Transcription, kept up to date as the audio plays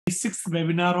sixth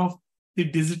webinar of the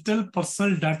Digital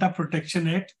Personal Data Protection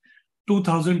Act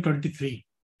 2023,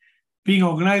 being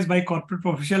organized by corporate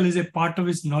professional as a part of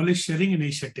its knowledge sharing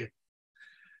initiative.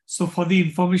 So for the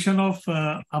information of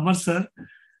Amar sir,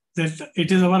 that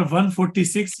it is our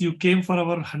 146, you came for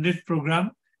our 100th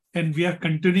program, and we are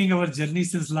continuing our journey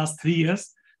since last 3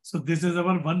 years. So this is our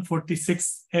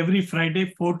 146. Every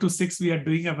Friday, 4 to 6, we are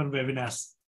doing our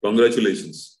webinars.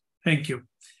 Congratulations. Thank you.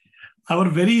 Our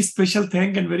very special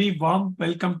thank and very warm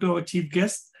welcome to our chief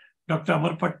guest, Dr.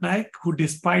 Amar Patnaik, who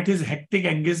despite his hectic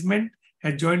engagement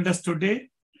has joined us today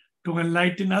to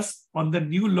enlighten us on the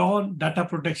new law on data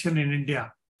protection in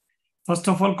India. First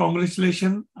of all,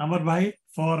 congratulations, Amar Bhai,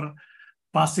 for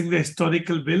passing the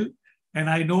historical bill. And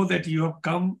I know that you have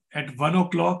come at 1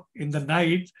 o'clock in the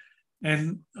night.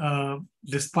 And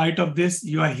despite of this,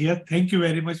 you are here. Thank you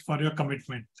very much for your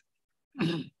commitment.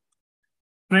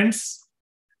 Friends,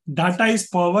 data is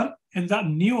power and the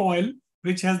new oil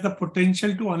which has the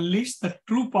potential to unleash the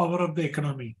true power of the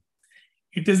economy.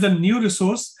 It is the new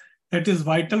resource that is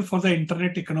vital for the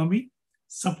internet economy,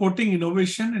 supporting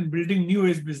innovation and building new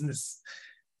age business.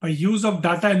 By use of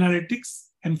data analytics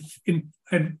and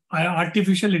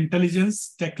artificial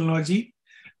intelligence technology,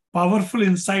 powerful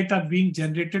insights are being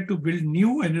generated to build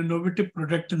new and innovative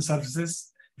products and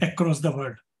services across the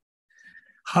world.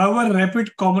 However,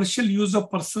 rapid commercial use of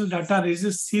personal data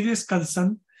raises serious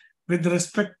concern with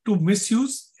respect to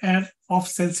misuse of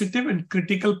sensitive and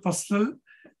critical personal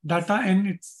data, and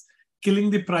it's killing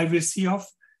the privacy of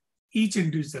each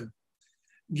individual,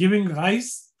 giving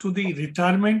rise to the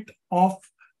requirement of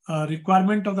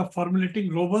the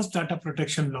formulating robust data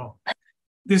protection law.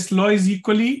 This law is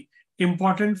equally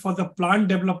important for the planned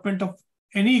development of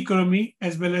any economy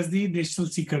as well as the national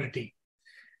security.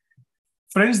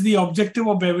 Friends, the objective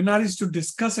of webinar is to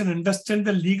discuss and understand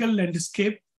the legal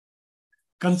landscape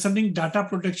concerning data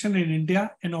protection in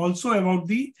India and also about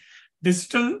the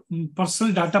Digital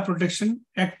Personal Data Protection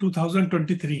Act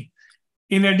 2023.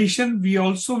 In addition, we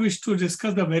also wish to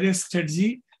discuss the various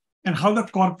strategy and how the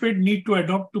corporate need to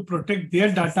adopt to protect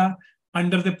their data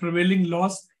under the prevailing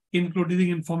laws, including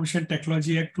the Information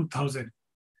Technology Act 2000.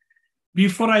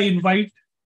 Before I invite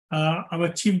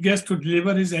our chief guest to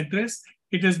deliver his address,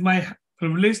 it is my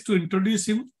privilege to introduce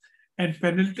him and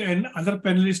other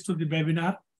panelists to the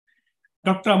webinar.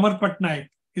 Dr. Amar Patnaik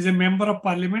is a member of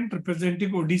Parliament representing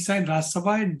Odisha in Rajya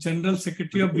Sabha and General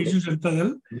Secretary of Biju Janata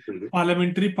Dal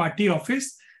Parliamentary Party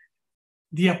Office,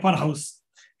 the Upper House.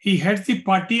 He heads the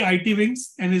party IT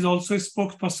wings and is also a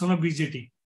spokesperson of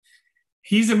BJP.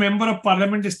 He is a member of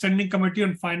Parliament Standing Committee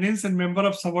on Finance and member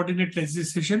of Subordinate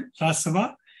Legislation, Rajya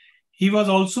Sabha. He was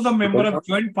also the member of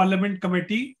Joint Parliament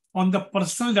Committee on the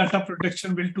Personal Data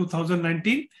Protection Bill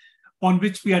 2019, on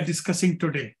which we are discussing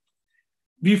today.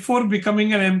 Before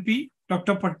becoming an MP,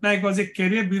 Dr. Patnaik was a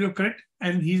career bureaucrat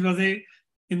and he was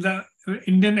in the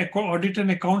Indian Audit and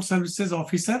Account Services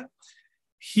officer.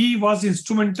 He was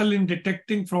instrumental in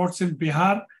detecting frauds in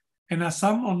Bihar and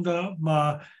Assam on the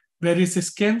various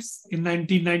scams in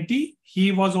 1990.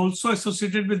 He was also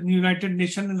associated with the United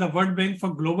Nations and the World Bank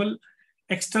for global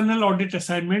external audit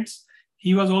assignments.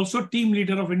 He was also team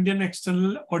leader of Indian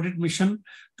External Audit Mission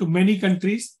to many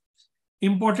countries.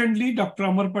 Importantly, Dr.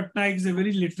 Amar Patnaik is a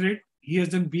very literate. He has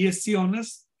done BSc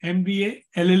Honours, MBA,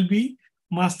 LLB,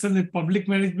 Master's in Public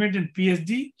Management and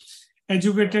PhD,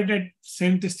 educated at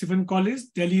St. Stephen College,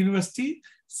 Delhi University,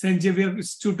 St. Xavier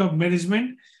Institute of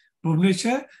Management,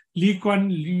 Bhubaneswar, Lee Kuan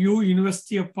Yew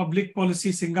University of Public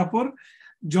Policy, Singapore,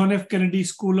 John F. Kennedy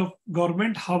School of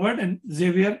Government, Harvard, and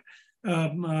Xavier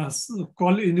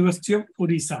University of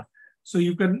Odisha. So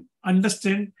you can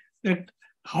understand that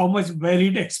how much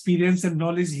varied experience and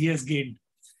knowledge he has gained.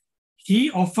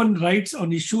 He often writes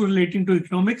on issues relating to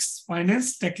economics,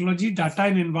 finance, technology, data,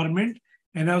 and environment,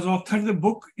 and has authored the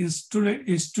book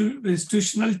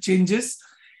Institutional Changes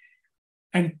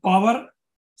and Power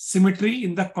Symmetry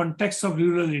in the Context of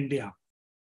Rural India.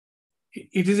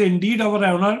 It is indeed our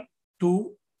honor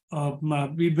to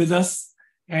be with us,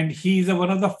 and he is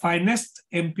one of the finest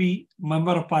MP,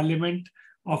 Member of Parliament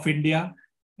of India,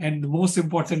 and the most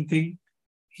important thing,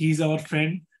 he is our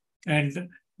friend, and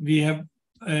we have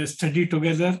studied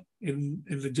together in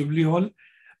the Jubilee Hall.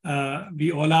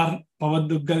 We all are. Pawan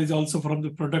Duggal is also from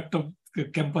the product of the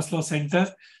Campus Law Center.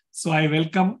 So I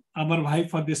welcome Amar Bhai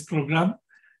for this program,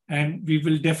 and we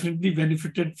will definitely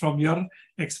benefit from your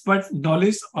expert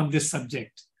knowledge on this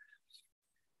subject.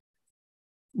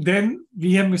 Then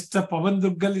we have Mr. Pawan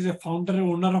Duggal, is a founder and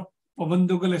owner of Pawan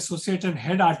Duggal Associate and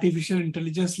Head Artificial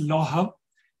Intelligence Law Hub.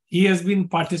 He has been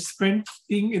participating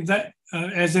in the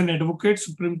as an advocate,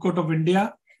 Supreme Court of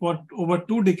India for over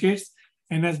 2 decades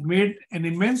and has made an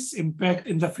immense impact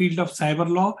in the field of cyber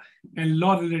law and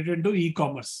law related to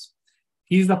e-commerce.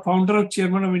 He is the founder and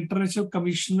chairman of International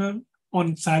Commissioner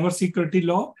on Cybersecurity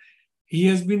Law. He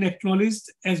has been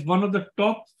acknowledged as one of the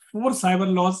top 4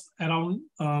 cyber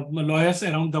lawyers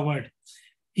around the world.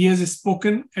 He has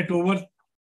spoken at over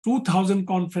 2,000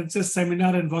 conferences,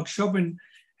 seminars, and workshops, and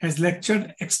has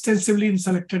lectured extensively in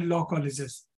selected law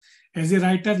colleges. As a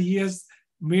writer, he has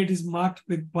made his mark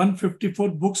with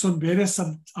 154 books on various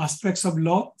aspects of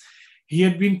law. He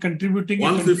had been contributing...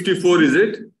 154, is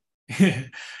it?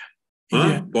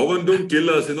 Yeah. Pawan, don't kill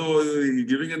us,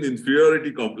 giving an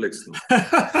inferiority complex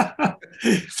now.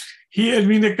 He has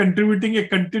been contributing a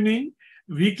continuing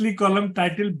weekly column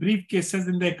titled Brief Cases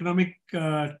in the Economic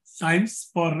Times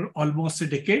for almost a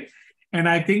decade. And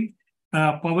I think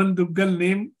Pawan Duggal's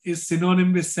name is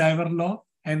synonym with cyber law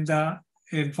and the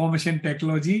information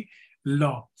technology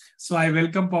law. So I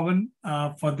welcome Pawan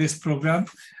for this program.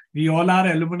 We all are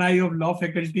alumni of law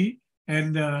faculty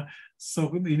and the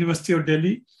University of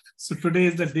Delhi. So today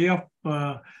is the day of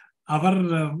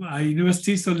our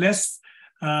university. So let's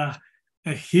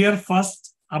hear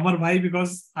first Amar Bhai,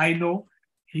 because I know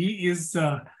he is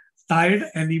tired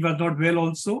and he was not well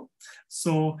also.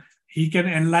 So he can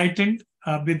enlighten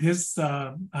with his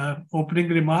opening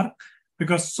remark,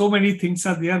 because so many things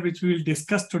are there which we will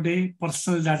discuss today: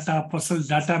 personal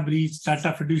data breach,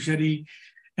 data fiduciary,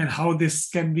 and how this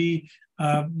can be.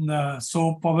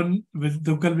 So Pawan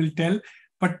Duggal will tell.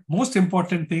 But most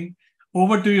important thing,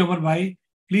 over to you, Amar Bhai.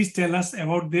 Please tell us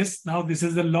about this. Now, this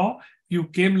is the law. You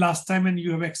came last time and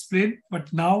you have explained,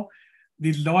 but now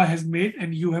the law has made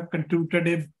and you have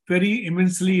contributed very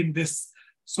immensely in this.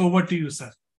 So over to you,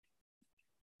 sir.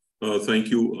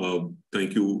 Thank you.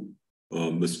 Thank you,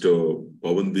 Mr.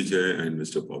 Pawan Vijay and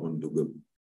Mr. Pawan Duggal.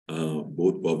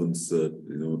 Both Pawans,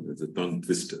 it's a tongue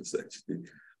twisters actually.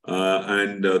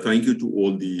 And thank you to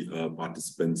all the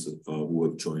participants who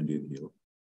have joined in here.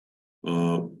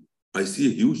 I see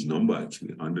a huge number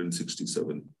actually,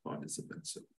 167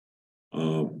 participants.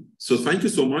 So thank you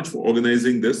so much for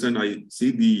organizing this, and I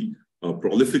see the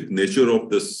prolific nature of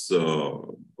this,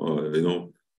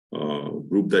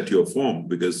 group that you have formed,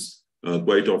 because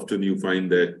quite often you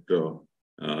find that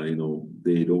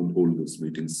they don't hold those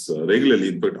meetings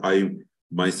regularly. But I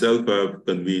myself have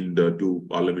convened 2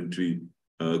 parliamentary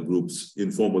groups,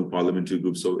 informal parliamentary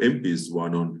groups of MPs,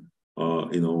 one on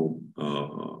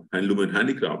handloom and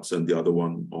handicrafts, and the other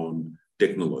one on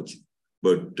technology.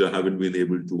 But haven't been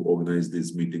able to organize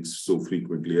these meetings so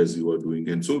frequently as you are doing.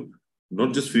 And so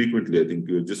not just frequently, I think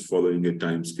you're just following a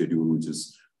time schedule, which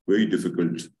is very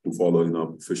difficult to follow in our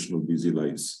professional busy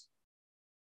lives.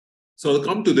 So I'll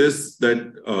come to this,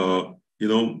 that,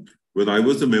 when I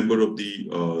was a member of the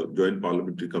Joint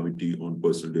Parliamentary Committee on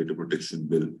Personal Data Protection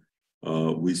Bill,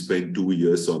 we spent 2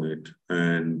 years on it.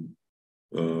 And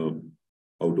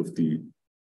out of the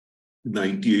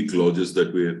 98 clauses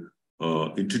that were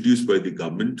introduced by the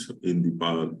government in the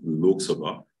Lok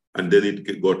Sabha, and then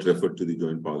it got referred to the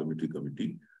Joint Parliamentary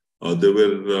Committee. There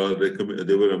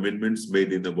were amendments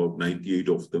made in about 98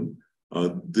 of them.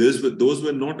 Those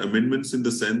were not amendments in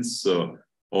the sense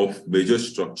of major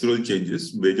structural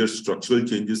changes. Major structural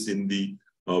changes in the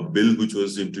bill which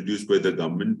was introduced by the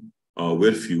government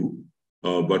were few.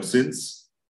 But since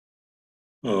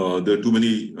there are too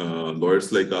many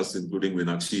lawyers like us, including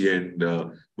Meenakshi and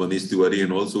Manish Tiwari,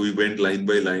 and also we went line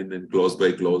by line and clause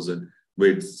by clause and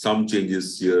made some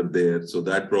changes here, there. So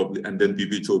that probably, and then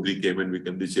P.P. Chaudhary came and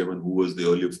became the chairman, who was the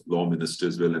earlier law minister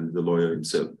as well, and the lawyer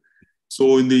himself.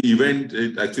 So in the event,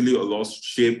 it actually lost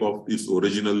shape of its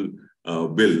original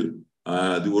bill.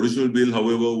 The original bill,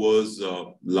 however, was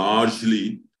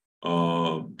largely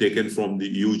taken from the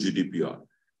EU GDPR.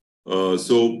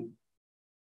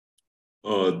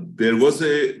 There was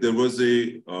a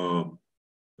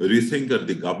rethink at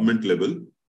the government level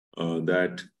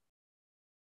that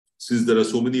since there are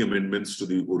so many amendments to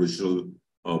the original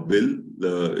bill,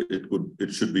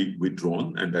 it should be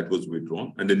withdrawn, and that was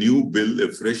withdrawn. And a new bill,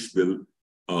 a fresh bill,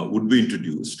 would be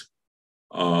introduced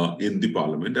in the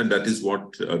parliament, and that is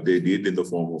what they did in the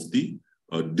form of the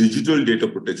Digital Data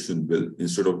Protection Bill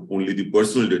instead of only the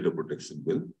Personal Data Protection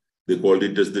Bill. They called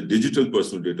it as the Digital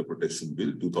Personal Data Protection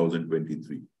Bill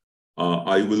 2023.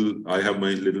 I have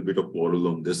my little bit of moral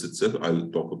on this itself. I'll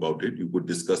talk about it. You could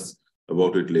discuss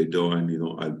about it later, and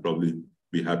I'll probably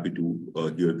be happy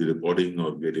to hear the recording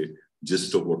or get a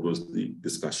gist of what was the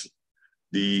discussion.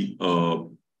 The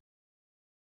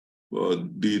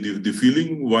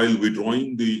feeling while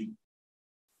withdrawing the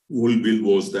whole bill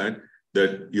was that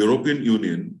European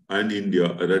Union and India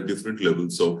are at different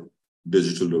levels of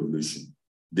digital revolution.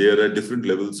 there are different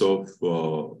levels of, if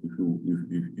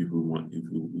you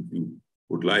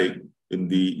would like, in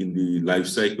the life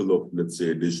cycle of, let's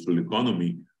say, a digital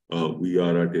economy, we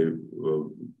are at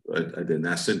a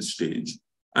nascent stage,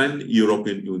 and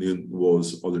European Union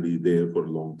was already there for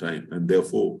a long time, and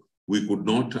therefore we could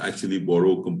not actually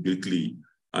borrow completely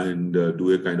and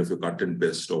do a kind of a cut and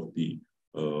paste of the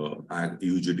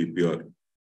EU GDPR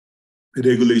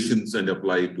regulations and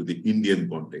apply it to the Indian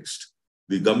context.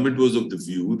 The government was of the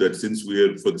view that since we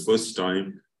are for the first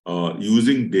time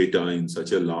using data in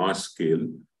such a large scale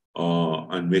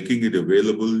and making it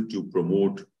available to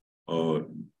promote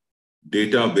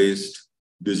data-based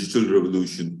digital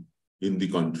revolution in the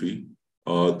country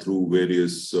through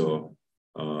various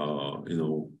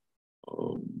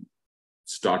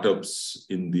startups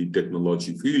in the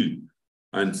technology field,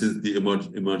 and since the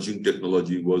emerging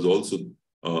technology was also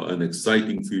an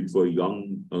exciting field for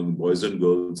young boys and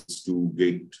girls to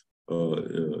get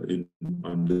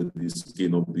under the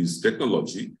skin of this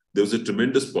technology, there was a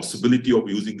tremendous possibility of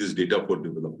using this data for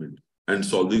development and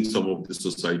solving some of the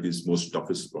society's most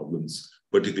toughest problems,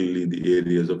 particularly in the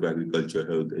areas of agriculture,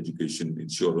 health, education,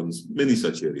 insurance, many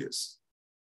such areas.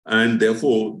 And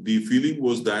therefore, the feeling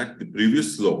was that the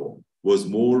previous law was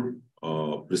more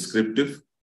prescriptive.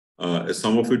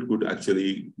 Some of it could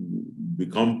actually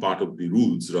become part of the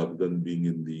rules rather than being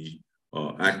in the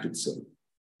act itself.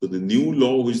 So the new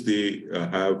law which they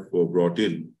have brought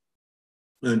in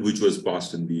and which was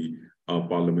passed in the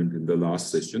parliament in the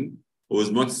last session was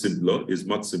much simpler,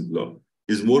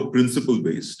 is more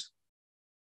principle-based.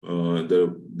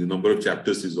 The number of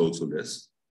chapters is also less.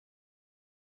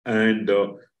 And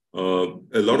a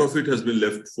lot of it has been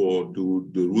left to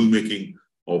the rulemaking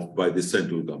by the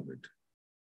central government.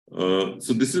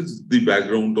 So this is the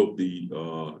background of the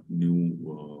new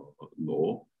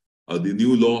law. The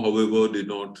new law, however, did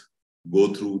not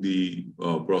go through the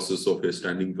process of a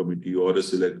standing committee or a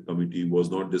select committee, was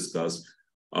not discussed.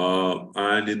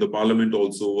 And in the parliament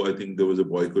also, I think there was a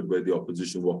boycott by the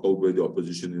opposition, walkout by the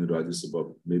opposition in Rajya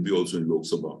Sabha, maybe also in Lok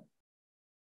Sabha.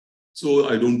 So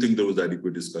I don't think there was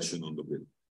adequate discussion on the bill.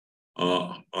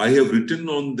 I have written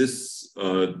on this,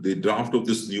 the draft of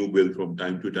this new bill from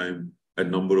time to time at a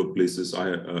number of places,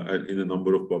 in a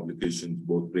number of publications,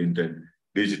 both print and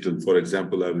digital. For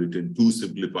example, I've written too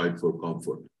simplified for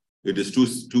comfort. It is too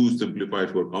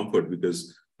simplified for comfort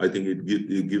because I think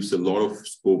it gives a lot of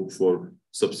scope for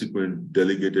subsequent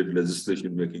delegated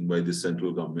legislation making by the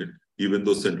central government, even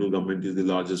though central government is the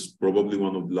largest, probably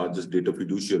one of the largest data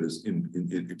fiduciaries in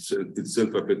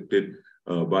itself affected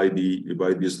by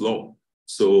this law.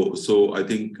 So I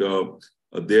think I've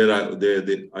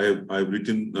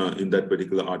written in that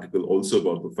particular article also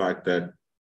about the fact that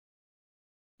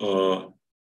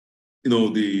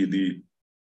the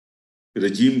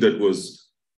regime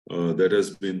that has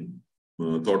been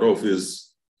thought of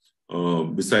is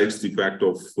besides the fact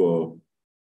of the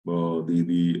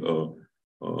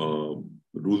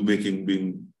rulemaking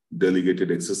being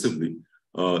delegated excessively,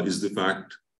 is the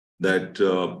fact that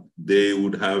they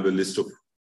would have a list of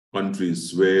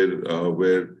countries where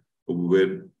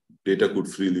data could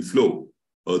freely flow.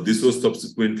 This was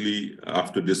subsequently,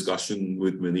 after discussion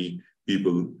with many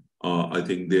people, I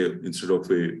think they, instead of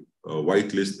a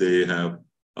white list, they have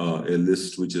a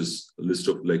list which is a list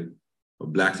of like a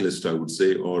blacklist, I would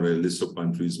say, or a list of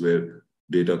countries where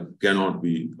data cannot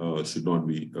be, should not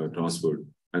be transferred.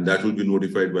 And that will be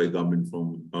notified by government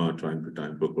from time to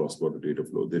time for cross-border data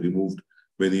flow. They removed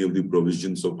many of the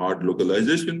provisions of hard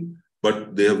localization,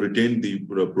 but they have retained the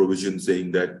provision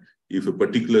saying that if a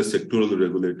particular sectoral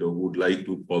regulator would like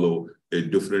to follow a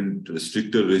different,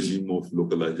 stricter regime of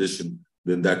localization,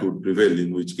 then that would prevail,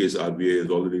 in which case RBI has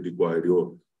already required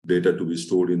your data to be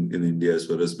stored in India as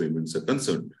far as payments are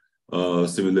concerned.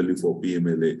 Similarly for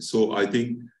PMLA. So I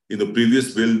think in the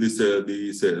previous bill,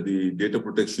 the Data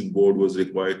Protection Board was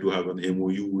required to have an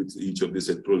MOU with each of the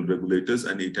sectoral regulators,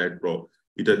 and it had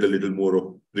a little more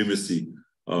of primacy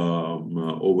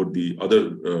over the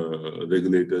other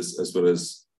regulators as far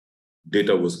as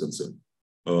data was concerned.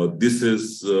 This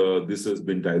has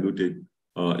been diluted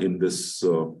in this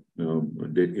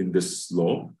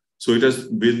law. So it has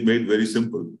been made very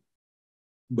simple.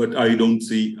 But I don't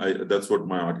see, that's what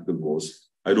my article was.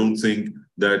 I don't think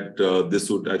that this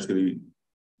would actually,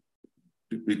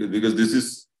 because this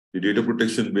is, the data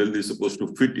protection bill is supposed to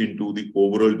fit into the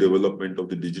overall development of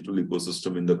the digital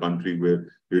ecosystem in the country, where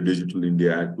the Digital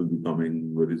India Act will be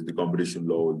coming, where is the competition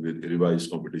law, with revised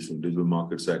Competition Digital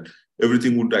Markets Act.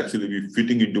 Everything would actually be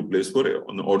fitting into place for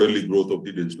an orderly growth of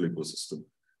the digital ecosystem.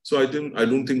 So I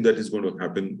don't think that is going to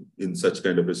happen in such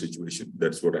kind of a situation.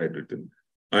 That's what I had written.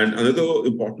 And another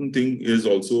important thing is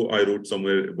also, I wrote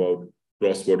somewhere about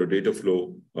cross-border data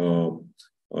flow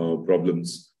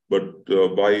problems. But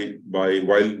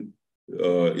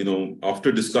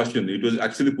after discussion, it was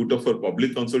actually put up for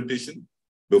public consultation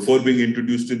before being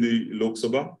introduced in the Lok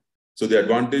Sabha. So the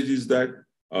advantage is that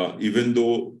even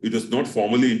though it was not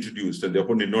formally introduced and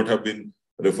therefore could not have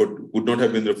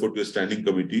been referred to a standing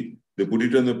committee, they put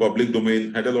it in the public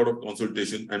domain, had a lot of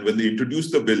consultation, and when they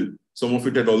introduced the bill, some of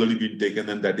it had already been taken,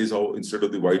 and that is how instead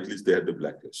of the whitelist, they had the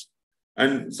blacklist.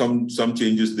 And some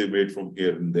changes they made from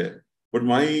here and there. But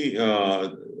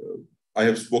I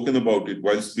have spoken about it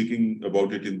while speaking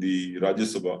about it in the Rajya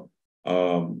Sabha.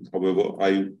 However,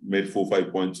 I made 4 or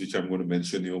 5 points which I'm going to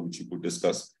mention here, which you could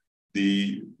discuss.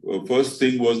 The first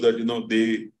thing was that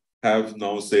they have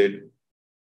now said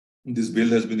this bill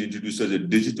has been introduced as a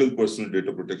digital personal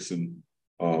data protection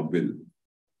bill.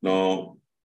 Now,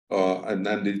 and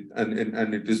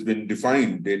it has been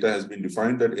defined. Data has been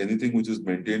defined that anything which is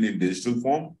maintained in digital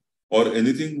form or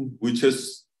anything which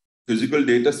has physical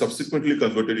data subsequently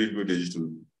converted into a digital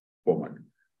format.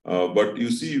 But you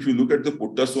see, if you look at the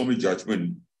Puttaswamy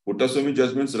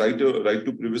judgment's right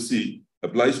to privacy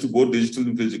applies to both digital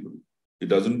and physical. It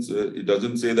doesn't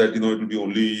say that it will be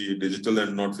only digital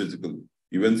and not physical.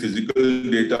 Even physical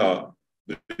data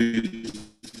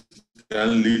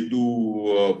can lead to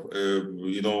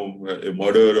a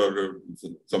murder or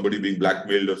somebody being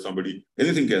blackmailed or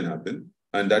anything can happen.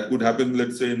 And that could happen,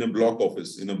 let's say, in a block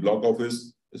office. In a block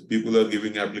office, people are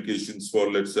giving applications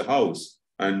for, let's say, house,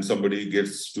 and somebody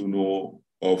gets to know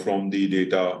from the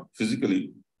data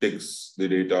physically, takes the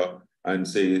data and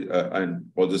and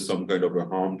causes some kind of a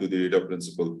harm to the data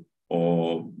principal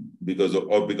or because of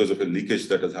a leakage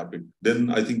that has happened. Then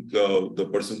I think the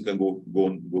person can go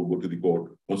to the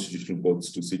court, constitutional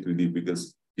courts, to seek relief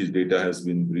because his data has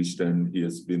been breached and he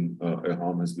has been a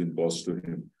harm has been caused to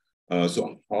him.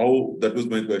 So that was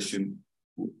my question.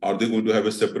 Are they going to have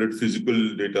a separate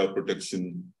physical data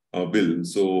protection bill?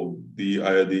 So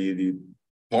the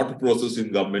thought process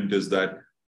in government is that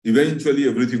eventually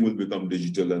everything will become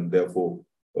digital, and therefore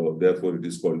it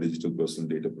is called Digital Personal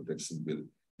Data Protection Bill.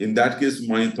 In that case,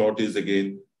 my thought is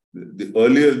again, the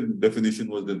earlier definition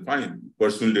was then fine,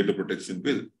 Personal Data Protection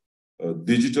Bill.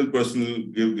 Digital personal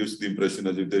gives the impression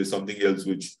as if there is something else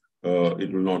which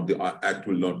the Act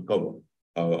will not cover.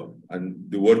 And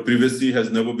the word privacy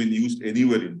has never been used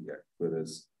anywhere in the Act,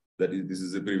 whereas this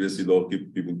is a privacy law.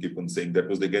 People keep on saying that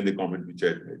was again the comment which I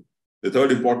had made. The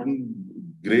third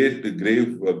important, great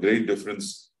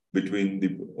difference between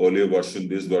the earlier version,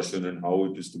 this version, and how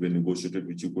it is to be negotiated,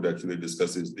 which you could actually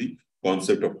discuss, is the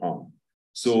concept of harm.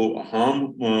 So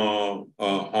harm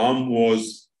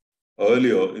was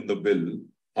earlier in the bill.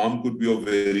 Harm could be of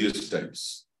various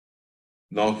types.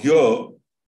 Now here,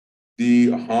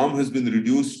 the harm has been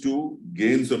reduced to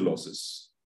gains or losses.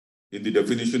 In the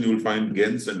definition, you will find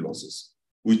gains and losses,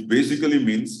 which basically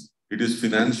means it is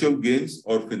financial gains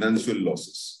or financial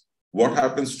losses. What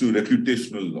happens to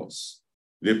reputational loss?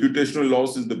 Reputational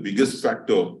loss is the biggest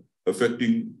factor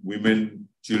affecting women,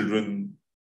 children,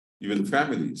 even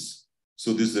families.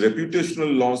 So this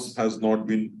reputational loss has not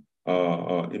been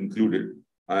included.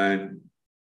 And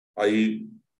I've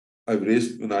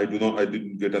raised, and I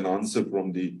didn't get an answer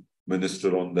from the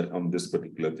minister on this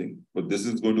particular thing, but this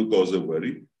is going to cause a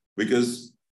worry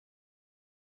because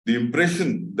the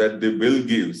impression that the bill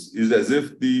gives is as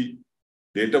if the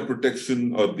data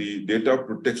protection or the data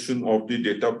protection of the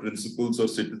data principles or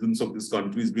citizens of this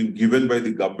country is being given by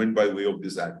the government by way of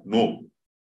this act. No,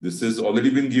 this has already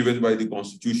been given by the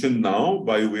Constitution now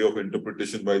by way of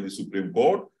interpretation by the Supreme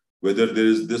Court. Whether there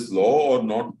is this law or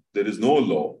not, there is no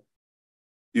law.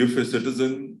 If a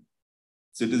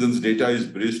citizen's data is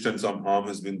breached and some harm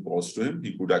has been caused to him,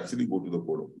 he could actually go to the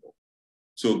court of law.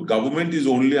 So government is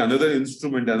only another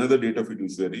instrument, another data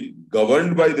fiduciary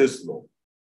governed by this law.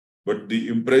 But the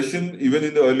impression, even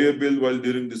in the earlier bill, while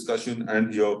during discussion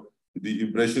and here, the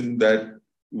impression that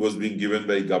was being given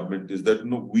by government is that,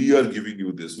 no, we are giving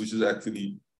you this, which is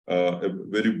actually a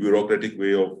very bureaucratic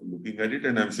way of looking at it.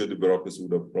 And I'm sure the bureaucracy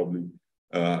would have probably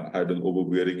had an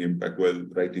overbearing impact while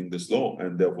writing this law.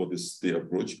 And therefore, the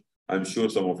approach, I'm sure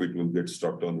some of it will get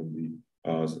struck down in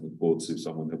the courts if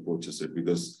someone approaches it,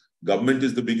 because government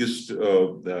is the biggest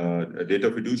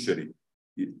data fiduciary.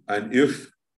 And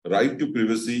if right to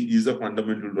privacy is a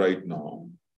fundamental right now,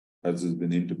 as has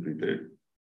been interpreted,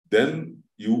 then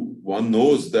one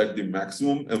knows that the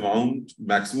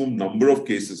maximum number of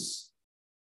cases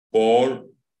for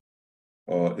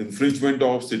infringement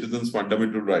of citizens'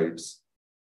 fundamental rights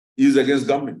is against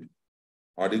government.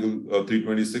 Article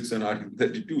 326 and Article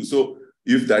 32. So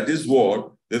if that is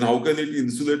what, then how can it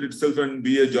insulate itself and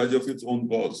be a judge of its own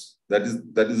cause? That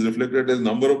is reflected in a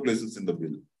number of places in the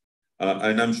bill.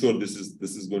 And I'm sure this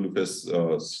is going to face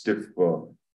stiff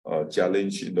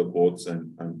challenge in the courts,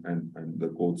 and the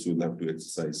courts will have to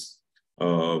exercise,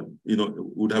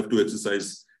 would have to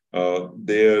exercise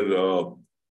their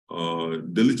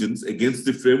diligence against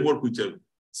the framework which I've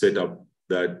set up,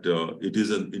 that it is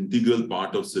an integral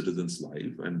part of citizens'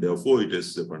 life, and therefore it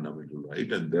is a fundamental right,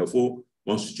 and therefore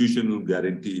constitutional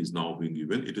guarantee is now being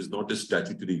given. It is not a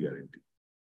statutory guarantee.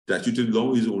 Statutory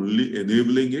law is only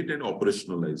enabling it and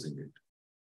operationalizing it.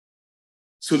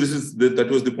 So that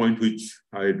was the point which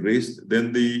I had raised.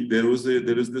 Then there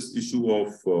is this issue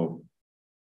of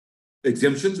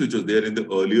exemptions, which was there in the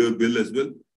earlier bill as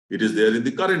well. It is there in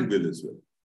the current bill as well.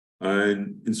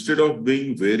 And instead of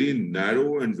being very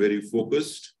narrow and very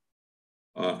focused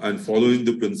and following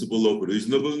the principle of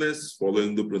reasonableness,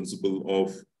 following the principle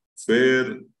of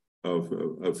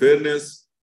fairness,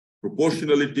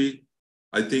 proportionality,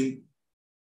 I think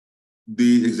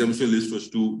the exemption list was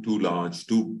too large,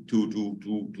 too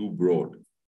broad.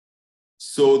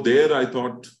 So there I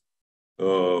thought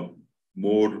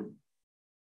more,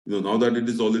 now that it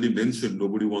is already mentioned,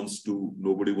 nobody wants to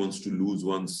lose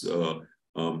one's the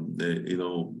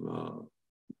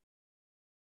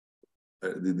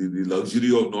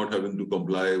luxury of not having to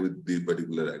comply with the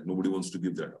particular act. Nobody wants to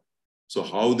give that up. So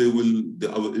how they will,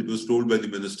 it was told by the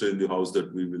minister in the House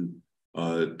that we will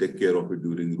take care of it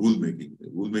during rulemaking.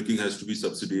 Rulemaking has to be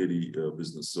subsidiary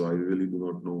business. So I really do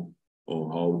not know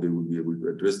how they will be able to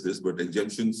address this, but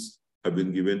exemptions have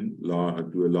been given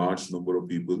to a large number of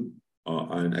people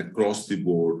and across the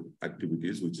board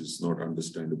activities, which is not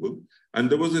understandable. And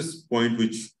there was this point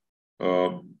which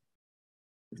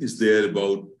is there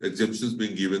about exemptions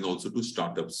being given also to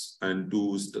startups, and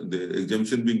to the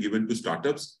exemption being given to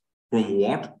startups from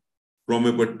what? From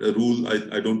a rule,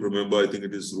 I don't remember, I think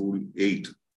it is Rule 8,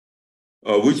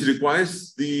 which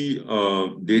requires the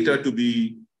data to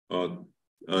be,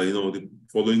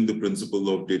 following the principle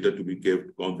of data to be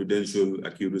kept confidential,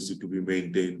 accuracy to be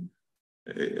maintained,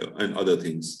 and other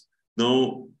things.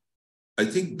 Now, I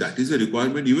think that is a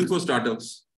requirement even for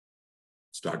startups.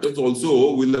 Startups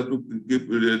also will have to give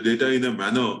data in a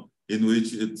manner in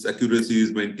which its accuracy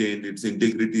is maintained, its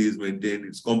integrity is maintained,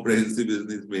 its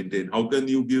comprehensiveness is maintained. How can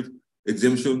you give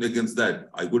exemption against that?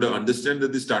 I could understand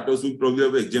that the startups will probably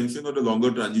have an exemption or a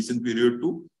longer transition period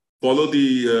to follow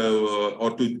the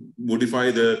or to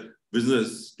modify the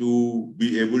business to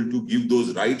be able to give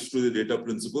those rights to the data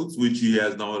principles, which he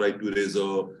has now right to erase,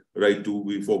 right to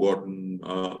be forgotten,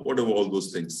 whatever, all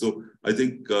those things. So I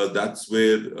think that's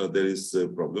where there is a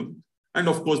problem. And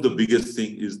of course, the biggest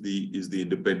thing is the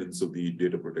independence of the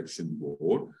Data Protection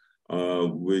Board,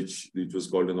 which was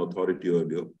called an authority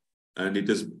earlier. And it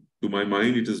is, to my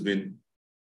mind, it has been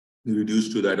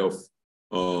reduced to that of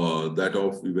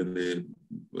even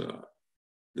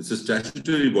it's a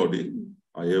statutory body.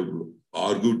 I have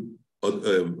argued at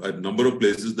a number of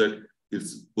places that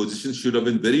its position should have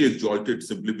been very exalted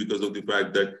simply because of the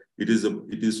fact that it is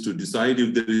to decide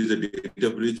if there is a data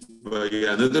breach by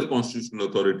another constitutional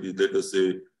authority, let us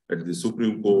say at the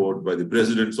Supreme Court, by the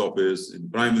President's office, in the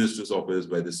Prime Minister's office,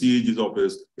 by the CAG's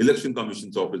office, Election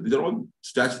Commission's office. These are all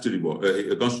statutory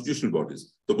constitutional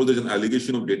bodies. Suppose there's an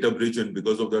allegation of data breach and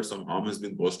because of that some harm has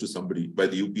been caused to somebody by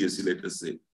the UPSC, let us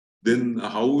say. Then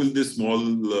how will this small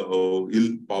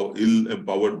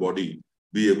ill-empowered body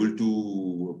be able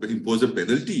to impose a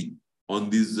penalty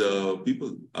on these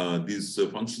people, these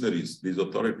functionaries, these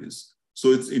authorities?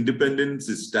 So its independence,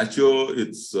 its stature,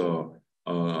 its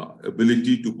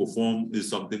ability to perform is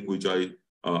something which I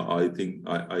think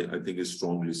is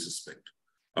strongly suspect.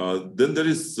 Then there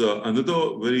is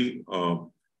another very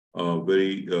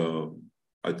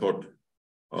I thought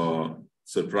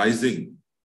surprising,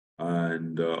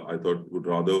 and I thought would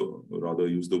rather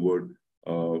use the word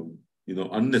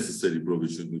unnecessary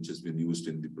provision, which has been used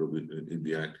in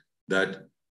the Act, that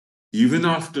even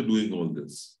after doing all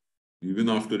this, even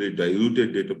after a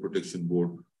diluted Data Protection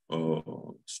Board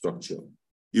structure,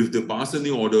 if they pass any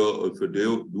order or if they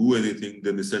do anything,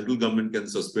 then the central government can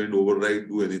suspend, override,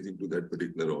 do anything to that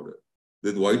particular order.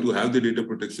 Then why to have the Data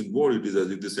Protection Board? It is as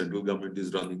if the central government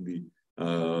is running the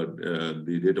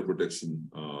data protection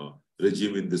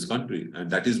regime in this country. And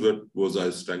that is what I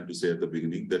was trying to say at the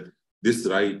beginning, that this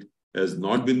right has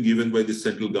not been given by the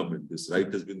central government. This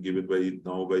right has been given by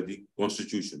the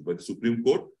Constitution, by the Supreme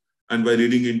Court, and by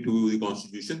reading into the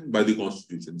Constitution, by the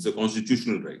Constitution. It's a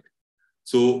constitutional right.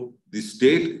 So the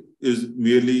state is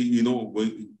merely,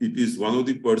 it is one of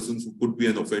the persons who could be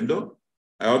an offender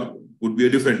or could be a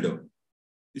defender.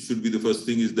 it should be the first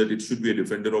thing is that it should be a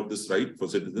defender of this right for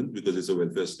citizens because it's a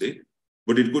welfare state.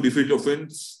 But it could, if it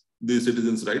offends the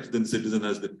citizens' rights, then the citizen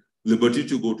has the liberty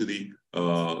to go to the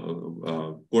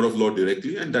court of law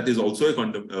directly, and that is also a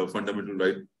fundamental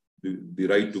right, the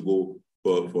right to go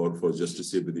for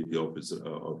justiciability of his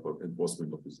for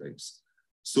enforcement of his rights.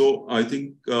 So I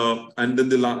think, and then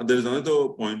there is another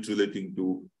point relating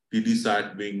to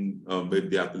TDSAT being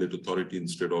made the appellate authority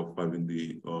instead of having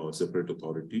the separate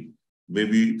authority.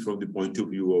 Maybe from the point of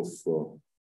view of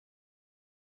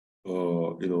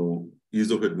ease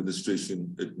of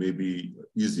administration, it may be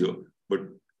easier, but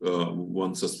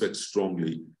one suspects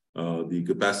strongly the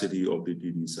capacity of the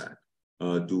TDSAT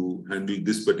to handle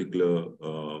this particular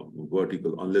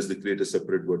vertical, unless they create a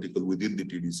separate vertical within the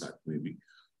TDSAT, maybe,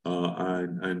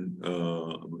 and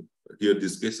hear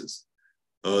these cases.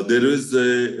 There is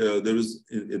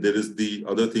the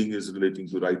other thing is relating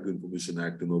to Right to Information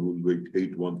Act. Rule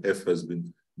 81F has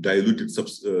been diluted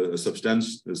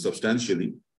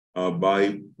substantially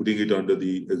by putting it under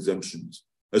the exemptions.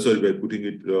 By putting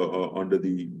it under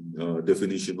the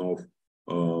definition of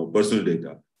personal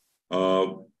data,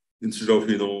 instead of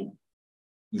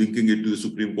linking it to the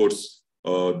Supreme Court's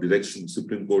direction,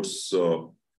 Supreme Court's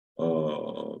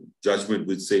judgment,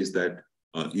 which says that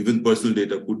even personal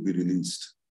data could be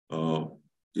released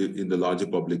in the larger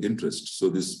public interest. So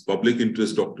this public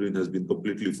interest doctrine has been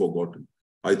completely forgotten.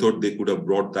 I thought they could have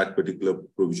brought that particular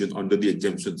provision under the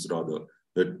exemptions rather.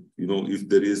 That if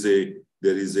there is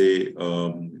a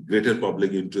greater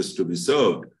public interest to be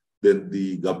served, then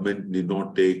the government need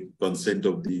not take consent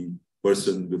of the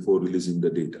person before releasing the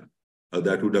data.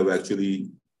 That would have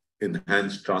actually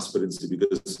enhanced transparency,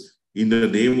 because in the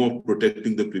name of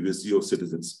protecting the privacy of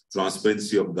citizens,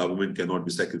 transparency of government cannot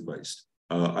be sacrificed.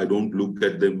 I don't look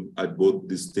at both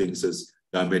these things as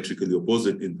diametrically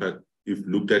opposite. In fact, if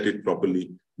looked at it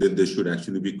properly, then they should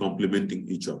actually be complementing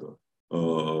each other.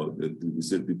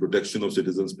 The protection of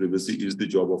citizens' privacy is the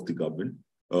job of the government.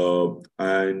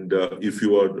 And if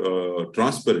you are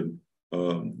transparent,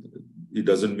 it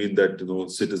doesn't mean that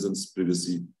citizens'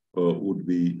 privacy would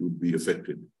be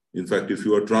affected. In fact, if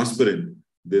you are transparent,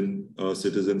 then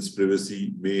citizens'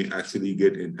 privacy may actually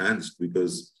get enhanced,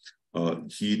 because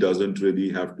he doesn't really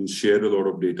have to share a lot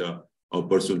of data or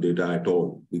personal data at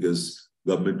all, because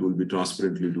government will be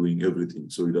transparently doing everything.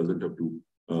 So he doesn't have to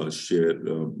share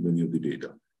many of the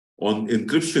data. On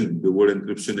encryption, the word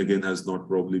encryption again has not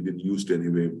probably been used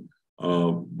anyway,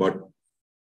 but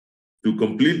to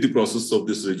complete the process of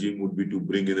this regime would be to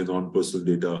bring in a non-personal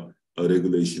data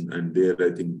regulation, and there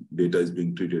I think data is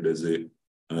being treated as an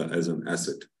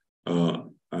asset,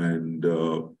 and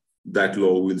that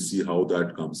law, we'll see how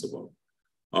that comes about.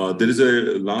 There is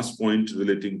a last point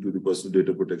relating to the personal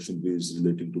data protection base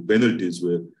relating to penalties,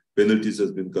 where penalties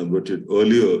has been converted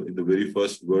earlier in the very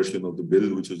first version of the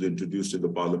bill, which was introduced in the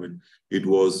parliament. It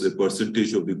was a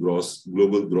percentage of the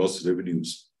global gross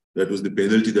revenues. That was the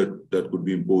penalty that could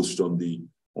be imposed on the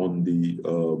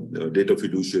data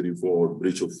fiduciary for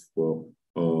breach of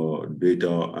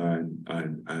data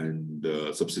and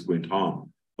subsequent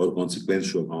harm or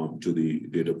consequential harm to the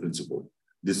data principle.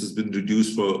 This has been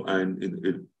reduced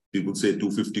people say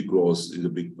 250 crores is a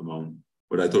big amount,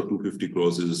 but I thought 250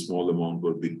 crores is a small amount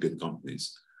for big tech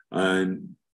companies.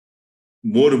 And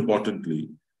more importantly,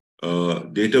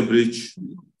 data breach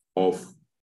of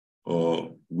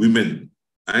women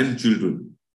and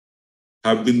children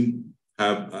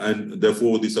and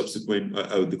therefore the subsequent,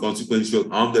 the consequential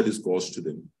harm that is caused to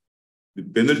them. The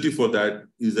penalty for that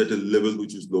is at a level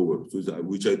which is lower,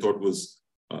 which I thought was,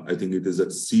 I think it is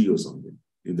at C or something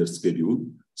in that schedule.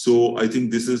 So I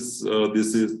think this is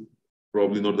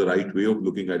probably not the right way of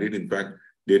looking at it. In fact,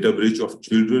 data breach of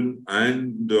children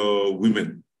and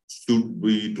women should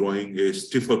be drawing a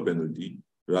stiffer penalty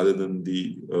rather than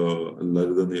a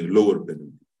lower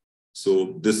penalty.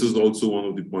 So this is also one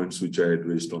of the points which I had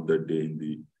raised on that day in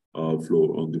the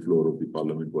floor of the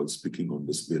parliament while speaking on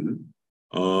this bill.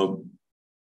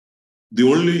 The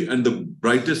only and the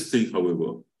brightest thing,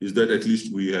 however, is that at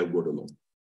least we have got along.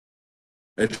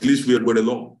 At least we have got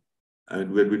along,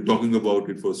 and we have been talking about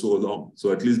it for so long.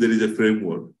 So at least there is a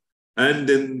framework, and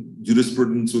then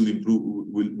jurisprudence will improve.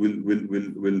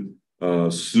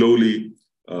 Will slowly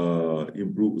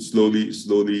improve. Slowly.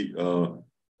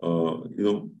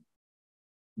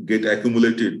 Get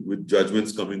accumulated with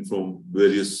judgments coming from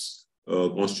various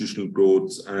constitutional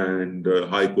courts and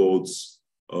high courts,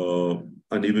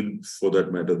 and even for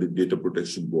that matter, the Data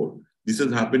Protection Board. This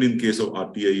has happened in case of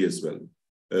RTI as well.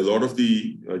 A lot of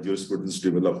the jurisprudence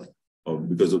developed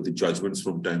because of the judgments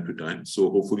from time to time. So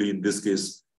hopefully in this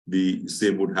case, the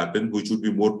same would happen, which would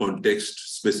be more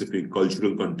context specific,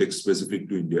 cultural context specific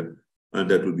to India, and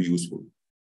that would be useful.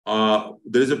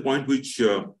 There is a point which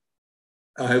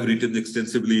I have written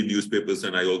extensively in newspapers,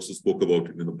 and I also spoke about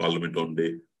it in the Parliament on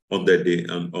that day,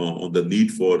 and on the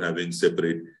need for having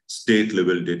separate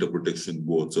state-level data protection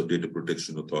boards or data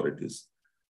protection authorities.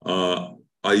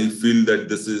 I feel that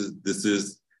this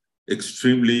is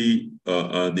extremely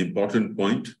an important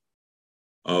point,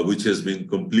 which has been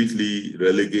completely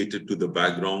relegated to the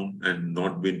background and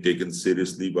not been taken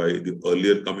seriously by the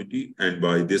earlier committee and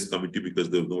by this committee because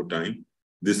there was no time.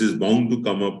 This is bound to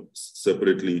come up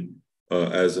separately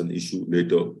as an issue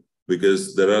later,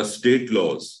 because there are state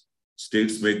laws.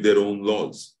 States make their own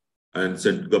laws, and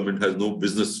central government has no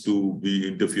business to be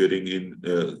interfering in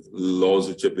laws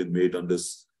which have been made on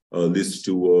this list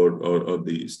 2 or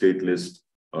the state list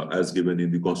as given in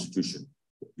the Constitution.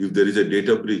 If there is a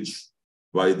data breach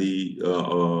by the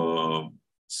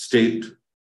state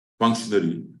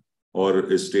functionary or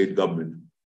a state government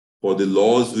for the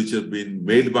laws which have been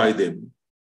made by them,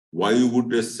 why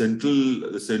would a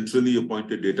centrally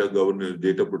appointed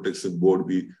data protection board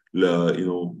be,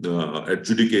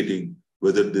 adjudicating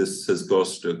whether this has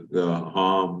caused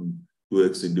harm to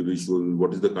X individual?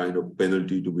 What is the kind of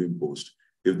penalty to be imposed?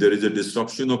 If there is a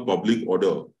disruption of public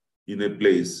order in a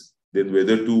place, then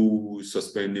whether to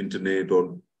suspend internet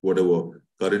or whatever,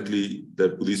 currently the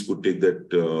police could take that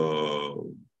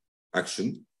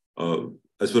action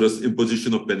as far as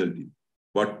imposition of penalty.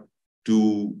 But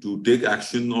to take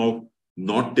action of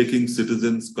not taking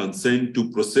citizens' consent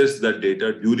to process that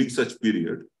data during such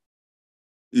period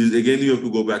is, again, you have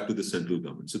to go back to the central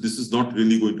government. So this is not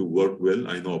really going to work well,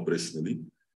 I know, operationally.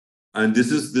 And this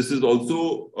is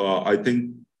also, I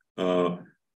think, there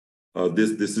is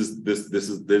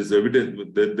evidence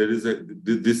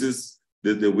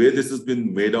that the way this has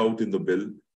been made out in the bill,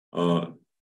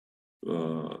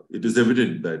 it is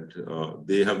evident that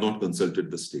they have not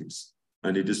consulted the states.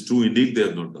 And it is true, indeed, they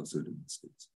have not consulted the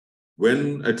states.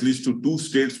 When at least to 2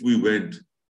 states we went,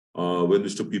 when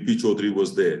Mr. P.P. Chaudhary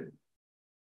was there,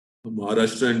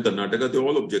 Maharashtra and Karnataka, they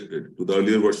all objected to the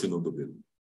earlier version of the bill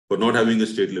for not having a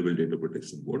state-level data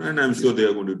protection board. And I'm sure they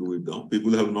are going to do it now.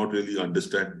 People have not really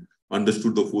understood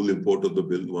the full import of the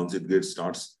bill. Once it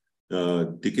starts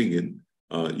ticking in,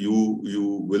 you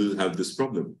will have this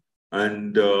problem.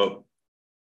 And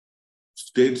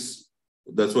states,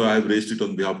 that's why I have raised it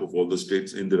on behalf of all the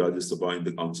states in the Rajya Sabha, in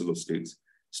the Council of States.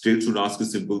 States should ask a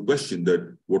simple question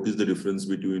that what is the difference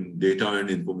between data and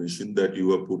information that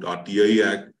you have put RTI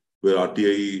Act, where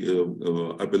RTI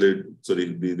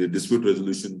the dispute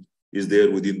resolution is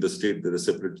there within the state. There are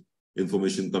separate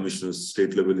information commissioners,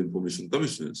 state-level information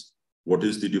commissioners. What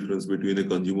is the difference between a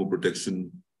consumer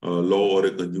protection law or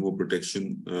a consumer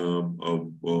protection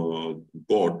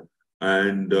court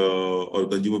and or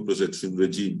consumer protection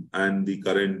regime and the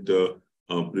current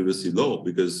privacy law?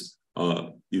 Because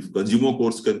if consumer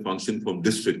courts can function from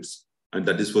districts, and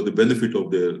that is for the benefit of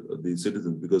the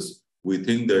citizens, because we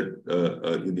think that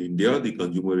in India, the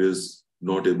consumer is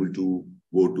not able to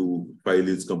go to file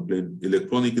its complaint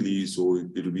electronically, so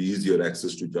it will be easier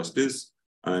access to justice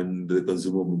and the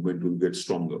consumer movement will get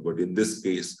stronger. But in this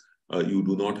case, you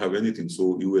do not have anything.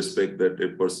 So you expect that a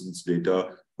person's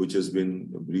data which has been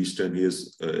breached and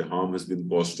his harm has been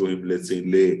caused to him, let's say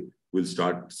in Leh, will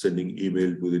start sending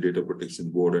email to the Data Protection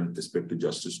Board and expect the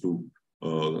justice to be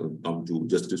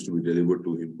delivered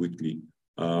to him quickly.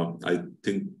 I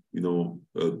think, it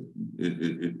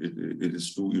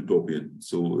is too utopian.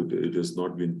 So it has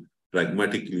not been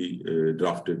pragmatically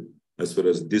drafted as far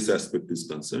as this aspect is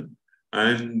concerned.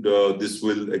 And this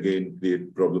will again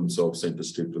create problems of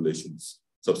center-state relations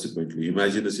subsequently.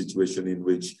 Imagine a situation in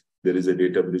which there is a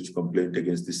data breach complaint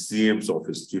against the CM's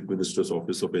office, Chief Minister's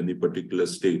office of any particular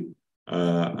state,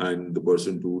 and the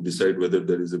person to decide whether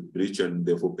there is a breach and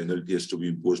therefore penalty has to be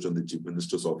imposed on the Chief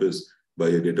Minister's office by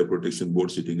a data protection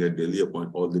board sitting at Delhi,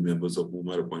 all the members of whom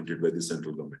are appointed by the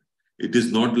central government. It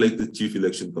is not like the Chief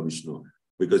Election Commissioner,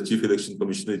 because Chief Election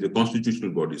Commissioner is a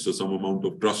constitutional body, so some amount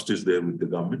of trust is there with the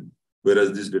government.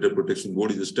 Whereas this Data Protection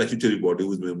Board is a statutory body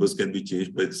whose members can be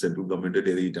changed by the central government at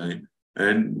any time.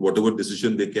 And whatever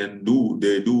decision they can do,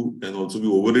 can also be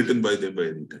overwritten by them by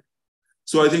any time.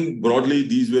 So I think broadly,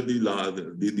 these were the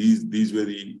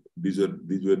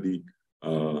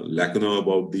lacuna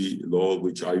about the law,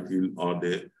 which I feel are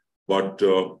there. But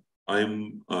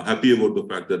I'm happy about the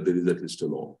fact that there is at least a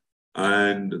law.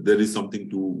 And there is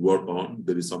something to work on.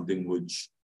 There is something which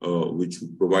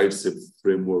provides a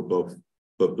framework of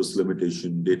purpose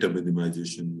limitation, data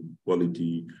minimization,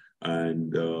 quality,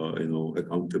 and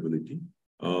accountability.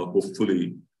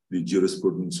 Hopefully, the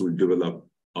jurisprudence will develop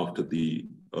after the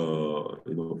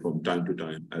from time to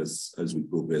time as we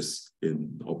progress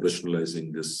in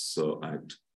operationalizing this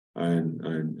act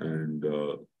and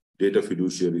data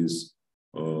fiduciaries,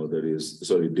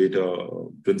 data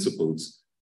principals,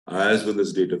 as well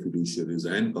as data fiduciaries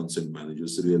and consent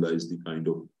managers realize the kind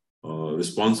of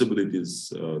responsibilities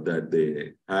that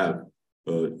they have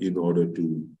in order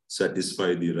to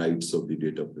satisfy the rights of the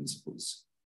data principals.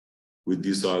 With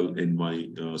this, I'll end my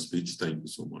speech. Thank you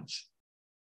so much.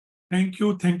 Thank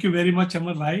you. Thank you very much,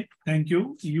 Amar Bhai. Thank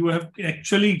you. You have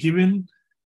actually given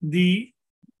the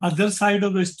other side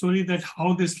of the story, that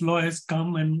how this law has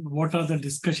come and what are the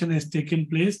discussion has taken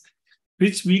place,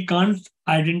 which we can't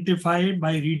identify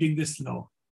by reading this law.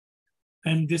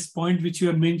 And this point which you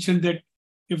have mentioned, that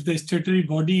if the statutory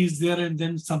body is there and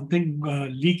then something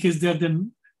leak is there,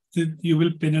 then you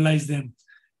will penalize them.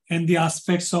 And the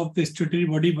aspects of the statutory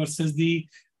body versus the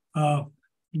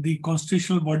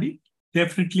constitutional body,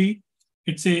 definitely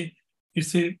it's a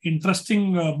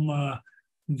interesting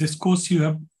discourse you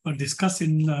have discussed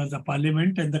in the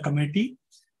parliament and the committee.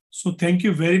 So thank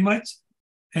you very much.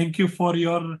 Thank you for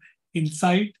your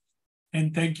insight,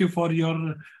 and thank you for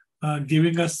your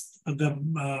giving us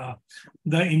the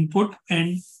input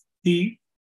and the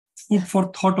food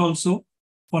for thought also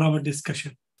for our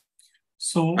discussion.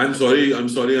 So I'm sorry, I'm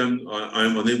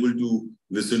unable to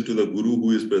listen to the guru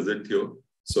who is present here.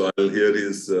 So I'll hear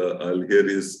his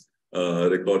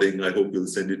recording. I hope you'll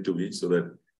send it to me so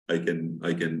that I can.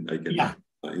 Yeah,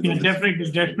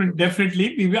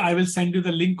 definitely. I will send you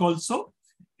the link also,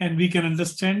 and we can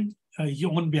understand you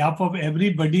on behalf of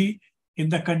everybody in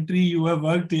the country. You have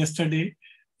worked yesterday,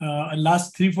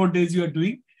 last 3-4 days you are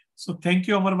doing. So thank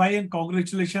you, Amar Bhai, and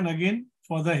congratulations again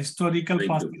for the historical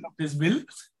passing of this bill.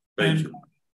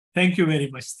 Thank you very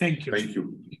much. Thank you.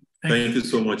 Thank you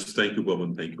so much. Thank you,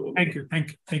 Pawan. Thank you all. Thank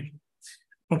you.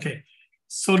 Okay.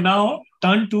 So now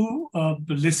turn to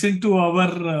listen to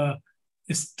our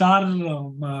star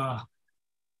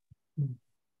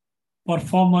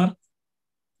performer,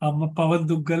 Pawan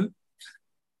Duggal.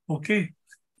 Okay.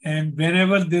 And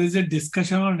whenever there is a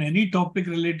discussion on any topic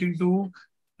relating to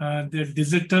the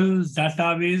digital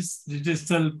database,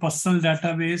 digital personal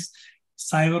database,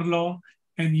 cyber law,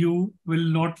 and you will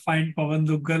not find Pawan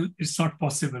Duggal, it's not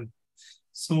possible.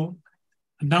 So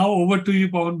now over to you,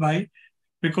 Pawan Bhai,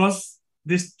 because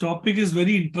this topic is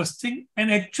very interesting,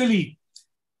 and actually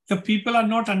the people are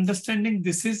not understanding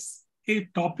this is a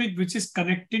topic which is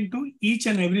connecting to each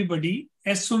and everybody.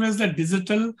 As soon as the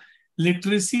digital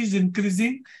literacy is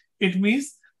increasing, it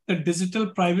means the digital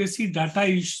privacy data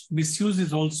misuse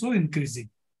is also increasing.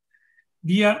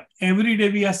 Every day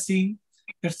we are seeing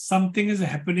that something is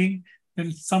happening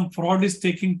and some fraud is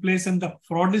taking place, and the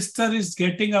fraudster is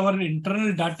getting our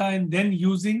internal data and then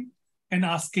using and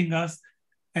asking us,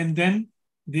 and then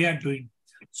they are doing.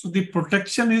 So the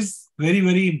protection is very,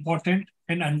 very important,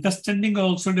 and understanding are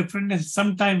also different. And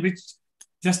sometimes, which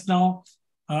just now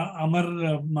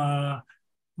Amar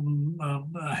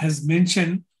has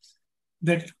mentioned,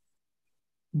 that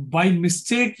by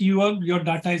mistake your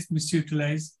data is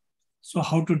misutilized. So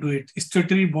how to do it?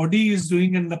 Statutory body is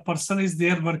doing and the person is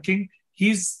there working,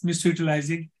 he's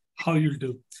misutilizing. How you'll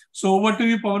do? So over to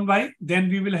you, Pawan Bhai. Then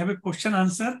we will have a question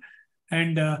answer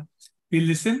and we'll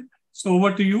listen. So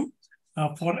over to you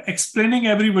for explaining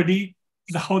everybody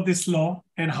how this law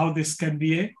and how this can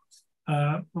be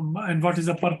and what is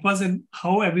the purpose and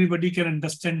how everybody can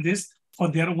understand this for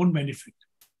their own benefit.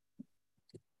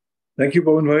 Thank you,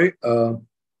 Pawan Bhai.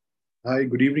 Hi,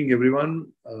 good evening, everyone.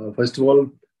 First of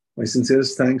all, my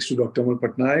sincerest thanks to Dr. Amar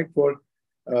Patnaik for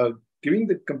giving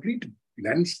the complete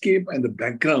landscape and the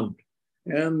background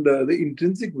and the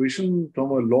intrinsic vision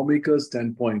from a lawmaker's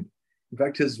standpoint. In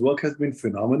fact, his work has been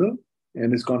phenomenal,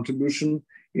 and his contribution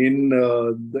in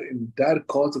the entire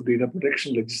cause of data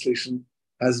protection legislation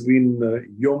has been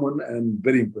yeoman and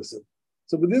very impressive.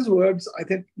 So with these words, I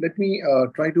think let me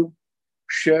try to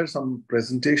share some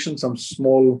presentation, some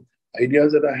small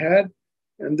ideas that I had,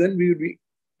 and then we would be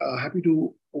happy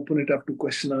to open it up to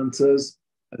question answers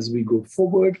as we go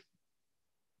forward.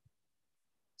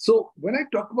 So when I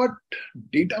talk about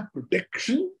data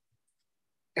protection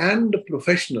and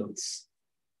professionals,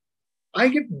 I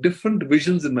get different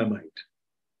visions in my mind.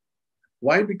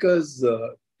 Why? Because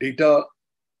data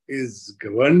is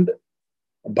governed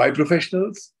by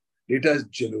professionals, data is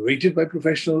generated by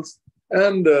professionals,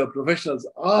 and professionals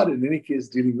are in any case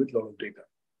dealing with a lot of data.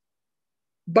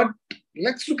 But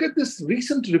let's look at this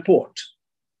recent report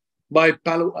by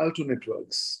Palo Alto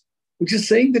Networks, which is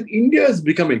saying that India is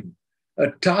becoming a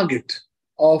target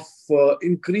of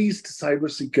increased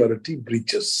cybersecurity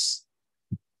breaches.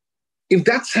 If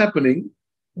that's happening,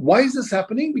 Why is this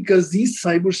happening? Because these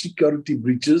cybersecurity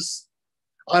breaches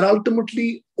are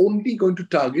ultimately only going to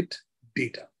target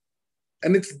data.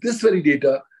 And it's this very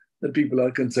data that people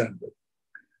are concerned with.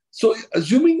 So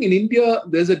assuming in India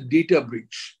there's a data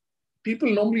breach, people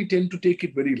normally tend to take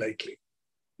it very lightly.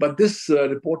 But this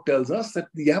report tells us that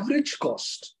the average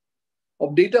cost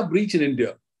of data breach in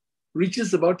India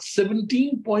reaches about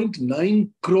 17.9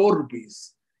 crore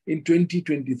rupees in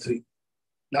 2023.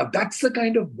 Now, that's the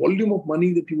kind of volume of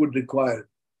money that you would require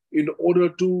in order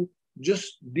to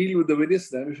just deal with the various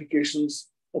ramifications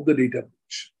of the data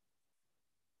breach.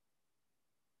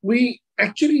 We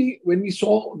actually, when we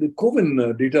saw the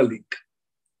COVID data leak,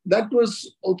 that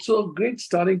was also a great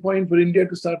starting point for India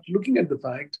to start looking at the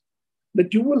fact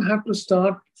that you will have to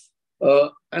start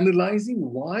analyzing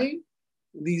why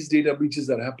these data breaches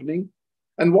are happening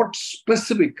and what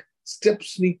specific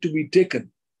steps need to be taken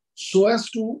so as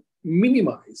to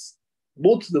minimize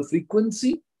both the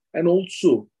frequency and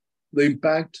also the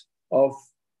impact of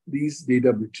these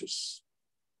data breaches.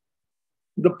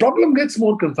 The problem gets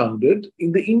more confounded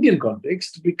in the Indian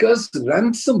context because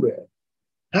ransomware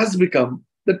has become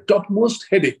the topmost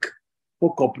headache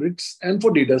for corporates and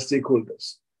for data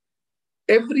stakeholders.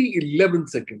 Every 11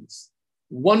 seconds,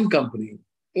 one company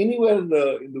anywhere in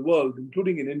the world,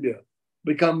 including in India,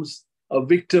 becomes a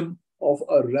victim of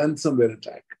a ransomware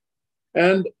attack.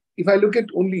 And if I look at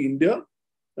only India,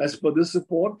 as per this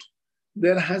report,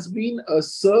 there has been a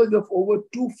surge of over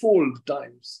twofold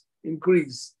times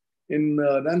increase in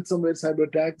ransomware cyber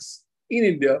attacks in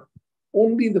India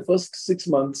only in the first 6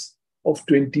 months of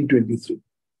 2023.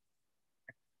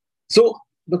 So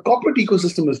the corporate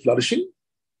ecosystem is flourishing.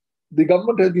 The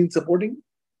government has been supporting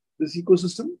this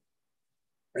ecosystem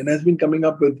and has been coming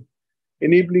up with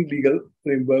enabling legal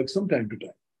frameworks from time to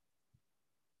time.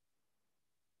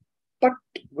 But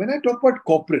when I talk about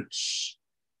corporates,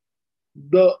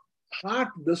 the heart,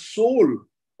 the soul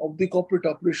of the corporate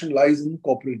operation lies in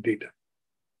corporate data.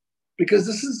 Because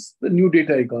this is the new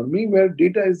data economy where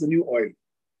data is the new oil.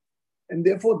 And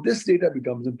therefore, this data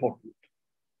becomes important.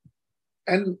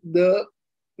 And the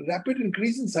rapid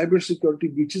increase in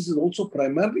cybersecurity breaches is also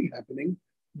primarily happening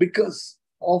because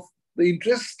of the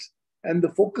interest and the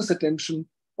focus attention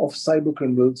of cyber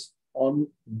criminals on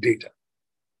data.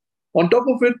 On top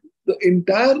of it, the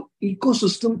entire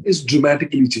ecosystem is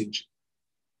dramatically changing.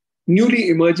 Newly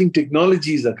emerging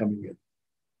technologies are coming in.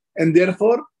 And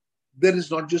therefore, there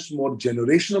is not just more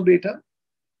generation of data.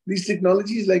 These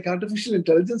technologies like artificial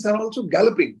intelligence are also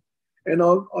galloping and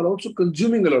are also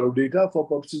consuming a lot of data for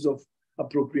purposes of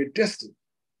appropriate testing.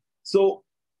 So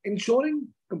ensuring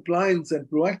compliance and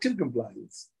proactive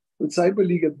compliance with cyber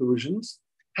legal provisions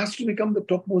has to become the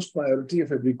topmost priority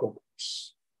of every corporate.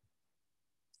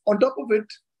 On top of it,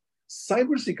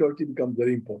 cybersecurity becomes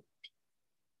very important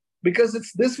because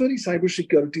it's this very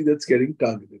cybersecurity that's getting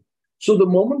targeted. So the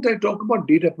moment I talk about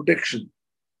data protection,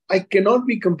 I cannot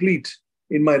be complete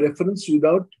in my reference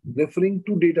without referring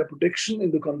to data protection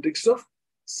in the context of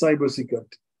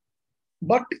cybersecurity.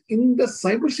 But in the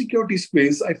cybersecurity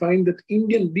space, I find that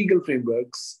Indian legal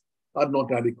frameworks are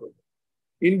not adequate.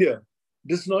 India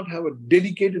does not have a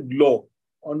dedicated law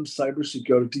on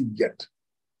cybersecurity yet.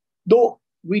 Though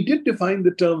we did define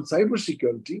the term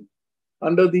cybersecurity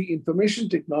under the Information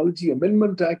Technology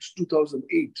Amendment Act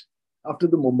 2008 after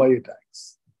the Mumbai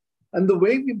attacks. And the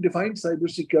way we've defined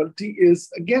cybersecurity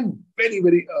is, again, very,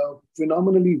 very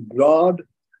phenomenally broad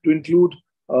to include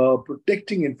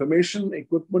protecting information,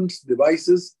 equipment,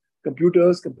 devices,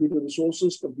 computers, computer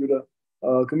resources, computer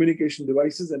communication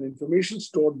devices, and information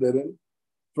stored therein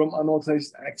from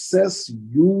unauthorized access,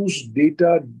 use,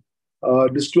 data,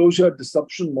 disclosure,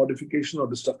 disruption, modification, or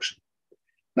destruction.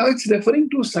 Now, it's referring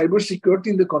to cybersecurity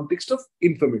in the context of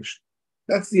information.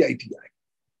 That's the IT Act.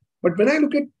 But when I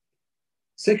look at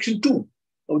Section 2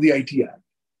 of the IT Act,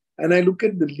 and I look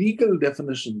at the legal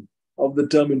definition of the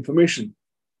term information,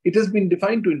 it has been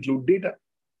defined to include data.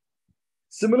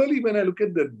 Similarly, when I look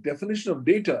at the definition of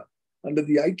data under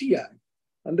the IT Act,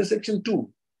 under Section 2,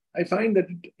 I find that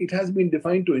it has been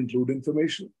defined to include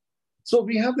information. So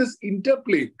we have this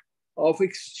interplay of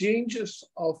exchanges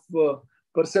of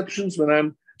perceptions when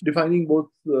I'm defining both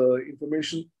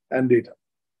information and data.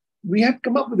 We had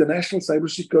come up with a national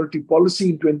cybersecurity policy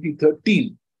in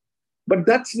 2013, but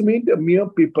that's remained a mere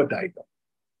paper tiger.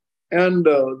 And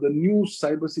the new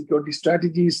cybersecurity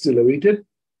strategy is still awaited.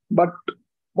 But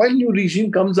while new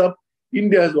regime comes up,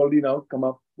 India has already now come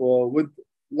up with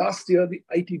last year the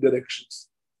IT directions.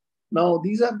 Now,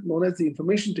 these are known as the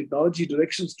Information Technology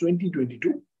Directions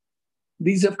 2022.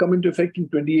 These have come into effect on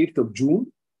 28th of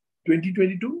June,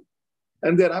 2022,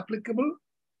 and they're applicable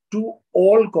to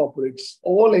all corporates,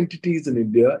 all entities in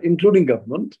India, including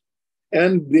government.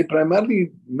 And they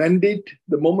primarily mandate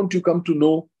the moment you come to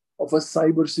know of a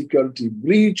cyber security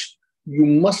breach, you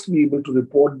must be able to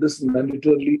report this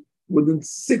mandatorily within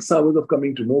 6 hours of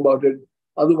coming to know about it.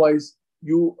 Otherwise,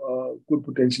 you could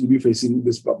potentially be facing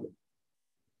this problem.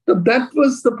 So that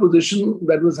was the position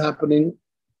that was happening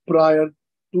prior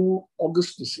to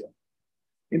August this year.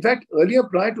 In fact, earlier,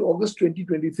 prior to August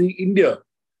 2023, India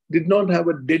did not have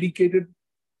a dedicated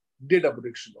data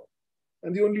protection law.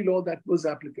 And the only law that was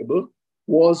applicable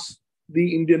was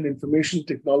the Indian Information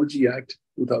Technology Act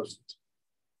 2000.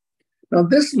 Now,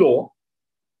 this law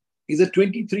is a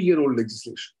 23-year-old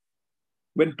legislation.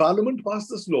 When Parliament passed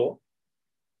this law,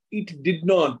 it did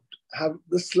not have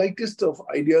the slightest of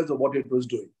ideas of what it was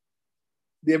doing.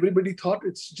 Everybody thought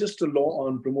it's just a law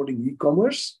on promoting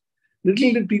e-commerce.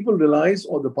 Little did people realize,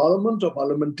 or the Parliament or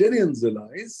parliamentarians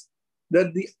realize,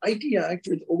 that the IT Act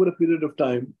will, over a period of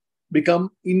time,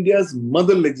 become India's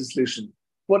mother legislation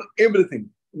for everything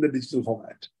in the digital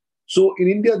format. So in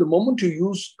India, the moment you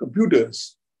use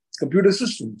computers, computer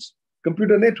systems,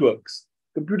 computer networks,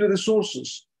 computer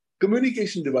resources,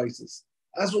 communication devices,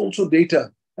 as also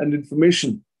data and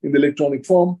information in the electronic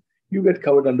form, you get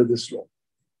covered under this law.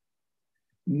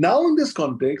 Now in this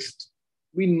context,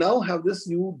 we now have this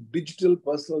new Digital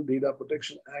Personal Data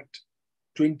Protection Act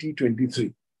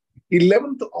 2023.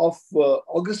 11th of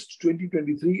August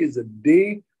 2023 is a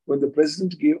day when the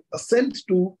President gave assent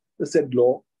to the said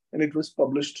law, and it was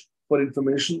published for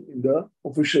information in the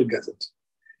official gazette.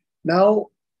 Now,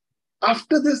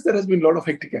 after this, there has been a lot of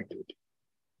hectic activity.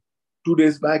 2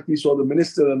 days back, we saw the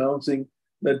minister announcing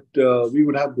that we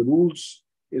would have the rules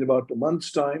in about a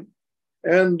month's time.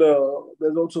 And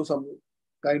there's also some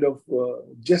kind of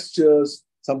gestures,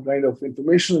 some kind of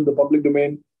information in the public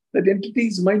domain that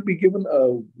entities might be given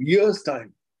a year's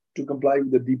time to comply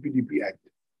with the DPDPA Act.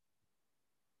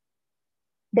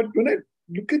 But when I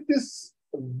look at this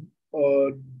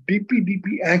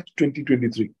DPDPA Act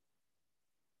 2023,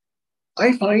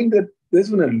 I find that there's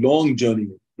been a long journey.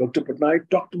 Dr. Patnaik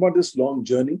talked about this long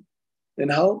journey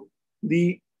and how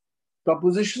the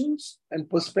propositions and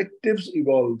perspectives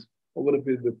evolved over a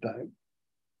period of time.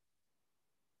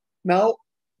 Now,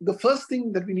 the first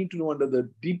thing that we need to know under the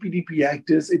DPDP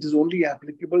Act is it is only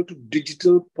applicable to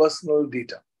digital personal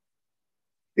data.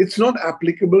 It's not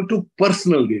applicable to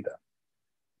personal data.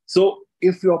 So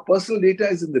if your personal data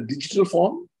is in the digital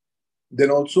form, then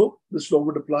also this law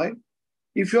would apply.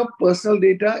 If your personal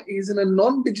data is in a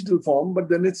non-digital form, but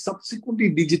then it's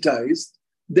subsequently digitized,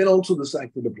 then also this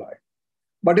act would apply.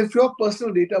 But if your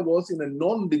personal data was in a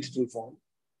non-digital form,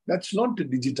 that's not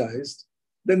digitized,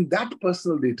 then that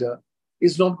personal data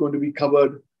is not going to be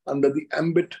covered under the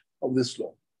ambit of this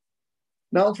law.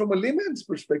 Now, from a layman's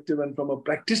perspective and from a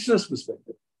practitioner's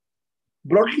perspective,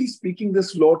 broadly speaking,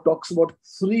 this law talks about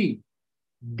 3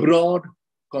 broad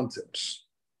concepts.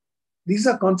 These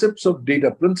are concepts of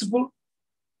data principal,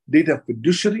 data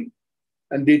fiduciary,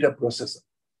 and data processor.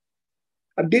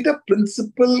 A data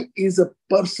principal is a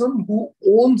person who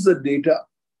owns the data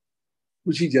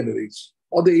which he generates,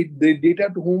 or the data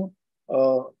to whom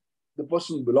the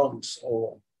person belongs,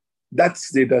 or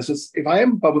that's data. So if I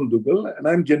am Pavan Dugal and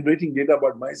I'm generating data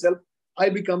about myself, I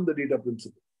become the data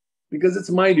principal because it's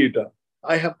my data.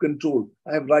 I have control,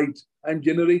 I have rights, I'm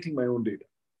generating my own data.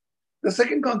 The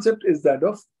second concept is that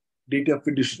of data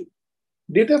fiduciary.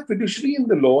 Data fiduciary in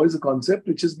the law is a concept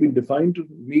which has been defined to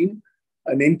mean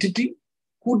an entity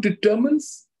who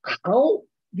determines how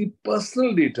the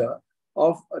personal data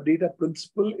of a data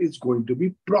principal is going to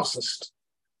be processed.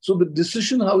 So the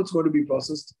decision how it's going to be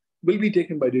processed will be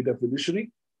taken by data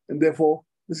fiduciary, and therefore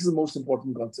this is the most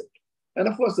important concept. And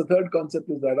of course, the third concept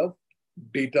is that of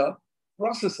data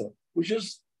processor, which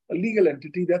is a legal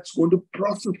entity that's going to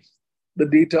process the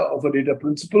data of a data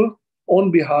principal on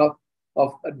behalf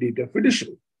of a data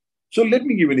fiduciary. So let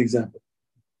me give you an example.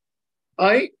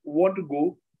 I want to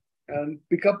go and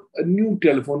pick up a new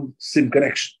telephone SIM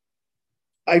connection.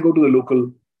 I go to the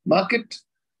local market,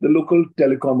 the local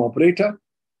telecom operator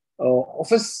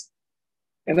office,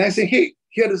 and I say, hey,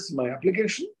 here is my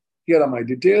application, here are my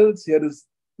details, here is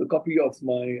the copy of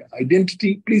my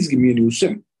identity, please give me a new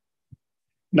SIM.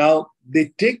 Now,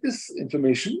 they take this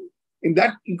information. In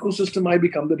that ecosystem, I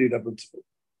become the data principal.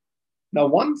 Now,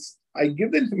 once I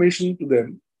give the information to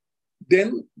them,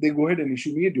 then they go ahead and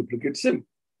issue me a duplicate SIM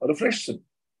or a fresh SIM.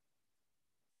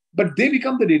 But they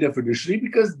become the data fiduciary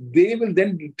because they will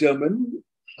then determine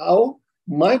how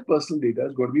my personal data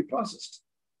is going to be processed.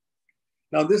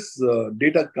 Now, this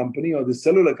data company or this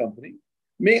cellular company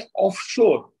may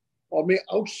offshore or may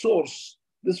outsource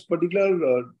this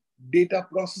particular data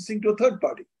processing to a third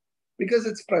party. because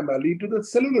it's primarily into the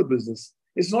cellular business.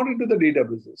 It's not into the data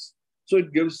business. So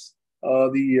it gives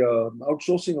the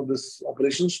outsourcing of this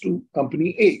operations to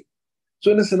company A.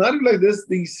 So in a scenario like this,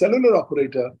 the cellular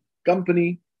operator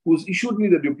company who's issued me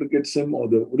the duplicate SIM or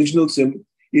the original SIM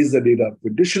is the data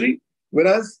fiduciary,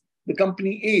 whereas the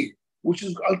company A, which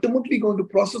is ultimately going to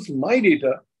process my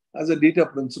data as a data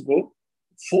principal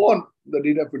for the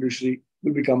data fiduciary,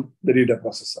 will become the data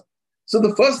processor. So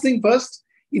the first thing first,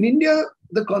 in India,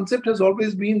 the concept has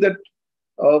always been that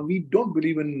we don't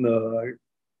believe in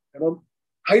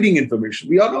hiding information.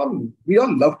 We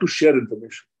all love to share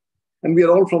information, and we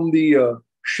are all from the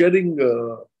sharing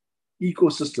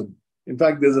ecosystem. In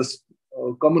fact, there's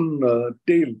a common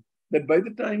tale that by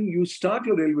the time you start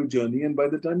your railway journey and by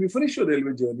the time you finish your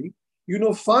railway journey, you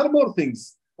know far more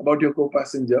things about your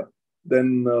co-passenger than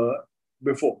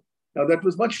before. Now, that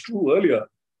was much true earlier,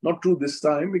 not true this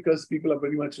time, because people are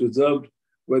very much reserved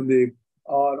when they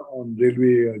are on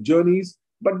railway journeys.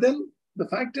 But then the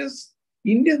fact is,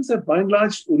 Indians have by and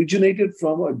large originated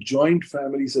from a joint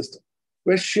family system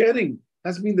where sharing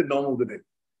has been the norm of the day.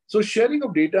 So sharing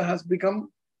of data has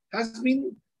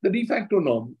been the de facto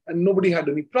norm, and nobody had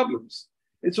any problems.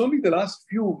 It's only the last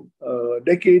few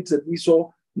decades that we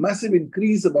saw massive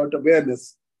increase about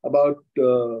awareness about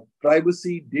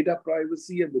privacy, data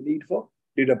privacy, and the need for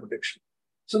data protection.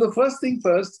 So the first thing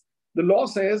first, the law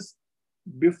says,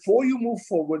 before you move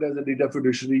forward as a data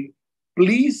fiduciary,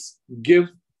 please give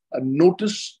a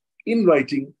notice in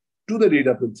writing to the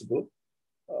data principal,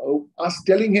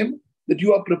 telling him that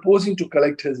you are proposing to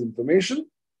collect his information.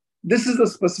 This is the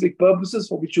specific purposes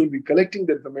for which you will be collecting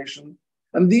the information.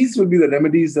 And these will be the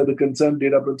remedies that the concerned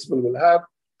data principal will have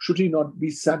should he not be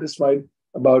satisfied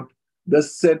about the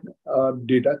said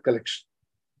data collection.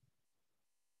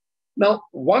 Now,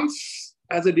 once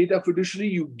as a data fiduciary,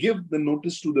 you give the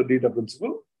notice to the data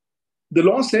principal, the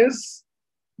law says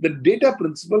the data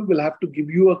principal will have to give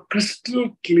you a crystal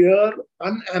clear,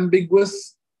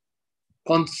 unambiguous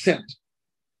consent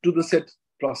to the said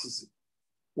processing,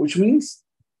 which means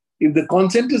if the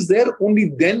consent is there,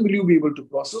 only then will you be able to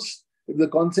process. If the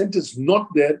consent is not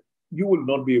there, you will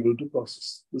not be able to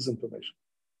process this information.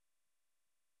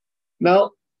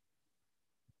 Now,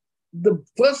 the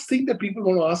first thing that people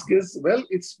want to ask is, well,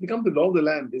 it's become the law of the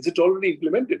land. Is it already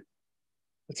implemented?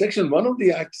 Section 1 of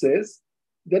the Act says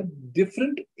that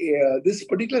this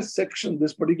particular section,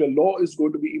 this particular law is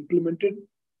going to be implemented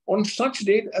on such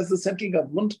date as the central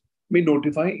government may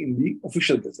notify in the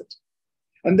official gazette.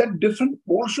 And that different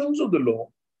portions of the law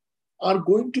are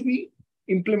going to be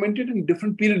implemented in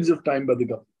different periods of time by the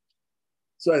government.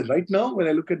 So as right now, when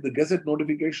I look at the gazette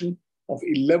notification of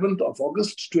 11th of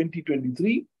August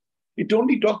 2023, it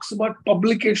only talks about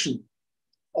publication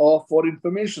for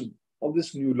information of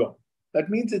this new law. That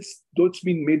means though it's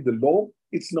been made the law,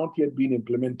 it's not yet been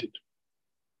implemented.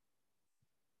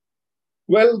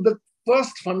 Well, the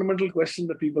first fundamental question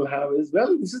that people have is,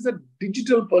 well, this is a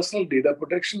Digital Personal Data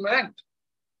Protection Act.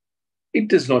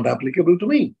 It is not applicable to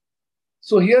me.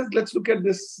 So here, let's look at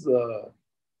this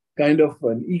kind of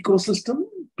an ecosystem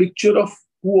picture of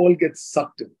who all gets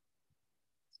sucked in.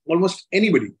 Almost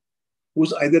anybody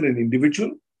who's either an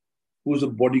individual, who's a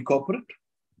body corporate,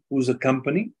 who's a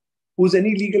company, who's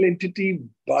any legal entity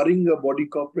barring a body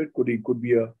corporate, could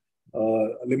be a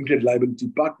limited liability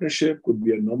partnership, could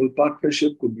be a normal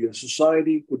partnership, could be a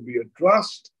society, could be a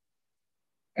trust.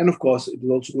 And of course, it is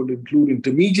also going to include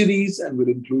intermediaries and will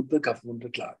include the government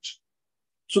at large.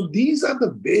 So these are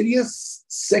the various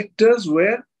sectors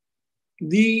where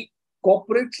the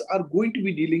corporates are going to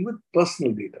be dealing with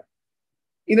personal data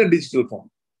in a digital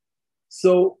form.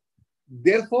 So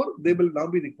therefore, they will now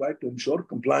be required to ensure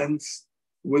compliance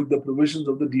with the provisions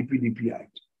of the DPDPA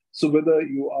Act. So whether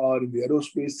you are in the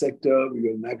aerospace sector,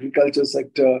 you're in the agriculture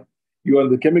sector, you are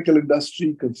in the chemical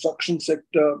industry, construction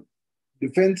sector,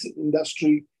 defense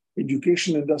industry,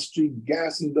 education industry,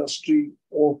 gas industry,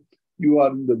 or you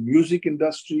are in the music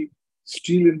industry,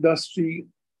 steel industry,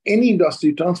 any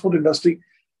industry, transport industry,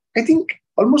 I think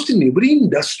almost in every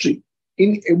industry,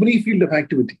 in every field of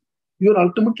activity, you're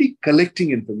ultimately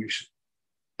collecting information,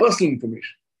 personal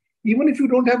information. Even if you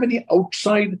don't have any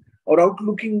outside or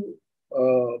outlooking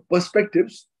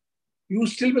perspectives, you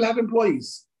still will have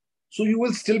employees. So you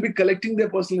will still be collecting their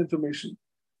personal information,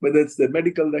 whether it's their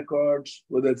medical records,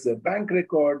 whether it's their bank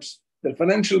records, their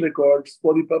financial records,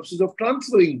 for the purposes of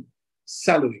transferring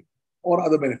salary or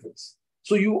other benefits.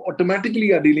 So you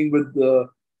automatically are dealing with the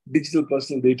digital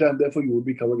personal data, and therefore you will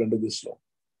be covered under this law.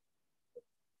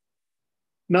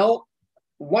 Now,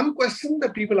 one question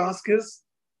that people ask is,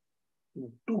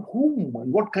 to whom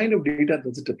and what kind of data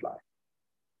does it apply?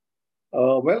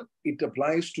 Well, it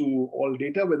applies to all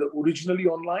data, whether originally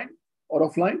online or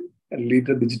offline, and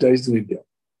later digitized in India.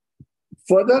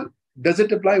 Further, does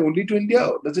it apply only to India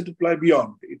or does it apply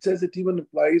beyond? It says it even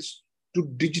applies to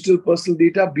digital personal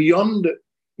data beyond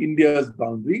India's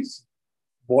boundaries,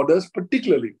 borders,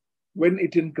 particularly when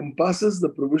it encompasses the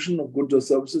provision of goods or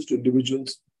services to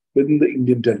individuals within the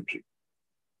Indian territory.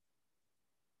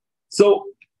 So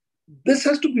this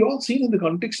has to be all seen in the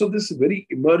context of this very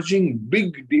emerging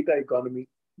big data economy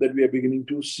that we are beginning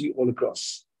to see all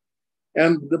across.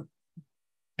 And the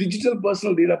Digital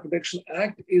Personal Data Protection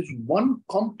Act is one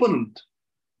component,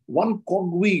 one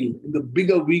cogwheel in the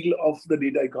bigger wheel of the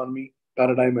data economy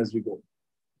paradigm as we go.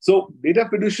 So data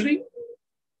fiduciary,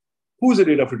 who is a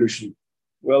data fiduciary?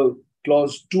 Well,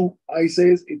 clause 2I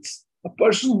says it's a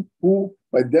person who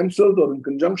by themselves or in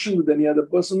conjunction with any other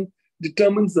person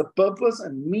determines the purpose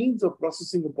and means of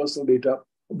processing the personal data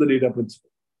of the data principle.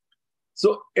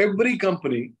 So every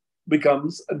company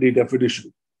becomes a data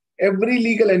fiduciary. Every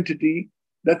legal entity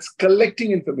that's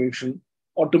collecting information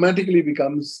automatically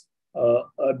becomes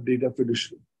a data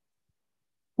fiduciary.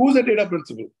 Who's a data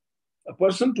principal? A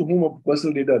person to whom a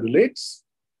personal data relates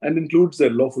and includes their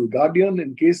lawful guardian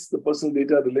in case the personal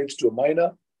data relates to a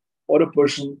minor or a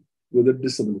person with a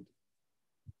disability.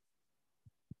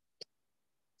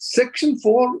 Section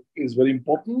 4 is very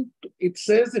important. It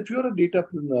says if you're a data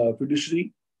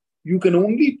fiduciary, you can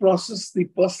only process the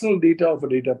personal data of a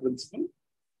data principal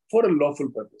for a lawful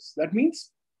purpose. That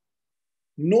means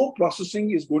no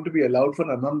processing is going to be allowed for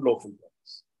an unlawful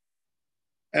purpose.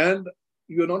 And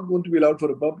you're not going to be allowed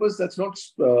for a purpose that's not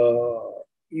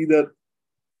either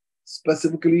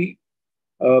specifically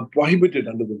prohibited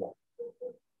under the law.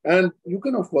 And you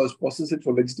can, of course, process it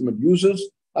for legitimate users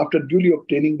after duly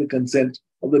obtaining the consent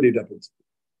of the data principal.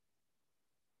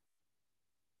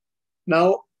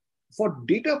 Now, for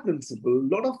data principal, a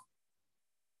lot of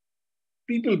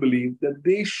people believe that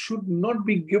they should not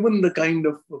be given the kind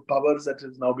of powers that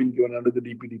has now been given under the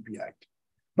DPDPA Act.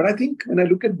 But I think when I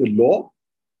look at the law,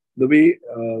 the way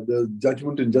the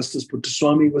judgment in Justice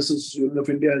Puttaswamy versus Union of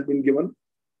India has been given,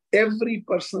 every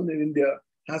person in India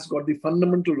has got the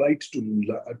fundamental right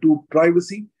to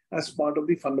privacy as part of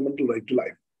the fundamental right to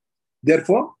life.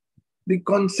 Therefore, the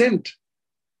consent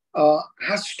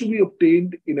has to be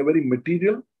obtained in a very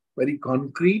material, very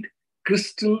concrete,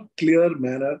 crystal clear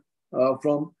manner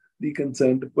from the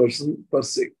concerned person per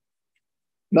se.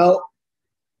 Now,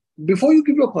 before you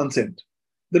give your consent,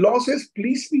 the law says,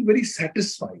 please be very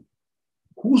satisfied.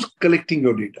 Who's collecting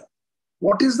your data?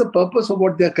 What is the purpose of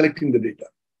what they're collecting the data?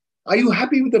 Are you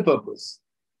happy with the purpose?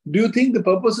 Do you think the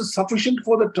purpose is sufficient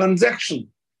for the transaction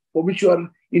for which you are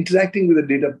interacting with the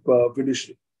data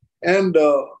fiduciary? And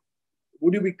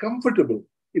would you be comfortable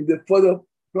if they further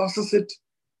process it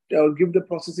or give the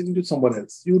processing to someone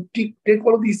else? You take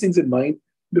all of these things in mind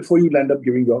before you land up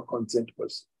giving your consent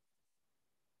person.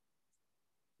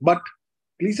 But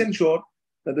please ensure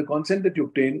that the consent that you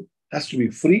obtain has to be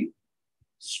free,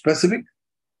 specific,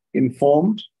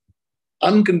 informed,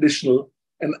 unconditional,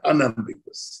 and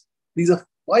unambiguous. These are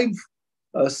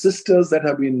 5 sisters that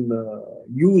have been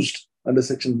used under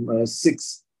Section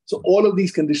 6. So all of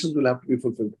these conditions will have to be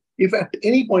fulfilled. If at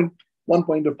any point, one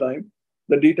point of time,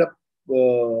 the data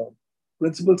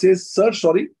principal says, sir,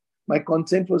 sorry, my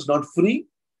consent was not free,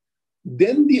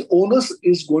 then the onus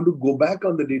is going to go back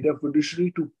on the data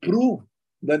fiduciary to prove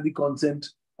that the consent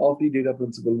of the data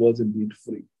principal was indeed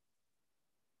free.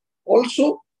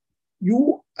 Also,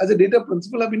 you as a data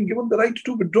principal have been given the right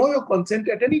to withdraw your consent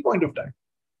at any point of time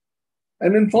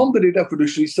and inform the data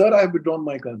fiduciary, sir, I have withdrawn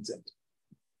my consent.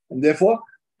 And therefore,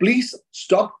 please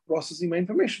stop processing my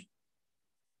information.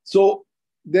 So,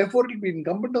 therefore, it will be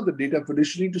incumbent on the data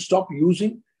fiduciary to stop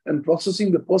using and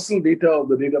processing the personal data of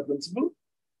the data principal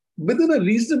within a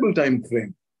reasonable time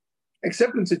frame,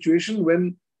 except in situation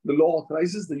when the law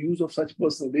authorizes the use of such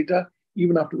personal data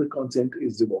even after the consent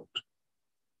is revoked.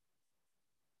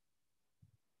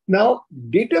 Now,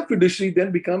 data fiduciary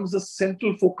then becomes the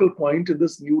central focal point in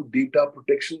this new data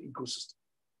protection ecosystem.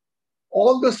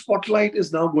 All the spotlight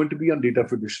is now going to be on data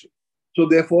fiduciary. So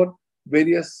therefore,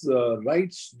 various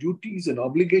rights, duties, and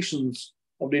obligations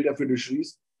of data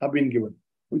fiduciaries have been given,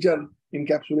 which are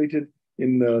encapsulated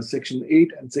in Section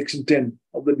 8 and Section 10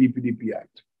 of the DPDPA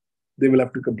Act. They will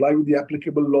have to comply with the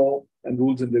applicable law and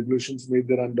rules and regulations made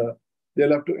thereunder.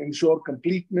 They'll have to ensure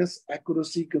completeness,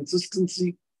 accuracy,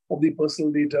 consistency of the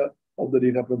personal data of the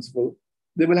data principal.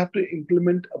 They will have to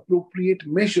implement appropriate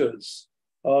measures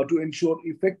to ensure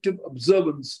effective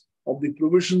observance of the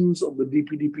provisions of the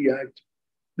DPDPA Act.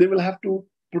 They will have to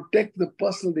protect the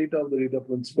personal data of the data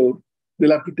principal.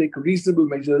 They'll have to take reasonable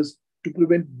measures to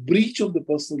prevent breach of the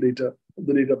personal data of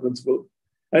the data principle.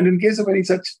 And in case of any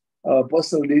such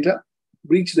personal data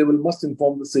breach, they must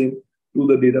inform the same to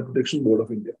the Data Protection Board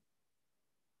of India.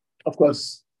 Of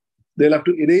course, they'll have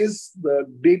to erase the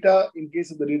data in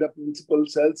case of the data principle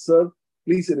says, sir,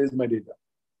 please erase my data.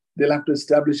 They'll have to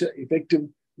establish an effective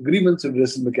grievance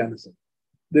redressal mechanism.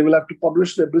 They will have to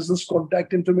publish their business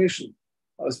contact information,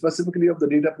 specifically of the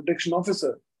data protection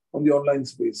officer on the online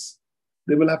space.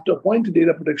 They will have to appoint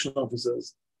data protection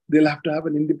officers. They'll have to have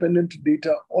an independent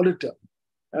data auditor,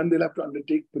 and they'll have to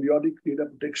undertake periodic data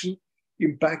protection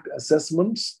impact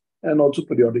assessments and also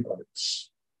periodic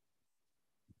audits.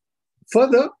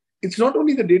 Further, it's not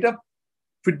only the data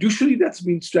fiduciary that's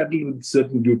been straddled with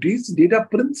certain duties, data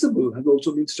principal has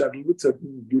also been straddled with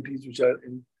certain duties which are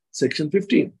in section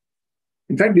 15.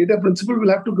 In fact, data principal will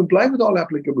have to comply with all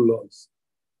applicable laws.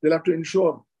 They'll have to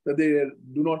ensure that they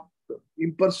do not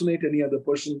impersonate any other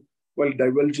person while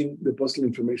divulging their personal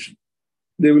information.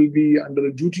 They will be under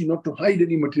a duty not to hide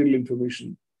any material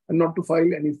information and not to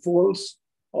file any false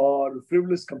or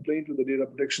frivolous complaint with the Data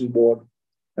Protection Board.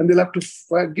 And they'll have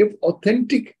to give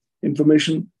authentic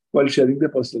information while sharing their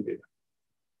personal data.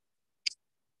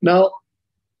 Now,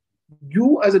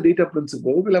 you as a data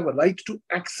principal will have a right to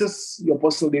access your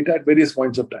personal data at various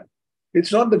points of time.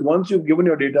 It's not that once you've given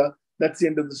your data, that's the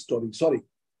end of the story. Sorry.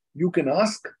 You can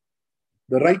ask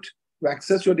the right to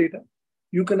access your data.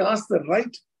 You can ask the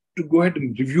right to go ahead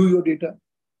and review your data.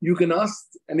 You can ask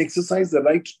and exercise the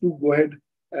right to go ahead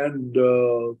and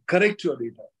correct your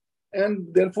data.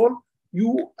 And therefore,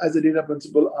 you as a data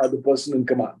principal are the person in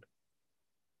command.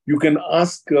 You can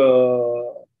ask the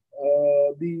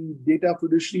data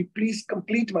fiduciary, please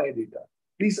complete my data.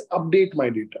 Please update my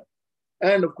data.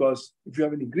 And of course, if you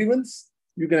have any grievance,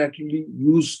 you can actually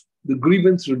use the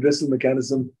grievance redressal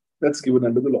mechanism that's given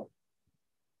under the law.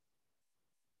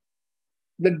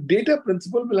 The data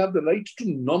principal will have the right to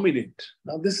nominate.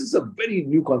 Now, this is a very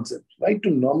new concept, right? To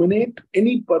nominate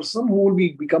any person who will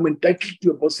become entitled to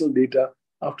your personal data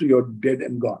after you're dead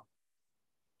and gone.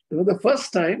 For the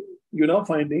first time, you're now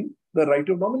finding the right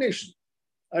of nomination.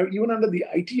 Even under the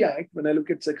IT Act, when I look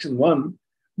at Section 1,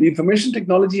 the Information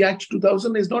Technology Act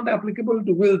 2000 is not applicable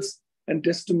to wills and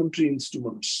testamentary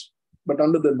instruments. But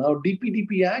under the now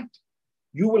DPDPA Act,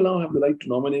 you will now have the right to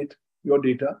nominate your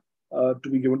data to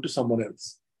be given to someone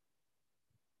else.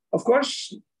 Of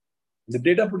course, the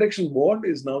Data Protection Board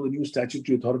is now the new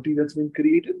statutory authority that's been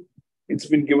created. It's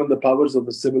been given the powers of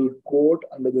the civil court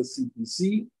under the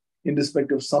CPC in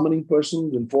respect of summoning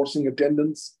persons, enforcing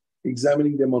attendance,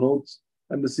 examining them on oaths,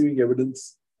 and receiving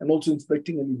evidence, and also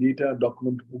inspecting any data,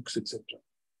 document, books, etc.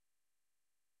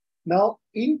 Now,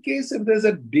 in case if there's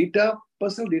a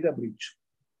personal data breach,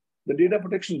 the Data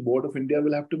Protection Board of India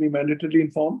will have to be mandatorily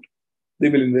informed. They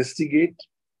will investigate,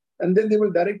 and then they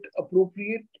will direct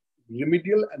appropriate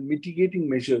remedial and mitigating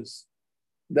measures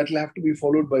that will have to be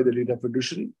followed by the data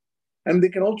fiduciary. And they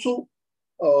can also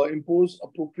impose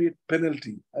appropriate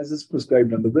penalty as is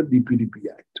prescribed under the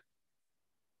DPDPA Act.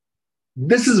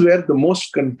 This is where the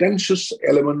most contentious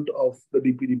element of the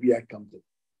DPDPA Act comes in.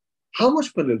 How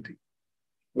much penalty?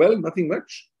 Well, nothing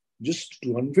much, just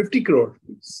 250 crore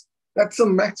rupees. That's a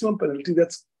maximum penalty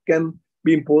that can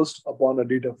be imposed upon a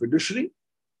data fiduciary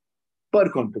per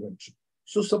contravention.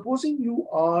 So supposing you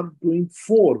are doing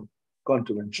 4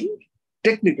 contraventions,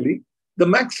 technically, the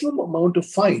maximum amount of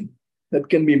fine that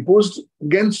can be imposed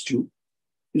against you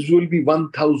will be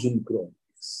 1,000 crore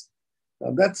rupees.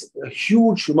 Now, that's a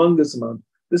huge, humongous amount.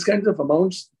 These kinds of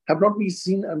amounts have not been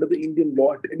seen under the Indian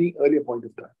law at any earlier point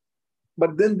of time.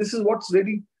 But then this is what's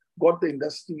really got the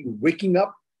industry waking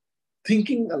up,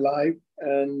 thinking alive,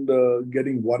 and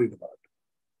getting worried about.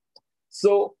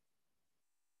 So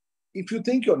if you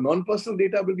think your non-personal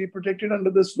data will be protected under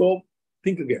this law,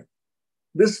 think again.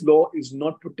 This law is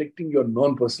not protecting your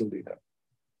non-personal data.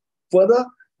 Further,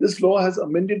 this law has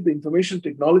amended the Information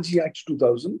Technology Act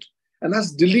 2000 and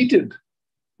has deleted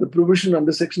the provision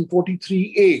under Section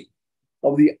 43A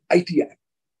of the IT Act,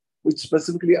 which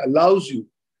specifically allows you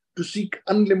to seek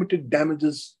unlimited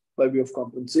damages by way of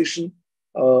compensation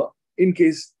in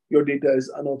case your data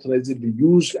is unauthorizedly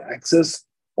used, accessed,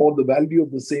 or the value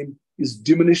of the same is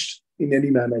diminished in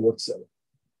any manner whatsoever.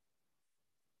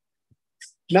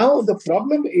 Now, the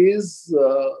problem is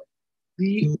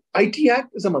the IT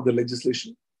Act is some other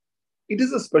legislation. It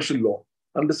is a special law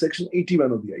under Section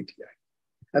 81 of the IT Act.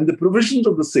 And the provisions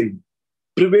of the same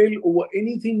prevail over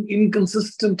anything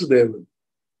inconsistent therewith,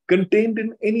 contained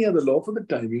in any other law for the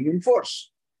time being in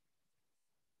force.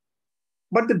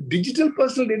 But the Digital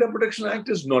Personal Data Protection Act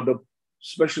is not a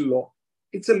special law.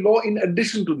 It's a law in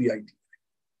addition to the IT Act.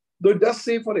 Though it does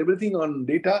say for everything on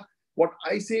data, what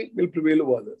I say will prevail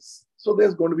over others. So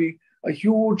there's going to be a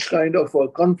huge kind of a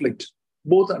conflict,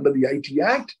 both under the IT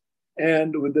Act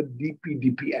and with the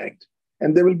DPDPA Act.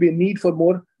 And there will be a need for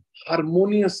more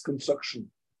harmonious construction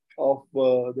of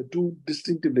the two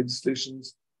distinctive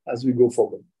legislations as we go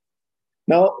forward.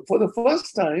 Now, for the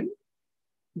first time,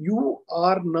 you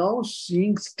are now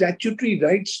seeing statutory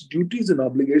rights, duties, and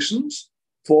obligations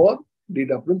for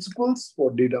data principals,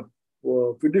 for data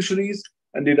fiduciaries,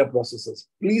 and data processors.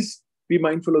 Please be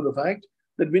mindful of the fact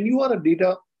that when you are a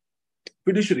data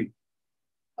fiduciary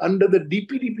under the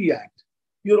DPDPA Act,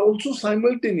 you're also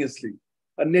simultaneously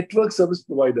a network service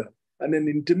provider and an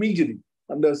intermediary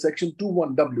under Section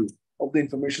 21W of the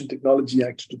Information Technology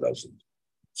Act 2000.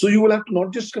 So you will have to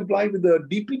not just comply with the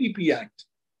DPDPA Act,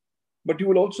 but you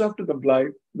will also have to comply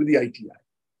with the IT Act.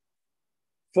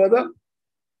 Further,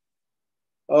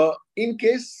 in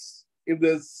case if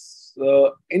there's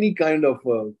any kind of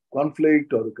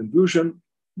conflict or confusion,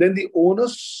 then the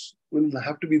onus will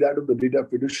have to be that of the data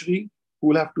fiduciary, who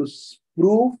will have to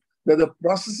prove that the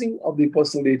processing of the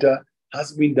personal data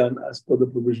has been done as per the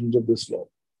provisions of this law.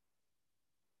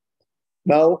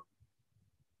 Now,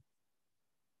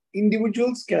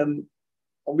 individuals can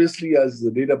obviously, as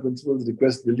the data principals,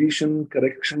 request deletion,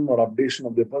 correction, or updation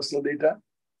of their personal data.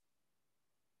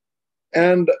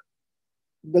 And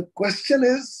the question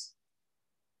is,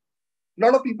 a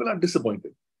lot of people are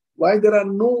disappointed. Why there are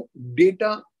no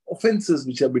data offenses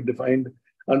which have been defined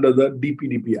under the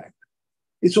DPDP Act?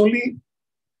 It's only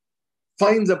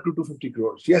fines up to 250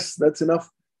 crores. Yes, that's enough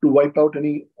to wipe out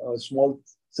any small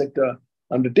sector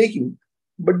undertaking.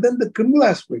 But then the criminal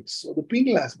aspects or the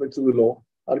penal aspects of the law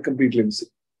are completely missing.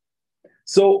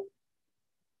 So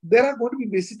there are going to be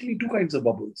basically two kinds of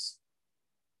bubbles.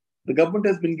 The government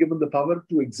has been given the power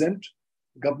to exempt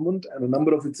government and a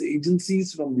number of its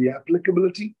agencies from the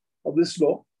applicability of this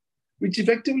law, which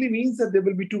effectively means that there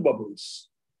will be two bubbles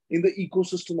in the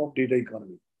ecosystem of data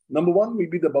economy. Number one will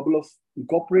be the bubble of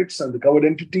corporates and the covered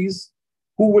entities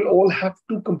who will all have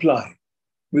to comply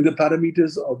with the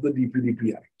parameters of the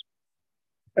DPDP Act.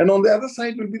 And on the other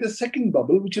side will be the second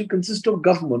bubble, which will consist of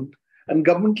government and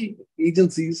governmental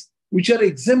agencies which are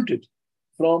exempted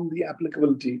from the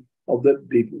applicability of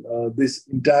the this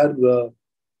entire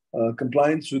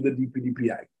compliance with the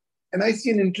DPDP Act. And I see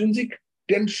an intrinsic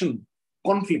tension,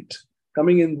 conflict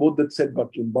coming in both the said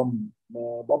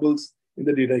bubbles in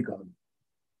the data economy.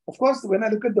 Of course, when I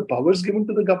look at the powers given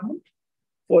to the government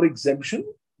for exemption,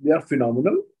 they are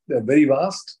phenomenal. They are very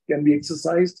vast, can be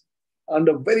exercised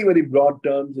under very, very broad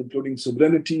terms, including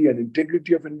sovereignty and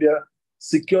integrity of India,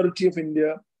 security of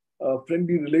India,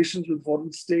 friendly relations with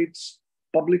foreign states,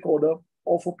 public order,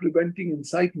 or for preventing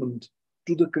incitement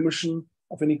to the commission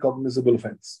of any cognizable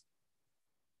offense.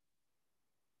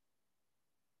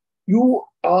 You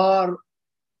are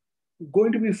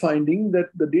going to be finding that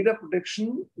the Data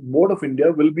Protection Board of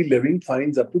India will be levying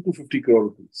fines up to 250 crore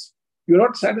rupees. You're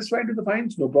not satisfied with the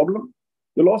fines? No problem.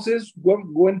 The law says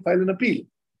go and file an appeal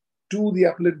to the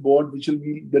appellate board, which will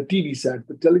be the TDSAT,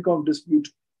 the Telecom Dispute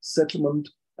Settlement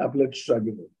Appellate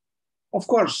Tribunal. Of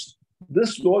course,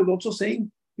 this law is also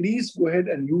saying, please go ahead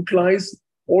and utilize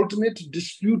alternate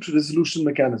dispute resolution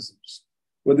mechanisms,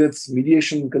 whether it's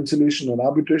mediation, conciliation, or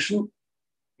arbitration.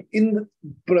 In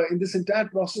this entire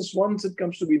process, once it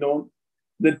comes to be known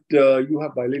that you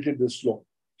have violated this law,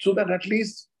 so that at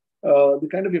least the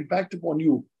kind of impact upon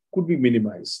you could be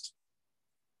minimized.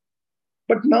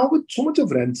 But now with so much of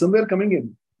ransomware coming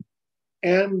in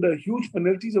and huge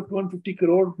penalties of 250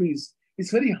 crore rupees,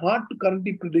 it's very hard to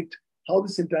currently predict how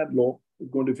this entire law is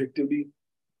going to effectively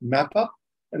map up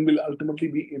and will ultimately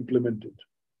be implemented.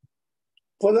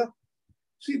 Further,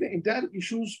 see, the entire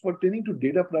issues pertaining to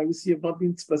data privacy have not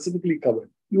been specifically covered.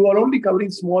 You are only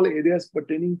covering small areas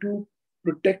pertaining to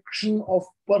protection of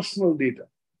personal data.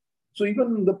 So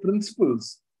even the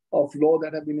principles of law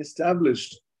that have been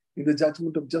established in the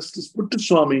judgment of Justice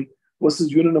Puttaswamy versus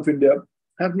Union of India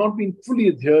have not been fully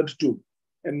adhered to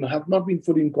and have not been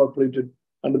fully incorporated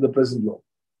under the present law.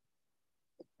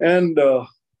 And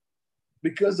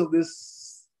because of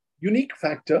this unique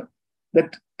factor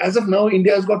that as of now,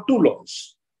 India has got two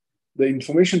laws, the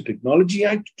Information Technology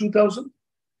Act 2000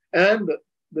 and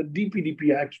the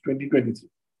DPDP Act 2023.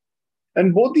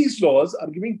 And both these laws are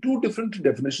giving two different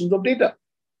definitions of data,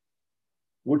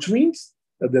 which means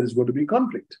that there is going to be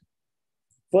conflict.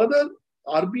 Further,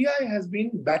 RBI has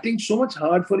been batting so much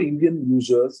hard for Indian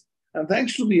users, and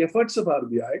thanks to the efforts of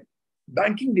RBI,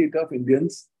 banking data of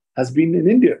Indians has been in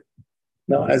India.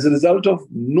 Now, as a result of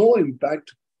no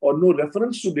impact or no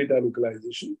reference to data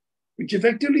localization, which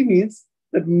effectively means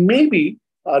that maybe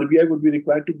RBI would be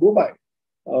required to go by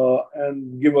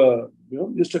and give a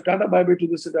just a Tata bye-bye to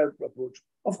this entire approach.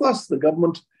 Of course, the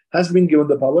government has been given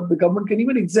the power. The government can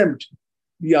even exempt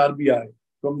the RBI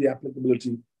from the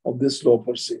applicability of this law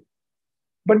per se.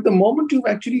 But the moment you've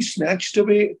actually snatched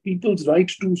away people's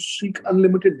right to seek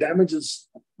unlimited damages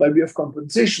by way of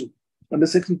compensation under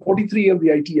Section 43 of the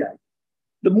IT Act,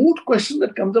 the moot question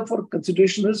that comes up for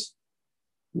consideration is,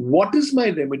 what is my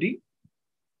remedy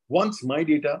once my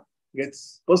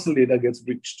personal data gets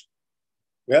breached?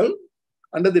 Well,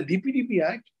 under the DPDPA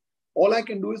Act, all I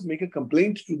can do is make a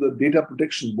complaint to the Data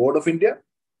Protection Board of India.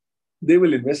 They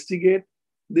will investigate.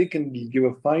 They can give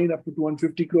a fine up to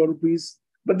 250 crore rupees.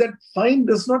 But that fine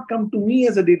does not come to me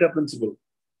as a data principal.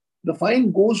 The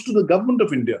fine goes to the government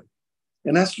of India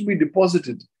and has to be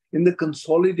deposited in the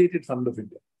consolidated fund of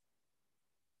India.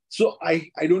 So I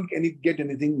don't get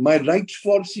anything. My right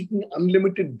for seeking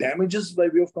unlimited damages by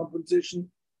way of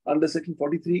compensation under Section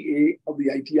 43A of the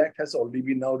IT Act has already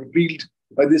been now repealed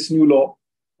by this new law.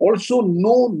 Also,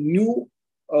 no new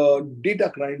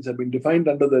data crimes have been defined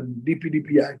under the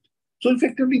DPDPA Act. So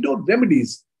effectively, no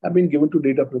remedies have been given to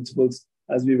data principals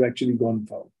as we've actually gone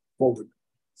forward.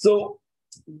 So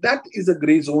that is a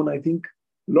gray zone. I think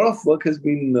a lot of work has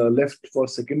been left for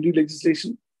secondary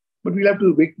legislation, but we'll have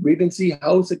to wait and see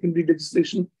how secondary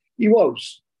legislation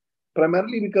evolves.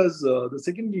 Primarily because the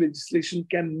secondary legislation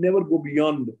can never go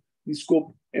beyond the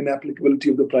scope and applicability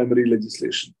of the primary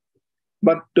legislation.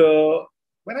 But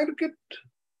when I look at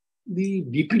the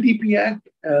DPDP Act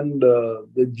and the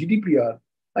GDPR,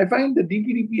 I find the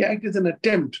DPDP Act is an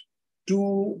attempt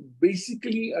to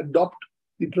basically adopt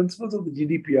the principles of the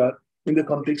GDPR in the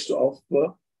context of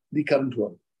the current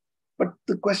world. But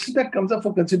the question that comes up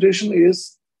for consideration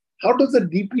is, how does the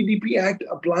DPDP Act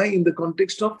apply in the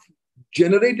context of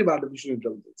generative artificial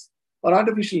intelligence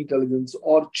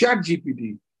or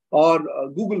ChatGPT or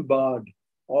Google Bard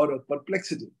or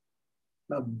Perplexity?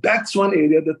 Now, that's one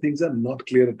area that things are not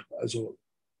clear as a whole.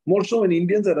 More so when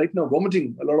Indians are right now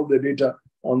vomiting a lot of their data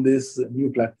on these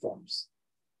new platforms.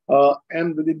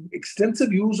 And with the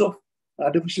extensive use of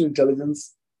artificial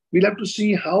intelligence, we'll have to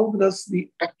see how does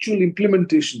the actual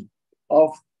implementation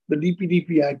of the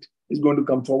DPDP Act is going to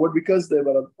come forward, because there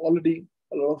were already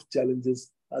a lot of challenges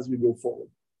as we go forward.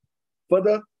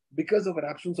 Further, because of an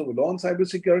absence of a law on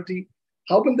cybersecurity,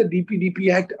 how will the DPDP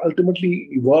Act ultimately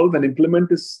evolve and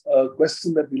implement is a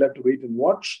question that we'll have to wait and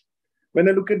watch. When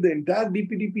I look at the entire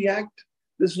DPDP Act,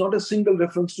 there's not a single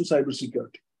reference to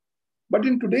cybersecurity. But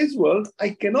in today's world, I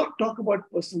cannot talk about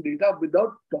personal data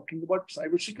without talking about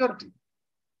cybersecurity.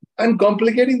 And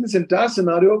complicating this entire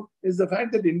scenario is the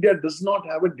fact that India does not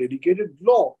have a dedicated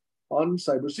law on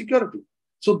cybersecurity.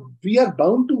 So we are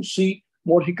bound to see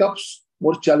more hiccups,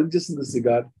 more challenges in this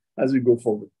regard as we go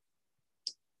forward.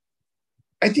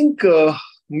 I think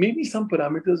maybe some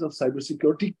parameters of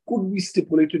cybersecurity could be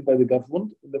stipulated by the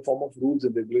government in the form of rules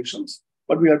and regulations,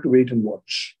 but we have to wait and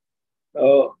watch.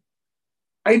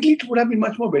 Ideally, it would have been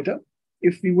much more better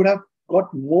if we would have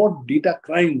got more data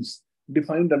crimes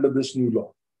defined under this new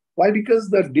law. Why? Because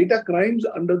the data crimes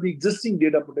under the existing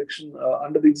data protection,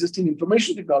 under the existing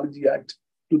Information Technology Act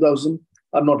 2000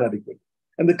 are not adequate.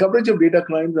 And the coverage of data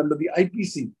crimes under the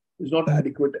IPC is not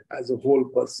adequate as a whole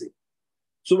per se.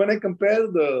 So when I compare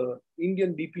the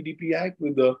Indian DPDP Act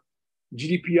with the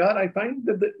GDPR, I find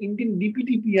that the Indian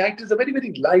DPDP Act is a very,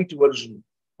 very light version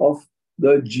of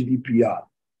the GDPR.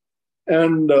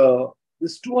 And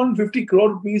this 250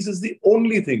 crore rupees is the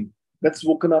only thing that's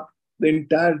woken up the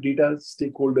entire data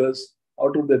stakeholders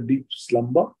out of their deep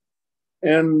slumber.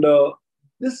 And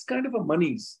this kind of a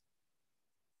monies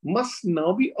must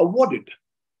now be awarded.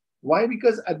 Why?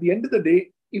 Because at the end of the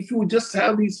day, if you just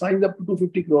have these fines up to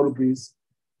 250 crore rupees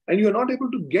and you're not able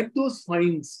to get those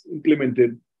fines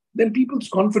implemented, then people's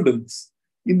confidence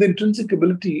in the intrinsic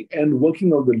ability and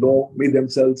working of the law may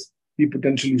themselves be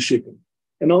potentially shaken.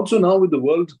 And also now with the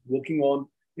world working on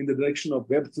in the direction of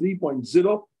Web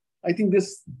 3.0, I think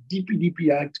this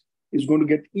DPDP Act is going to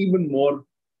get even more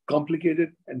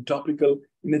complicated and topical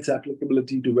in its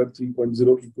applicability to Web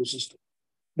 3.0 ecosystem.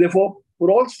 Therefore,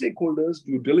 for all stakeholders,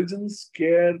 due diligence,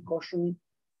 care, caution,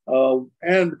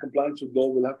 and compliance with law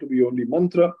will have to be only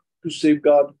mantra to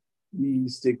safeguard the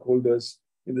stakeholders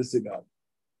in this regard.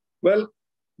 Well,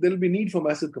 there will be need for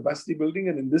massive capacity building,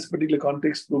 and in this particular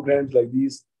context, programs like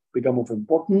these become of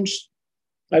importance.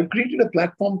 I've created a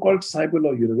platform called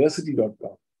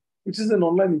cyberlawuniversity.com, which is an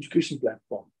online education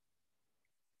platform.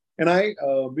 And I,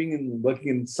 working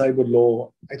in cyber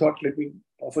law, I thought, let me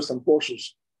offer some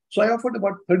courses. So I offered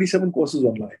about 37 courses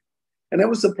online. And I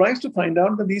was surprised to find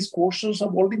out that these courses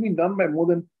have already been done by more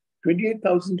than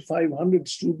 28,500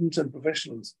 students and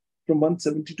professionals from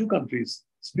 172 countries,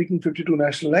 speaking 52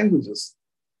 national languages.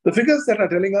 The figures that are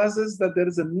telling us is that there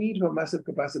is a need for massive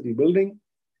capacity building.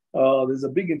 There's a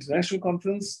big international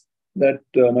conference that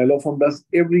my law firm does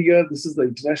every year. This is the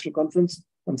international conference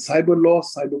on cyber law,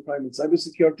 cybercrime, and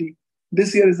cybersecurity.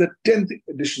 This year is the 10th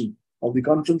edition of the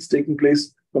conference, taking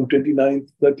place from 29th,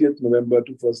 30th November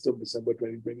to 1st of December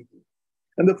 2022.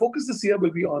 And the focus this year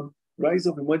will be on rise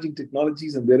of emerging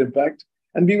technologies and their impact.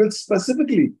 And we will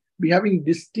specifically be having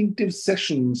distinctive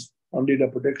sessions on data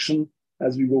protection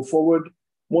as we go forward.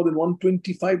 More than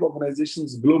 125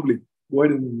 organizations globally go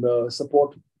ahead and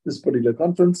support this particular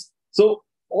conference. So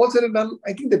all said and done,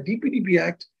 I think the DPDPA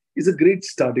Act is a great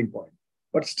starting point.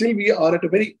 But still, we are at a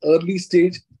very early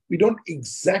stage. We don't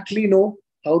exactly know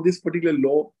how this particular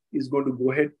law is going to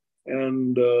go ahead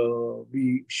and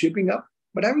be shaping up.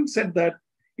 But having said that,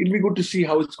 it'll be good to see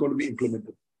how it's going to be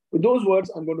implemented. With those words,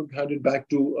 I'm going to hand it back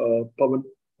to Pawan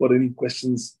for any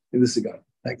questions in this regard.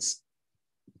 Thanks.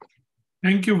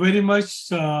 Thank you very much,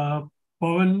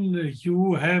 Pawan.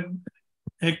 You have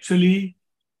actually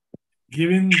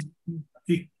given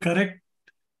the correct,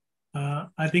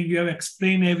 I think you have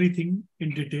explained everything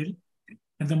in detail,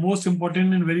 and the most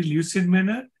important in very lucid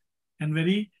manner and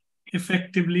very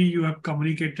effectively you have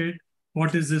communicated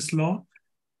what is this law,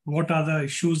 what are the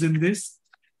issues in this,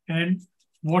 and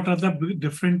what are the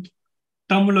different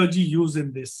terminology used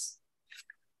in this.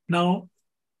 Now,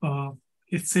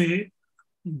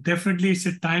 definitely it's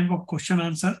a time of question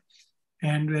answer,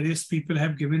 and various people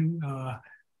have given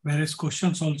various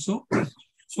questions also.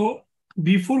 So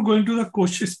before going to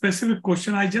the specific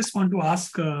question, I just want to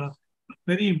ask a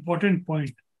very important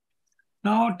point.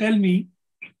 Now tell me,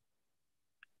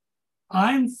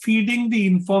 I'm feeding the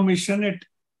information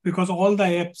because all the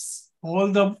apps,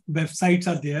 all the websites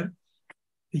are there.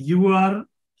 You are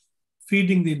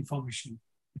feeding the information.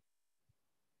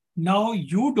 Now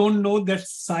you don't know that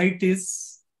site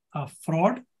is a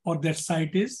fraud or that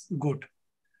site is good.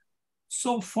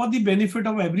 So for the benefit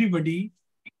of everybody,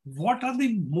 what are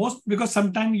the most, because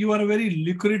sometimes you are a very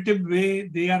lucrative way,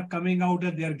 they are coming out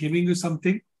and they are giving you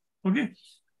something. Okay.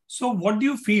 So what do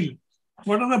you feel?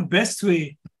 What are the best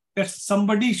way that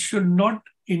somebody should not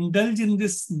indulge in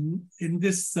this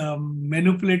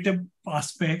manipulative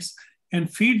aspects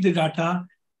and feed the data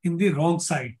in the wrong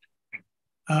side?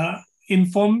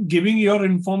 Giving your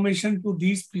information to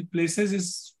these places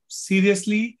is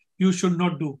seriously you should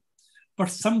not do. But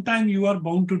sometimes you are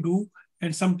bound to do,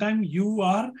 and sometimes you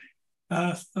are,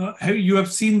 you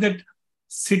have seen that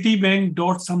Citibank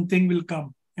dot something will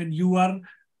come, and you are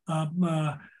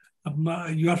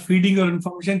feeding your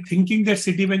information, thinking that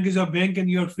Citibank is your bank, and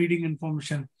you are feeding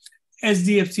information.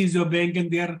 SDFC is your bank,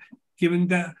 and they are giving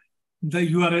the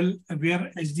URL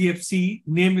where SDFC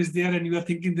name is there, and you are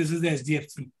thinking this is the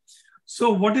SDFC.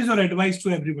 So what is your advice to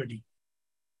everybody?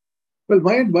 Well,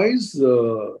 my advice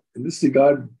in this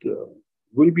regard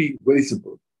will be very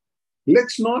simple.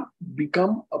 Let's not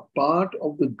become a part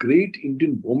of the great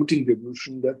Indian vomiting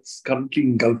revolution that's currently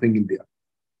engulfing India.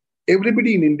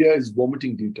 Everybody in India is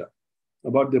vomiting data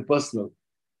about their personal,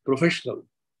 professional,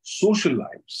 social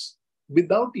lives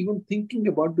without even thinking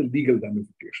about the legal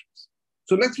ramifications.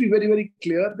 So let's be very, very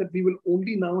clear that we will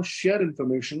only now share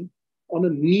information on a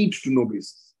need-to-know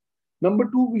basis. Number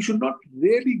two, we should not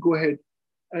really go ahead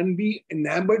and be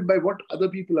enamored by what other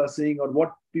people are saying or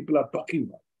what people are talking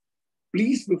about.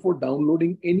 Please, before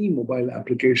downloading any mobile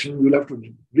application, you'll have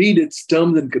to read its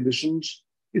terms and conditions,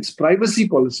 its privacy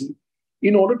policy,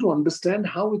 in order to understand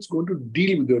how it's going to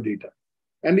deal with your data.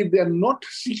 And if they are not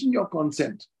seeking your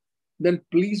consent, then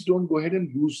please don't go ahead and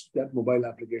use that mobile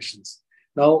applications.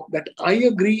 Now, that I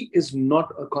agree is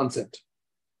not a consent.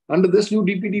 Under this new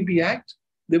DPDPA Act,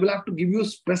 they will have to give you a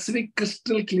specific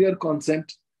crystal clear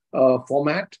consent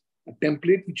format, a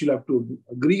template which you'll have to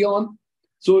agree on.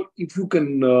 So if you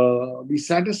can be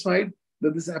satisfied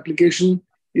that this application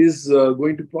is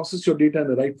going to process your data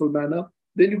in a rightful manner,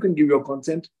 then you can give your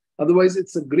consent. Otherwise,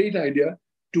 it's a great idea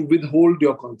to withhold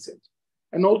your consent.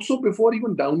 And also, before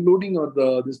even downloading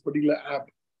this particular app,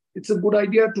 it's a good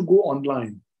idea to go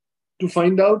online to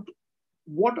find out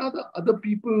what are the other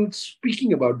people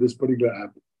speaking about this particular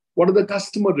app. What are the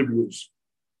customer reviews?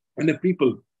 And if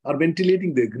people are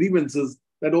ventilating their grievances,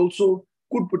 that also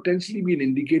could potentially be an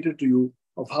indicator to you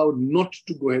of how not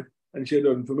to go ahead and share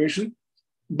your information.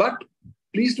 But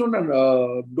please don't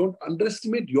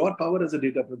underestimate your power as a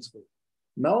data principal.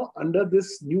 Now, under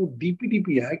this new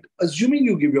DPDPA Act, assuming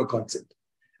you give your consent,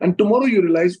 and tomorrow you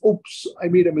realize, oops, I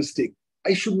made a mistake.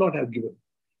 I should not have given.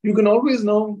 You can always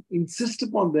now insist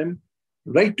upon them,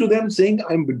 write to them saying,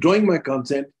 I'm withdrawing my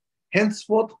consent.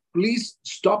 Henceforth, please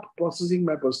stop processing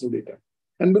my personal data.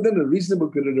 And within a reasonable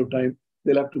period of time,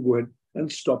 they'll have to go ahead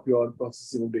and stop your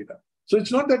processing of data. So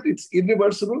it's not that it's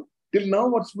irreversible. Till now,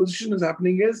 what's position is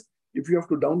happening is, if you have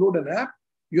to download an app,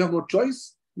 you have no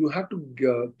choice. You have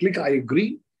to click I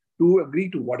agree to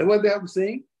whatever they are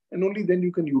saying, and only then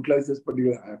you can utilize this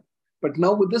particular app. But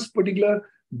now with this particular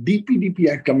DPDP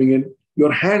Act coming in,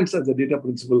 your hands as a data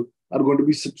principal are going to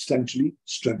be substantially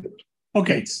strengthened.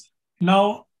 Okay. Thanks.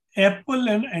 Now, Apple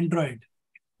and Android,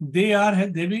 they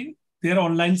have their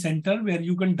online center where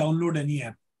you can download any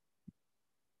app.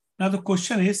 Now, the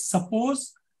question is,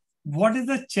 suppose what is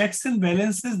the checks and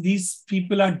balances these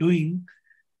people are doing,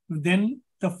 then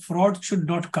the fraud should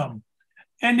not come.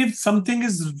 And if something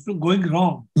is going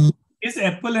wrong, is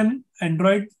Apple and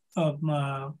Android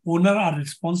owner are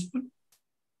responsible?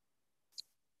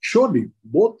 Surely,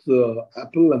 both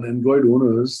Apple and Android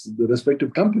owners, the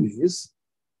respective companies,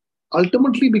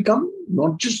 ultimately become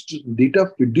not just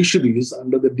data fiduciaries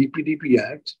under the DPDP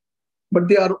Act, but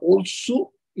they are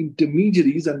also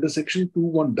intermediaries under Section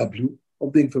 21W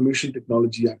of the Information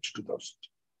Technology Act 2000.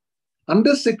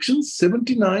 Under Section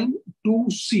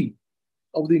 79(2)(c)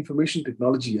 of the Information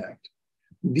Technology Act,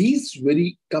 these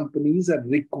very companies are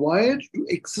required to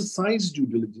exercise due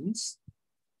diligence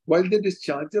while they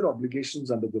discharge their obligations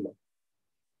under the law.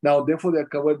 Now, therefore, they are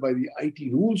covered by the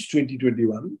IT Rules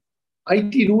 2021.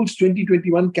 IT Rules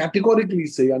 2021 categorically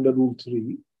say under Rule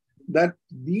 3 that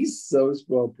these service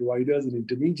providers and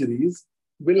intermediaries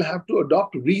will have to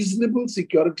adopt reasonable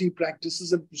security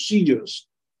practices and procedures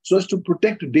so as to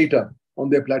protect data on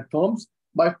their platforms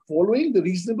by following the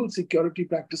reasonable security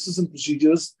practices and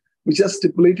procedures which are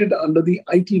stipulated under the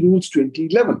IT Rules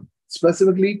 2011,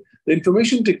 specifically the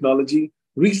Information Technology,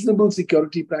 Reasonable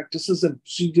Security Practices and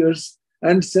Procedures,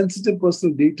 and Sensitive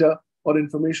Personal Data or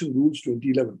Information Rules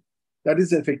 2011. That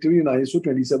is effectively in ISO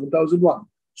 27001.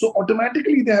 So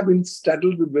automatically they have been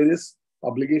saddled with various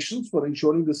obligations for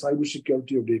ensuring the cyber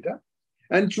security of data.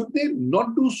 And should they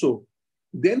not do so,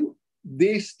 then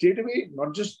they straightaway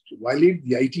not just violate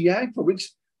the IT Act, for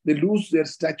which they lose their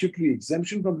statutory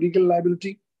exemption from legal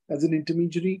liability as an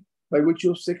intermediary by virtue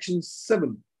of Section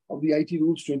 7 of the IT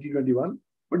Rules 2021.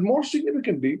 But more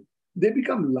significantly, they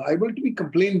become liable to be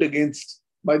complained against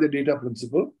by the data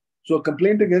principal. So a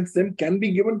complaint against them can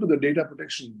be given to the Data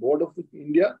Protection Board of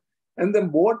India, and the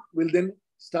board will then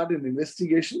start an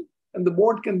investigation, and the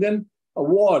board can then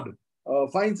award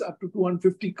fines up to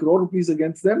 250 crore rupees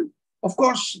against them. Of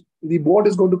course, the board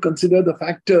is going to consider the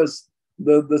factors,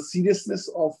 the seriousness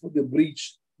of the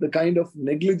breach, the kind of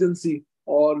negligency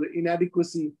or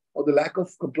inadequacy or the lack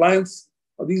of compliance.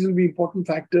 These will be important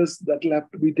factors that will have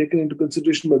to be taken into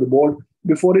consideration by the board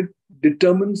before it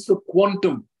determines the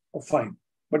quantum of fine.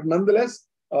 But nonetheless,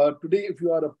 today, if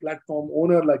you are a platform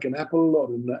owner like an Apple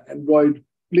or an Android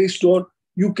Play Store,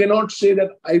 you cannot say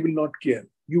that I will not care.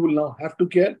 You will now have to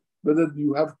care whether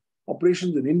you have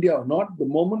operations in India or not. The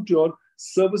moment your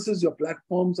services, your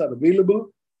platforms are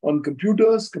available on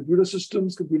computers, computer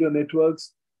systems, computer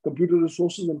networks, computer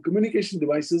resources, and communication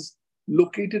devices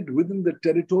located within the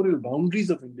territorial boundaries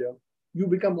of India, you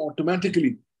become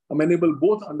automatically amenable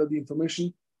both under the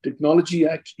Information Technology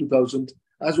Act 2000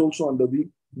 as also under the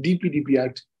DPDP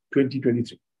Act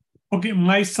 2023. Okay,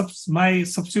 my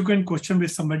subsequent question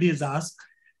which somebody has asked,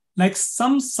 like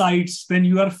some sites when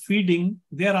you are feeding,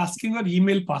 they are asking your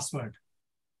email password.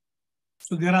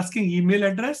 So they are asking email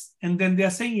address and then they are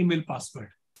saying email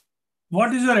password.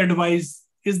 What is your advice?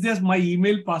 Is this my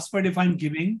email password if I'm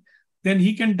giving? Then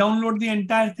he can download the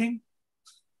entire thing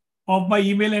of my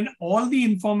email and all the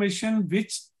information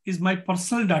which is my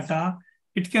personal data,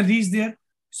 it can reach there.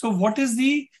 So what is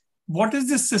the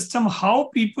system? How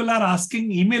people are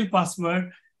asking email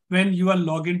password when you are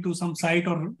logging to some site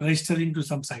or registering to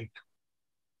some site?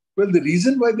 Well, the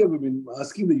reason why they have been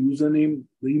asking the username,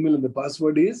 the email, and the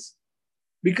password is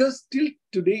because till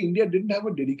today, India didn't have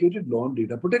a dedicated law on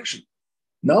data protection.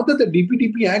 Now that the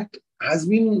DPDP Act has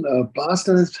been passed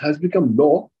and has become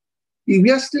law, we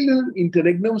are still in an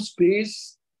interregnum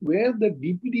space where the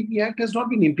DPDP Act has not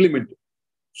been implemented.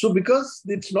 So because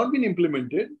it's not been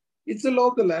implemented, it's the law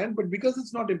of the land, but because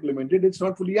it's not implemented, it's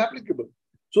not fully applicable.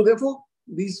 So therefore,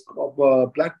 these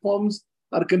platforms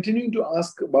are continuing to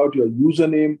ask about your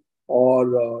username or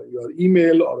your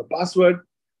email or a password.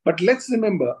 But let's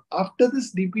remember, after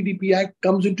this DPDP Act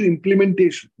comes into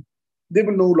implementation, they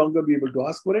will no longer be able to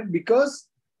ask for it because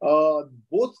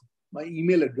both my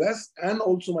email address and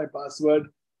also my password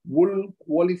will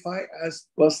qualify as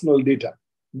personal data,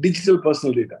 digital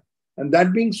personal data. And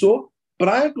that being so,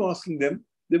 prior to asking them,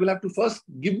 they will have to first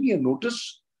give me a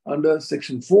notice under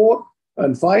Section 4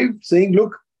 and 5 saying,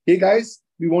 look, hey guys,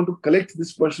 we want to collect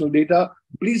this personal data.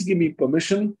 Please give me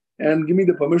permission and give me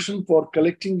the permission for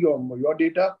collecting your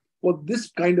data for this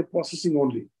kind of processing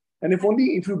only. And if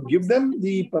only if you give them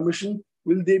the permission,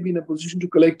 will they be in a position to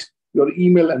collect your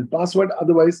email and password.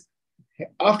 Otherwise,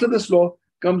 after this law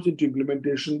comes into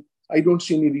implementation, I don't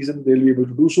see any reason they'll be able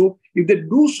to do so. If they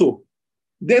do so,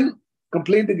 then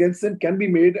complaint against them can be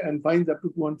made and fines up to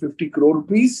 250 crore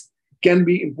rupees can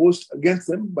be imposed against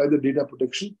them by the Data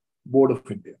Protection Board of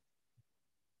India.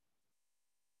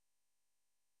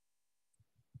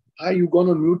 Are you gone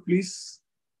on mute, please?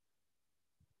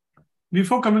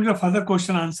 Before coming to a further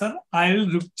question answer, I'll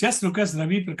just request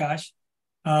Ravi Prakash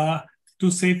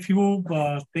to say a few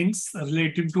things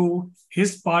relating to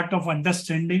his part of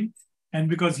understanding. And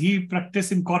because he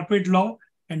practiced in corporate law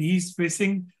and he's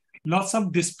facing lots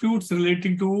of disputes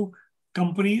relating to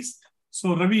companies.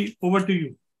 So Ravi, over to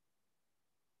you.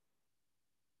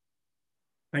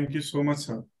 Thank you so much,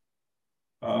 sir.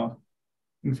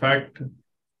 In fact,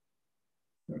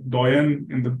 Doyen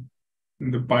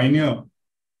in the pioneer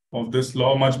of this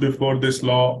law, much before this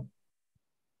law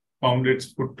found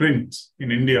its footprints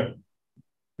in India,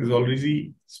 has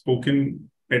already spoken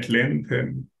at length,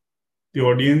 and the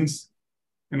audience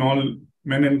and all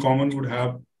men in common would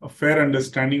have a fair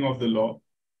understanding of the law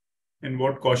and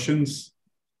what cautions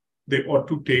they ought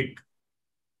to take,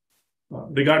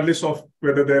 regardless of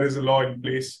whether there is a law in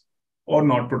place or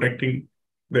not protecting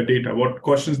the data, what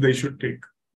cautions they should take.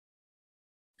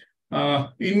 I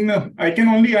can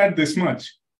only add this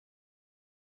much,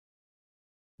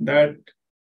 that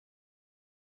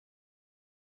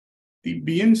the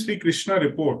B.N. Sri Krishna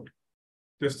report,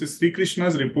 Justice Sri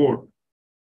Krishna's report,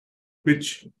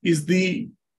 which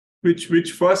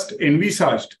first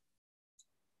envisaged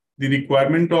the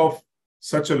requirement of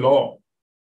such a law,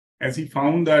 as he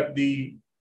found that the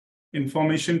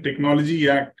Information Technology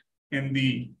Act and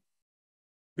the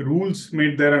rules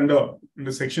made thereunder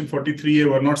under Section 43A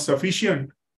were not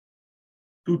sufficient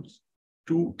to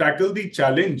tackle the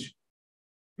challenge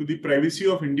to the privacy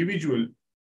of individual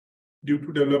due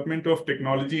to development of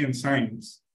technology and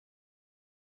science.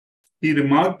 He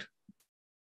remarked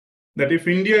that if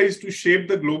India is to shape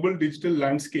the global digital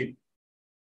landscape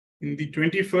in the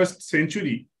 21st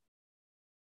century,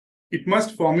 it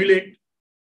must formulate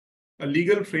a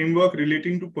legal framework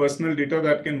relating to personal data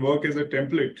that can work as a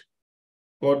template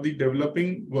for the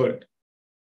developing world.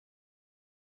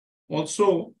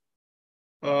 Also,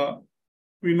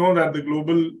 we know that the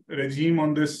global regime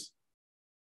on this,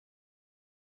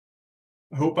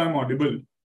 I hope I'm audible.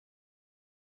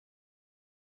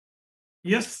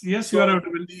 Yes, you are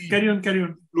audible. Carry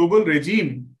on. Global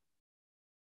regime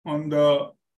on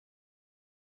the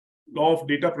law of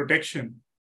data protection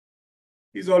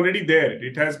is already there.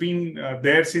 It has been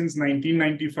there since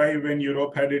 1995 when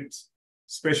Europe had its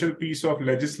special piece of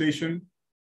legislation,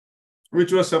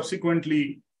 which was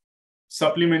subsequently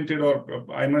supplemented, or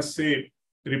I must say,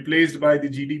 replaced by the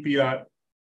GDPR.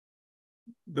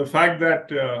 The fact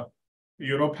that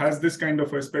Europe has this kind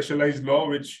of a specialized law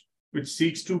which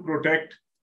seeks to protect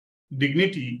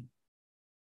dignity,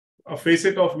 a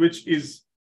facet of which is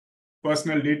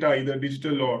personal data, either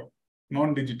digital or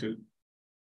non-digital.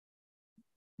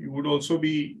 You would also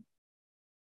be,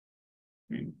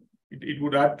 it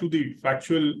would add to the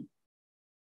factual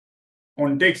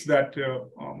context that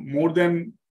more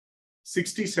than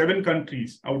 67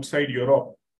 countries outside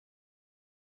Europe,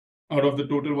 out of the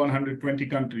total 120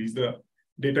 countries, the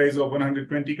data is of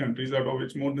 120 countries, out of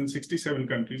which more than 67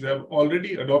 countries have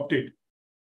already adopted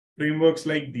frameworks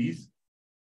like these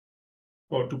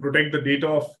to protect the data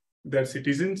of their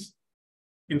citizens.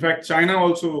 In fact, China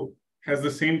also has the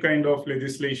same kind of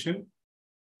legislation,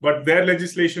 but their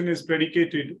legislation is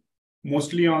predicated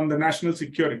mostly on the national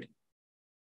security.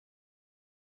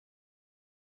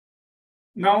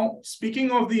 Now,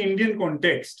 speaking of the Indian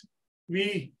context,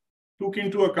 we took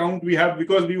into account,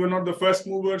 because we were not the first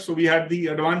mover, so we had the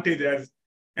advantage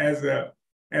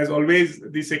as always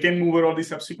the second mover or the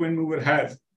subsequent mover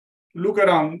has. Look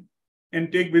around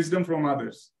and take wisdom from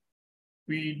others.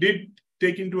 We did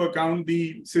take into account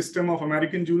the system of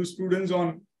American jurisprudence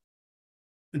on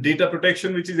data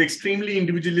protection, which is extremely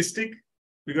individualistic,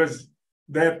 because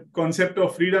their concept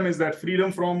of freedom is that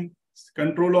freedom from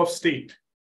control of state.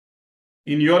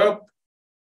 In Europe,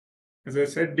 as I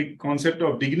said, the concept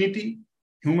of dignity,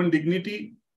 human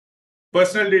dignity,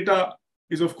 personal data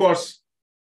is, of course,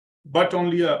 but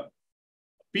only a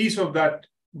piece of that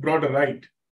broader right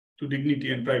to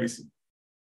dignity and privacy.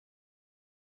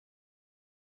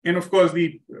 And of course,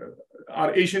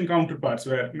 our Asian counterparts,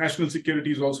 where national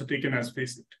security is also taken as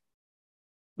facet.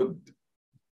 But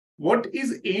what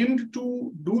is aimed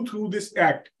to do through this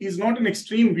act is not an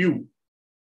extreme view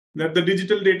that the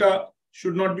digital data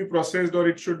should not be processed, or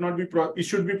it should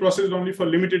be processed only for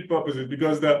limited purposes,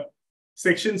 because the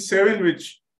Section 7,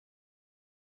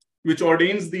 which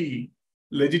ordains the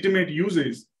legitimate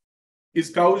uses, is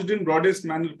couched in broadest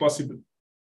manner possible.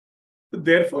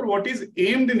 Therefore, what is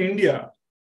aimed in India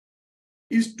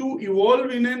is to evolve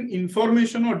in an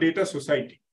information or data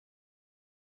society,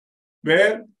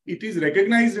 where it is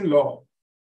recognized in law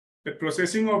that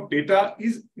processing of data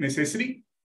is necessary,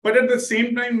 but at the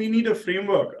same time, we need a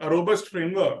framework, a robust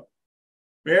framework,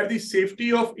 where the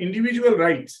safety of individual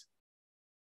rights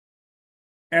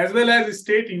as well as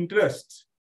state interests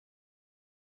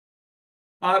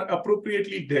are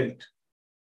appropriately dealt.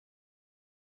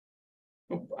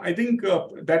 I think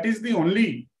that is the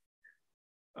only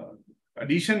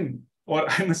addition, or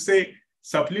I must say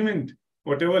supplement,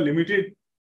 whatever limited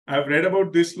I've read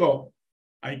about this law,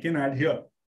 I can add here.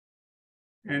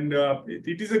 And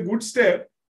it is a good step,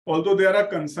 although there are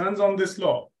concerns on this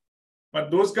law. But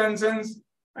those concerns,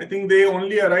 I think they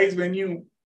only arise when you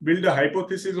build a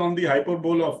hypothesis on the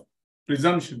hyperbole of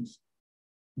presumptions.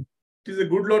 It is a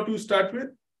good law to start with.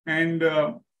 And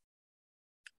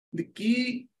the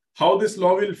key, how this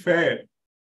law will fare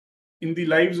in the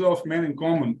lives of men in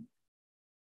common,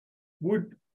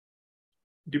 would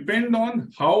depend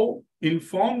on how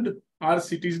informed our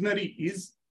citizenry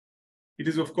is. It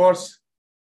is, of course,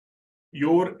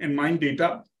 your and mine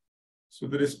data. So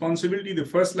the responsibility, the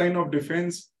first line of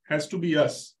defense has to be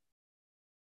us.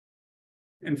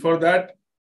 And for that,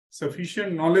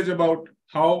 sufficient knowledge about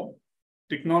how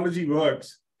technology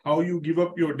works, how you give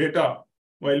up your data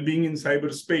while being in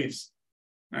cyberspace.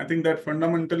 I think that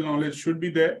fundamental knowledge should be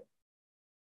there.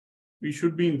 We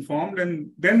should be informed.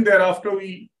 And then thereafter,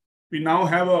 we now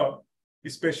have a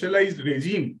specialized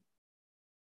regime.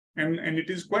 And it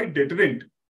is quite deterrent.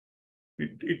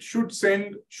 It should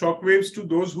send shockwaves to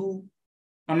those who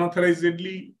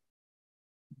unauthorizedly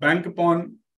bank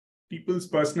upon people's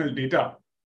personal data.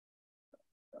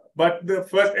 But the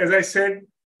first, as I said,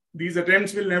 these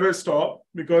attempts will never stop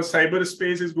because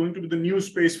cyberspace is going to be the new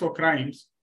space for crimes.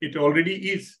 It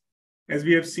already is, as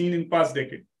we have seen in past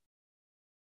decade.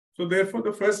 So therefore,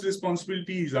 the first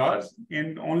responsibility is ours.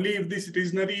 And only if the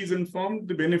citizenry is informed,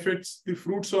 the benefits, the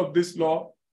fruits of this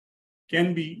law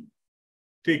can be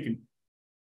taken.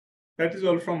 That is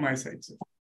all from my side, sir.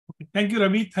 Okay. Thank you,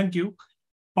 Ravi. Thank you.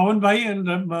 Pawan Bhai and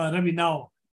Ravi,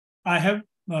 now I have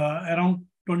around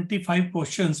 25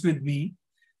 questions with me.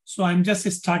 So I'm just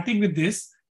starting with this.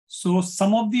 So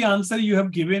some of the answer you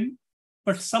have given,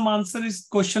 but some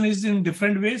question is in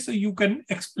different ways, so you can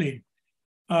explain.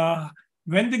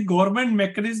 When the government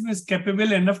mechanism is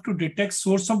capable enough to detect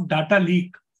source of data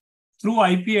leak through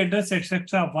IP address,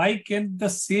 etc., why can the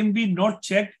same be not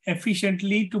checked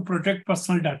efficiently to protect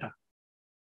personal data?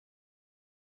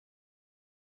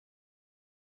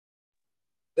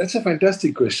 That's a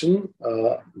fantastic question.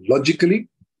 Logically,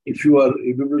 if you are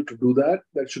able to do that,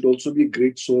 that should also be a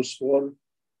great source for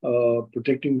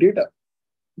protecting data.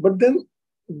 But then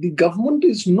the government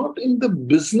is not in the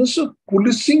business of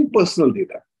policing personal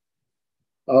data.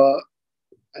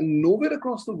 And nowhere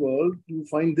across the world do you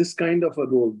find this kind of a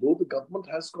role, though the government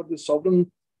has got the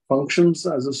sovereign functions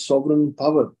as a sovereign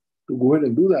power to go ahead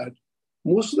and do that.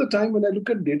 Most of the time when I look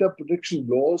at data protection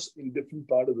laws in different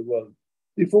parts of the world,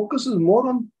 the focus is more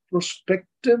on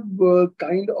prospective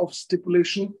kind of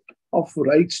stipulation of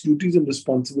rights, duties, and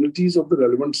responsibilities of the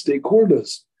relevant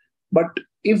stakeholders. But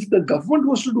if the government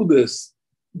was to do this,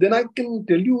 then I can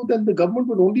tell you that the government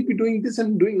would only be doing this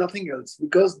and doing nothing else,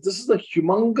 because this is a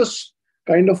humongous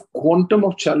kind of quantum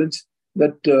of challenge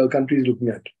that country is looking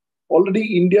at.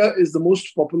 Already, India is the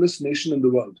most populous nation in the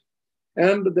world.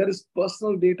 And there is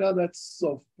personal data that's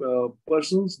of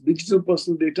persons, digital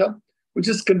personal data, which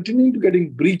is continuing to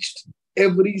getting breached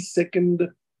every second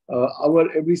hour,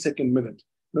 every second minute.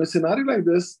 Now, a scenario like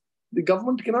this, the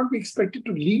government cannot be expected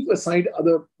to leave aside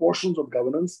other portions of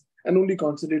governance and only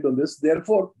concentrate on this.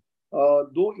 Therefore,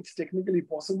 though it's technically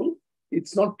possible,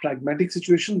 it's not pragmatic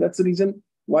situation. That's the reason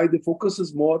why the focus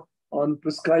is more on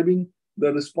prescribing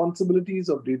the responsibilities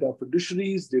of data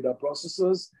fiduciaries, data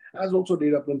processors, as also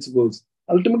data principals.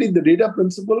 Ultimately, the data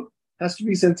principal has to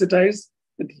be sensitized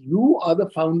that you are the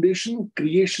fountain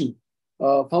creation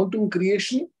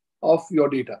of your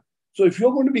data. So if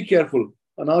you're going to be careful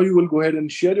on how you will go ahead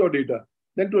and share your data,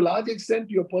 then to a large extent,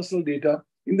 your personal data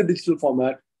in the digital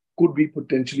format could be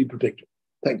potentially protected.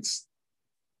 Thanks.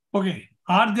 Okay.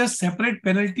 Are there separate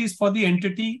penalties for the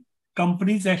entity,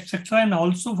 companies, etc., and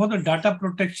also for the data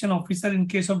protection officer in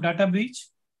case of data breach?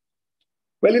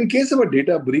 Well, in case of a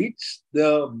data breach,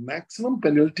 the maximum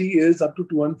penalty is up to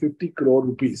 250 crore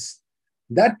rupees.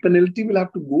 That penalty will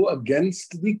have to go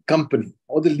against the company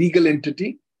or the legal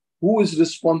entity who is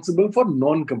responsible for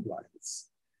non-compliance.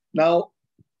 Now,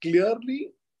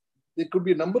 clearly, there could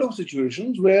be a number of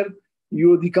situations where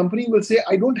the company will say,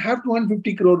 I don't have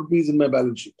 250 crore rupees in my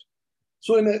balance sheet.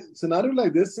 So in a scenario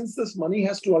like this, since this money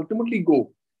has to ultimately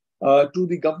go to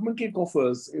the governmental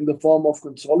coffers in the form of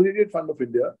Consolidated Fund of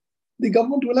India, the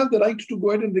government will have the right to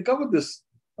go ahead and recover this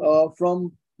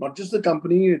from not just the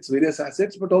company, its various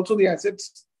assets, but also the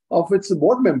assets of its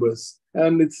board members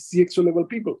and its CXO level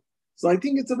people. So I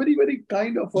think it's a very, very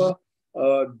kind of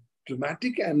a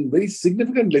dramatic and very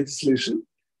significant legislation.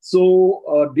 So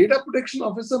a data protection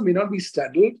officer may not be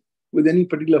saddled with any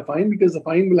particular fine because the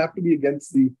fine will have to be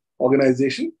against the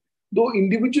organization. Though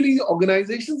individually,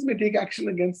 organizations may take action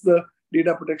against the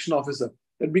data protection officer.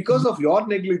 That because of your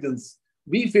negligence,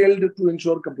 we failed to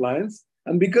ensure compliance.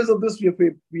 And because of this,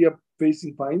 we are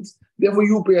facing fines. Therefore,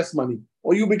 you pay us money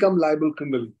or you become liable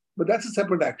criminally. But that's a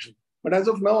separate action. But as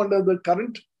of now, under the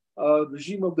current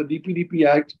regime of the DPDPA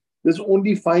Act, there's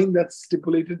only fine that's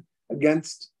stipulated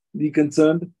against the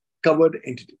concerned covered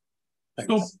entity.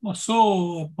 Thanks.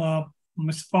 So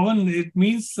Mr. Pawan, it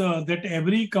means that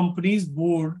every company's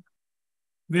board,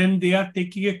 when they are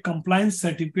taking a compliance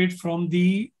certificate from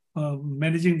the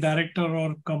managing director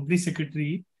or company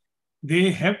secretary,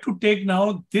 they have to take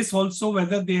now this also,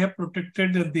 whether they have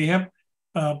protected, they have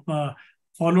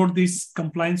followed this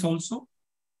compliance also?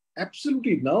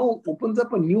 Absolutely. Now opens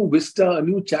up a new vista, a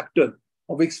new chapter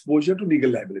of exposure to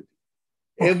legal liability.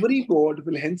 Okay. Every board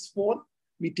will henceforth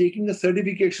be taking a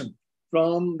certification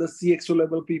from the CXO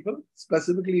level people,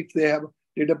 specifically if they have a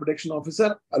data protection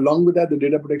officer, along with that, the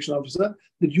data protection officer,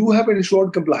 that you have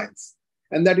ensured compliance.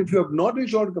 And that if you have not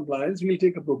ensured compliance, we'll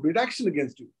take appropriate action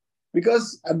against you.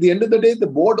 Because at the end of the day, the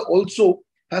board also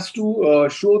has to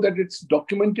show that it's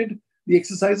documented the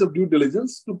exercise of due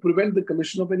diligence to prevent the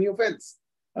commission of any offense.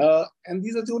 And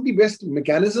these are the only best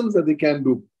mechanisms that they can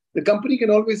do. The company can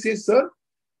always say, sir,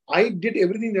 I did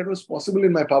everything that was possible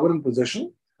in my power and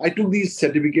possession. I took these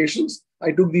certifications,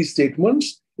 I took these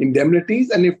statements, indemnities,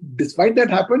 and if despite that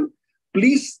happened,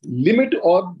 please limit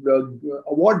or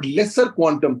award lesser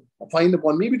quantum of fine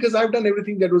upon me because I've done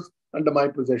everything that was under my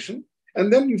possession.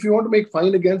 And then if you want to make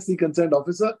fine against the concerned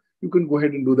officer, you can go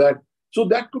ahead and do that. So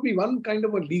that could be one kind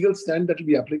of a legal stand that will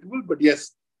be applicable. But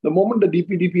yes, the moment the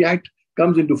DPDP Act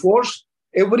comes into force,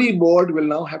 every board will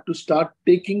now have to start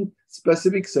taking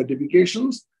specific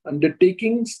certifications,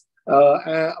 undertakings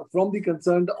from the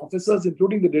concerned officers,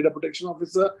 including the data protection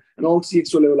officer and all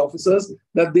CXO level officers,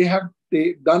 that they have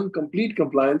done complete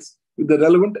compliance with the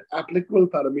relevant applicable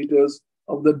parameters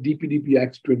of the DPDP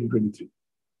Act 2023.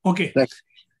 Okay. Thanks.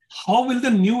 How will the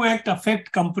new act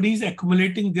affect companies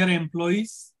accumulating their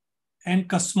employees and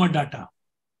customer data?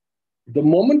 The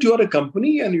moment you are a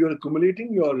company and you're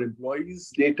accumulating your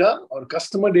employees' data or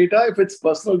customer data, if it's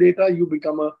personal data, you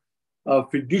become a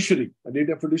fiduciary, a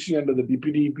data fiduciary under the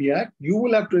DPDPA Act. You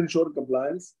will have to ensure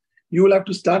compliance. You will have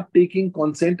to start taking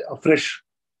consent afresh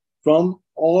from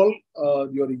all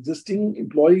your existing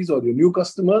employees or your new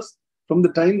customers from the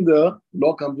time the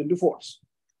law comes into force.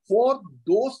 For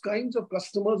those kinds of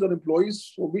customers or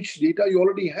employees for which data you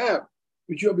already have,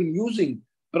 which you have been using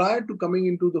prior to coming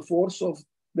into the force of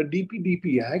the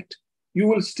DPDP Act, you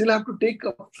will still have to take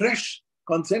a fresh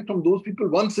consent from those people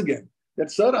once again.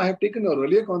 That, sir, I have taken your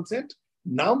earlier consent.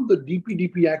 Now the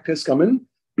DPDP Act has come in.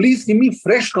 Please give me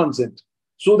fresh consent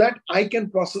so that I can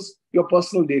process your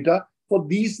personal data for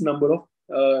these number of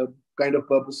kind of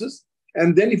purposes.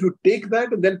 And then if you take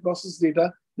that and then process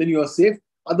data, then you are safe.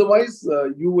 Otherwise,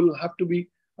 you will have to be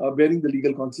bearing the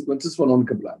legal consequences for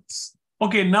non-compliance.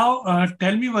 Okay, now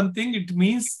tell me one thing. It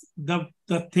means the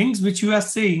things which you are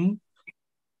saying,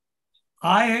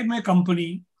 I am a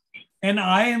company and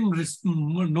I am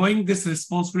knowing this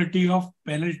responsibility of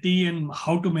penalty and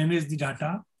how to manage the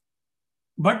data.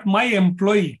 But my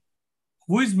employee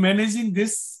who is managing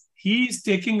this, he is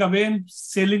taking away and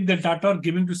selling the data or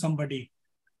giving to somebody.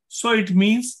 So it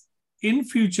means in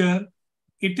future,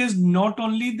 it is not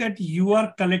only that you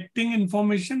are collecting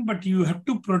information, but you have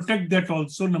to protect that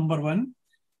also, number one.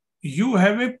 You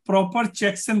have a proper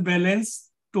checks and balance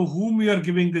to whom you are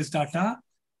giving this data.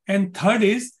 And third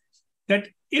is that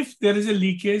if there is a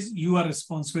leakage, you are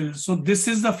responsible. So this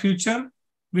is the future,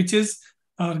 which is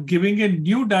giving a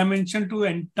new dimension to the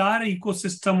entire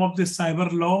ecosystem of the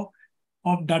cyber law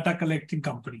of data collecting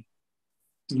company.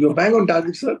 You're bang on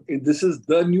target, sir. This is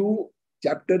the new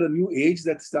chapter, a new age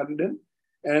that started in.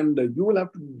 And you will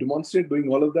have to demonstrate doing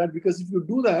all of that, because if you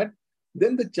do that,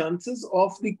 then the chances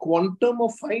of the quantum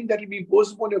of fine that will be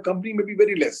imposed upon your company may be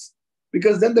very less.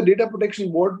 Because then the Data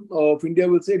Protection Board of India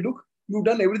will say, look, you've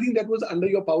done everything that was under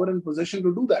your power and possession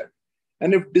to do that.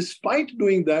 And if despite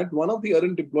doing that, one of the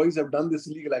errant employees have done this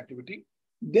illegal activity,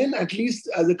 then at least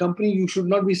as a company, you should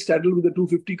not be saddled with the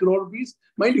 250 crore rupees.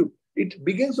 Mind you, it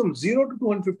begins from 0 to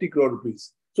 250 crore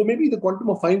rupees. So maybe the quantum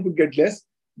of fine could get less.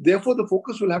 Therefore, the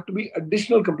focus will have to be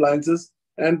additional compliances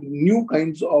and new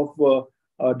kinds of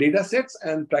data sets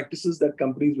and practices that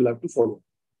companies will have to follow.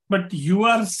 But you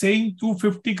are saying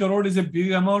 250 crore is a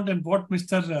big amount, and what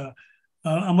Mr.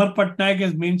 Amar Patnaik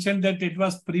has mentioned that it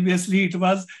was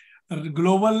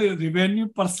global revenue,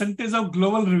 percentage of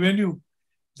global revenue,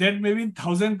 that maybe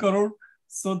 1,000 crore.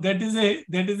 So that is a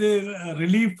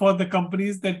relief for the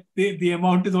companies that the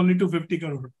amount is only 250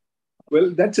 crore.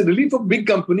 Well, that's a relief for big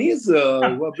companies, who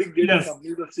are big data Yes.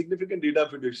 companies or significant data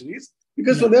fiduciaries,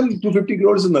 because for them, 250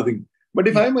 crores is nothing. But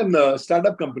if I'm a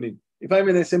startup company, if I'm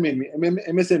an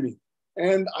MSME,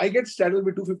 and I get saddled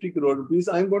with 250 crore rupees,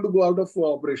 I'm going to go out of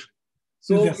operation.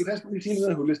 So it has to be seen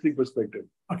in a holistic perspective.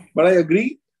 Okay. But I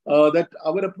agree that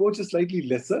our approach is slightly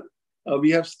lesser.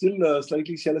 We have still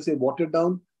slightly, shall I say, watered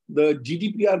down the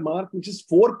GDPR mark, which is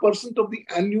 4% of the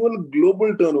annual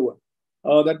global turnover.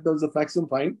 That was a maximum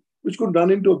fine, which could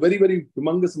run into a very, very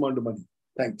humongous amount of money.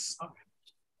 Thanks. Okay.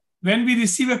 When we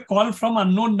receive a call from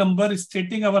unknown number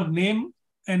stating our name,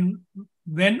 and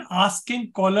when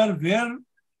asking caller where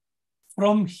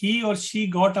from he or she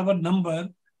got our number,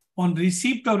 on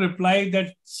receipt of reply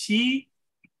that she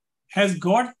has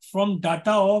got from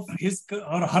data of his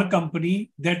or her company,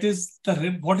 that is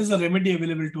what is the remedy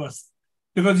available to us?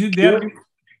 Because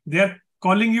they are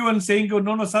calling you and saying, oh,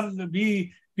 no, sir,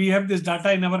 we have this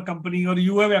data in our company, or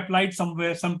you have applied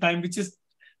somewhere, sometime, which is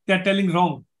they are telling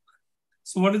wrong.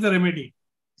 So what is the remedy?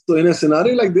 So in a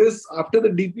scenario like this, after the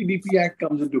DPDPA Act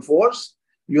comes into force,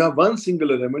 you have one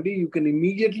singular remedy. You can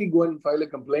immediately go and file a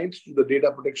complaint to the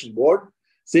Data Protection Board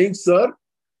saying, sir,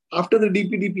 after the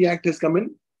DPDPA Act has come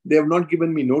in, they have not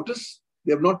given me notice.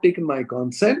 They have not taken my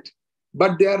consent,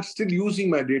 but they are still using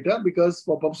my data because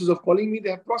for purposes of calling me,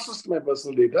 they have processed my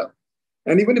personal data.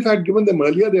 And even if I had given them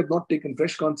earlier, they have not taken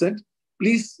fresh consent.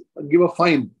 Please give a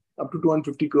fine up to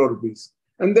 250 crore rupees.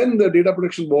 And then the Data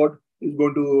Protection Board is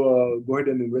going to go ahead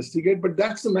and investigate. But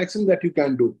that's the maximum that you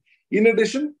can do. In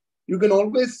addition, you can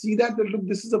always see that look,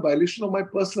 this is a violation of my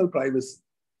personal privacy.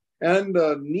 And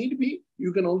need be,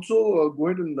 you can also go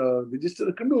ahead and register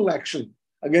a criminal action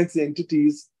against the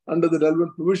entities under the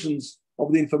relevant provisions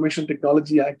of the Information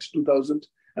Technology Act 2000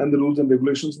 and the rules and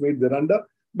regulations made thereunder.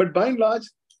 But by and large,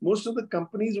 most of the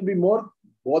companies will be more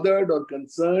bothered or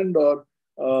concerned or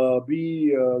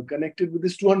be connected with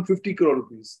this 250 crore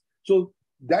rupees. So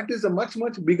that is a much,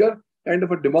 much bigger kind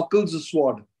of a Damocles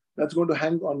sword that's going to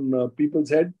hang on people's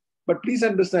head. But please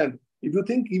understand, if you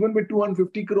think even with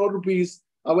 250 crore rupees,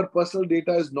 our personal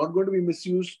data is not going to be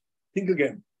misused, think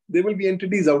again. There will be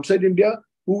entities outside India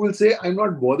who will say, I'm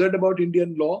not bothered about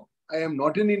Indian law. I am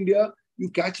not in India. You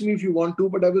catch me if you want to,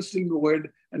 but I will still go ahead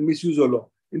and misuse your law.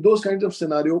 In those kinds of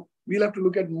scenario, we'll have to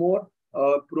look at more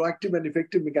proactive and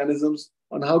effective mechanisms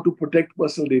on how to protect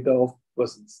personal data of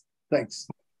persons. Thanks.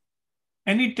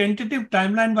 Any tentative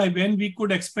timeline by when we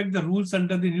could expect the rules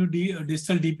under the new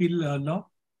digital DP law?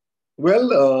 Well,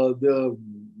 the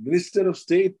Minister of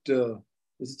State, Mr.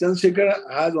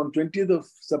 Chandrasekhar, has on 20th of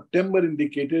September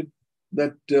indicated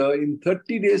that in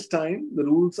 30 days' time, the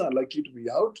rules are likely to be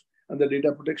out and the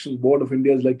Data Protection Board of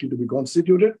India is likely to be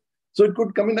constituted. So it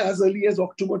could come in as early as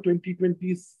October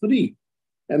 2023.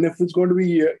 And if it's going to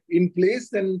be in place,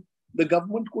 then the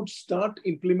government could start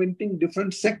implementing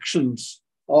different sections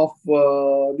of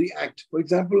the Act. For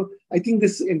example, I think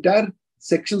this entire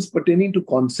sections pertaining to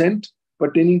consent,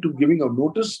 pertaining to giving of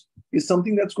notice is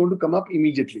something that's going to come up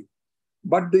immediately.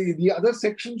 But the other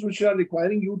sections which are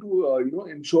requiring you to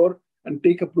ensure and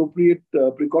take appropriate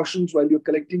precautions while you're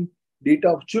collecting data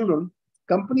of children,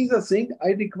 companies are saying, I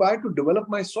require to develop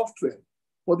my software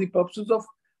for the purposes of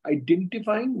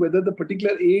identifying whether the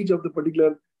particular age of the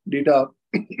particular data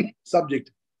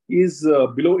subject is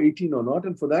below 18 or not.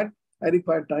 And for that, I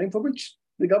require time, for which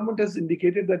the government has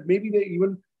indicated that maybe they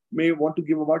even may want to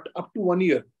give about up to 1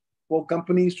 year for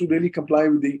companies to really comply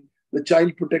with the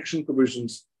child protection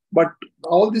provisions. But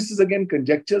all this is again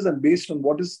conjectures, and based on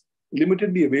what is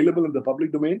limitedly available in the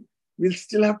public domain, we'll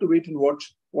still have to wait and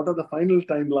watch what are the final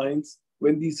timelines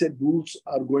when these said rules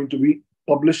are going to be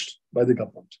published by the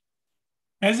government.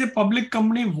 As a public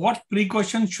company, what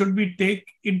precautions should we take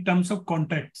in terms of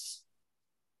contacts?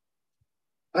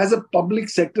 As a public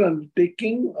sector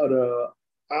undertaking,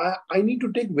 I need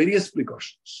to take various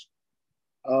precautions.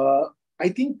 I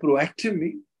think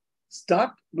proactively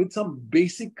start with some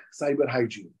basic cyber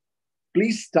hygiene.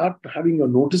 Please start having your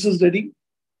notices ready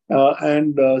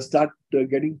and start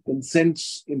getting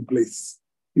consents in place.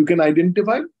 You can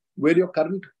identify where your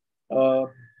current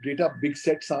data big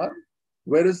sets are.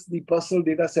 where is the personal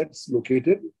data sets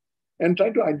located, and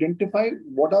try to identify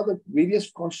what are the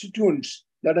various constituents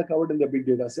that are covered in the big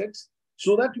data sets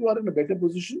so that you are in a better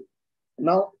position.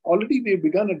 Now, already we have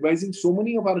begun advising so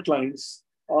many of our clients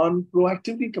on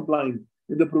proactively complying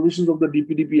with the provisions of the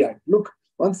DPDPA Act. Look,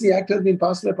 once the Act has been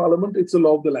passed by Parliament, it's a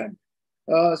law of the land.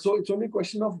 So it's only a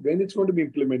question of when it's going to be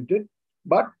implemented.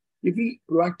 But if we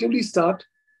proactively start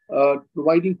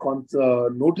providing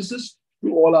notices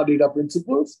to all our data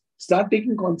principals, start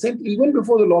taking consent even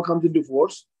before the law comes into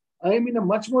force, I am in a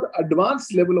much more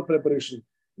advanced level of preparation.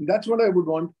 And that's what I would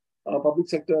want public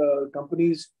sector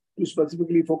companies to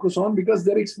specifically focus on, because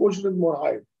their exposure is more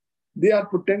high. They are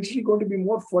potentially going to be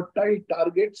more fertile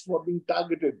targets for being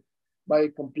targeted by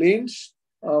complaints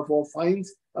for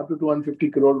fines up to 250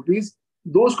 crore rupees.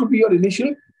 Those could be your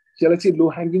initial, shall I say,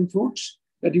 low-hanging fruits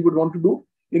that you would want to do.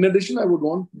 In addition, I would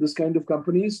want this kind of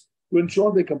companies to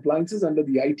ensure their compliances under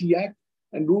the IT Act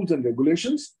and rules and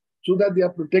regulations so that they are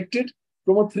protected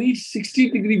from a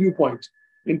 360-degree viewpoint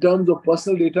in terms of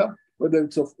personal data, whether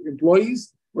it's of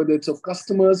employees, whether it's of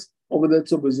customers, or whether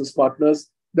it's of business partners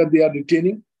that they are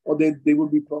retaining or they will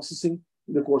be processing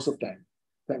in the course of time.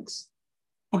 Thanks.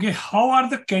 Okay, how are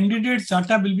the candidates'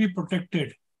 data will be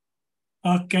protected?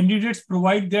 Candidates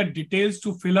provide their details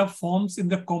to fill up forms in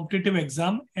the competitive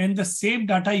exam, and the same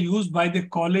data used by the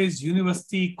college,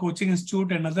 university, coaching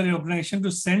institute, and other organization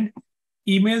to send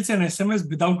emails and SMS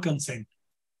without consent.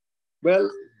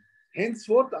 Well,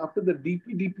 henceforth, after the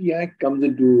DPDPA Act comes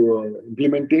into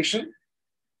implementation,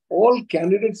 all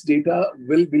candidates' data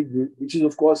will be, which is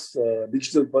of course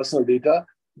digital personal data,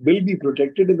 will be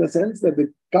protected in the sense that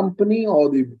the company or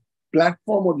the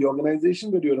platform or the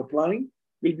organization that you're applying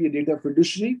will be a data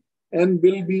fiduciary and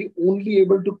will be only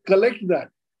able to collect that.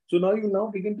 So now you now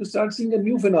begin to start seeing a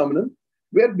new phenomenon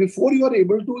where before you are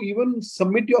able to even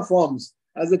submit your forms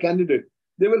as a candidate,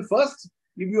 they will first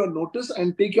give you a notice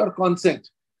and take your consent.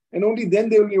 And only then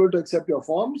they will be able to accept your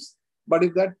forms. But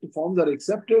if that forms are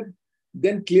accepted,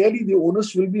 then clearly the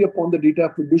onus will be upon the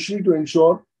data fiduciary to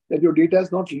ensure that your data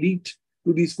is not leaked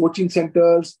to these coaching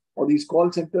centers or these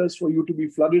call centers for you to be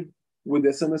flooded with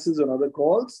SMSs and other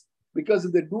calls. Because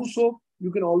if they do so,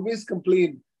 you can always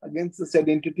complain against the said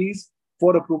entities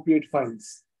for appropriate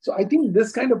fines. So I think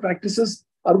this kind of practices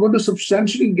are going to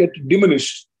substantially get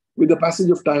diminished with the passage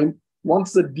of time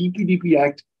once the DPDP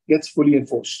Act gets fully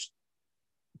enforced.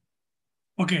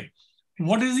 Okay.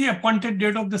 What is the appointed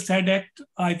date of the said Act?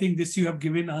 I think this you have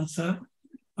given answer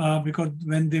because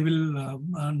when they will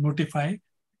notify,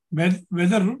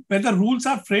 whether rules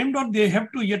are framed or they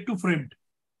have to yet to framed.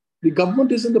 The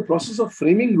government is in the process of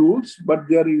framing rules, but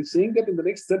they are saying that in the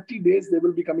next 30 days, they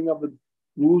will be coming up with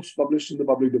rules published in the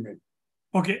public domain.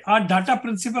 Okay. Are data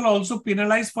principal also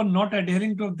penalized for not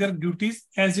adhering to their duties?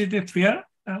 Is it fair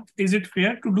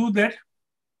to do that?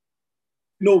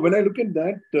 No, when I look at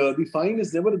that, the fine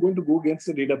is never going to go against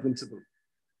the data principal.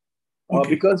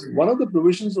 Because one of the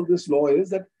provisions of this law is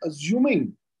that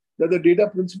assuming that the data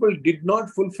principal did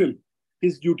not fulfill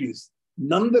his duties,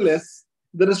 nonetheless,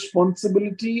 the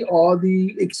responsibility or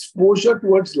the exposure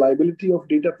towards liability of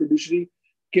data fiduciary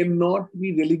cannot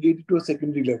be relegated to a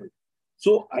secondary level.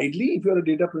 So ideally, if you're a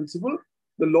data principal,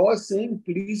 the law is saying,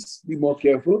 please be more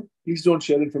careful, please don't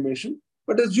share information.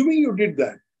 But assuming you did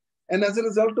that, and as a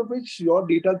result of which your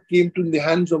data came to the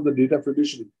hands of the data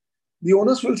fiduciary, the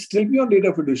onus will still be on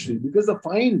data fiduciary because the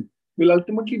fine will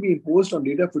ultimately be imposed on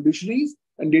data fiduciaries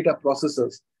and data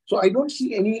processors. So I don't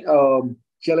see any,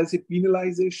 shall I say,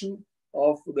 penalization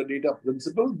of the data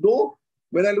principle, though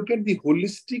when I look at the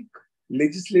holistic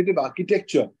legislative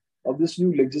architecture of this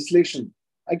new legislation,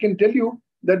 I can tell you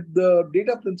that the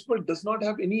data principal does not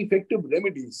have any effective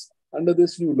remedies under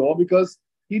this new law because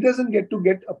he doesn't get to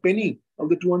get a penny of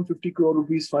the 250 crore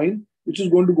rupees fine, which is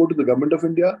going to go to the government of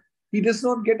India. He does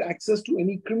not get access to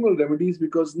any criminal remedies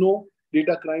because no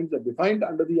data crimes are defined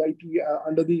under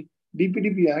the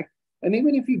DPDP Act. And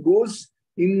even if he goes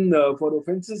in for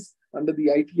offences under the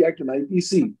IT Act and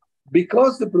IPC,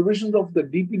 because the provisions of the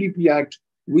DPDP Act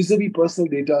vis-a-vis personal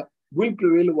data will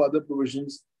prevail over other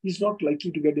provisions, he's not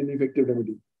likely to get any effective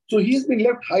remedy. So he's been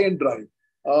left high and dry.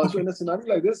 So in a scenario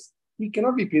like this, he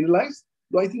cannot be penalized.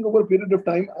 Though I think over a period of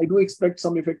time, I do expect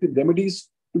some effective remedies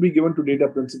to be given to data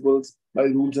principals by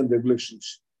rules and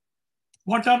regulations.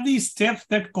 What are the steps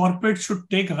that corporates should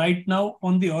take right now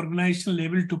on the organizational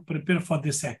level to prepare for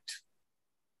this act?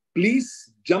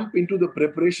 Please jump into the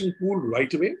preparation pool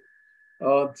right away.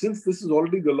 Since this is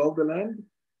already the law of the land,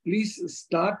 please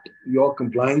start your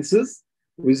compliances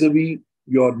vis-a-vis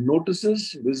your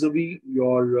notices, vis-a-vis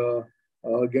your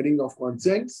getting of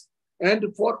consents.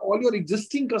 And for all your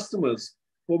existing customers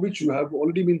for which you have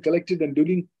already been collected and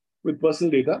duly with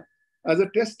personal data. As a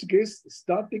test case,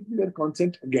 start taking their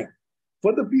consent again.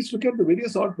 Further, please look at the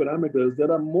various odd parameters.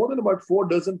 There are more than about 4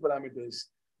 dozen parameters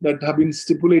that have been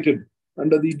stipulated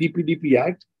under the DPDPA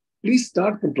Act. Please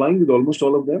start complying with almost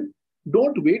all of them.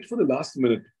 Don't wait for the last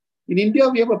minute. In India,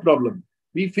 we have a problem.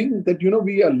 We think that,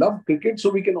 we love cricket,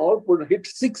 so we can all hit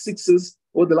 6 sixes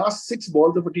over the last 6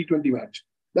 balls of a T20 match.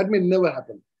 That may never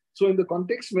happen. So in the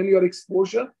context when your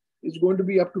exposure is going to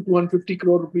be up to 250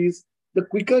 crore rupees, the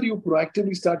quicker you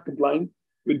proactively start complying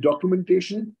with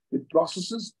documentation, with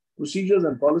processes, procedures,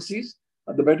 and policies,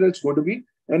 the better it's going to be.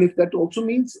 And if that also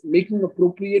means making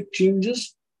appropriate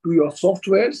changes to your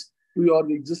softwares, to your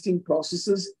existing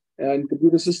processes and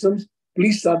computer systems,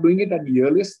 please start doing it at the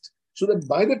earliest, so that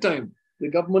by the time the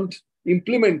government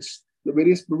implements the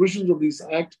various provisions of this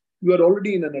act, you are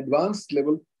already in an advanced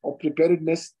level of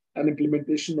preparedness and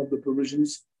implementation of the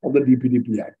provisions of the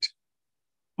DPDP Act.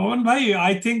 Pawan Bhai,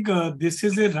 I think this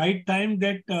is a right time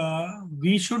that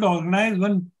we should organize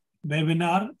one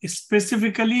webinar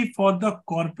specifically for the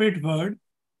corporate world,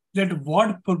 that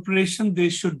what preparation they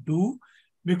should do,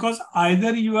 because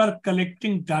either you are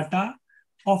collecting data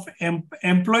of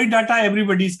employee data,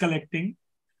 everybody is collecting,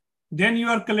 then you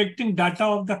are collecting data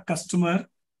of the customer,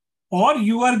 or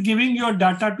you are giving your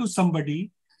data to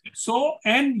somebody. So,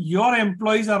 and your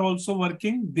employees are also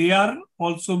working, they are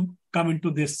also coming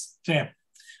to this trap.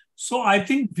 So I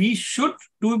think we should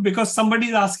do, because somebody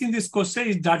is asking this question,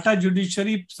 is data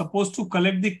judiciary supposed to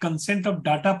collect the consent of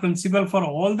data principal for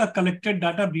all the collected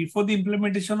data before the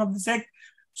implementation of this act?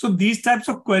 So these types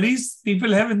of queries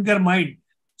people have in their mind.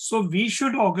 So we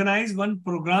should organize one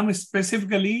program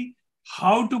specifically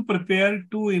how to prepare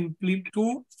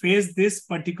to face this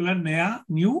particular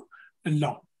new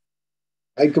law.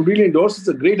 I completely endorse. It's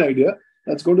a great idea.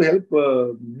 That's going to help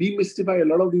demystify a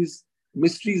lot of these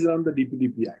mysteries around the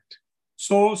DPDP Act.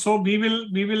 So we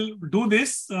will do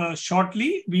this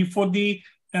shortly before the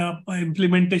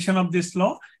implementation of this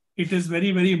law. It is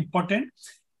very, very important.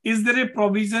 Is there a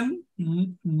provision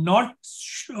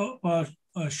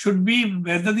should be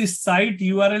whether the site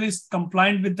URL is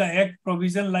compliant with the Act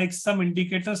provision, like some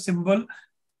indicator symbol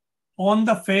on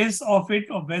the face of it,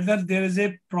 or whether there is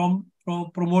a prompted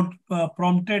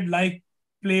like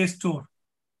Play Store?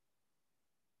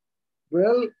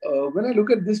 Well, when I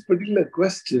look at this particular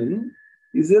question,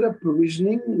 is there a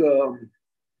provisioning?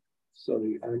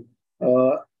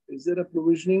 Is there a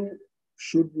provisioning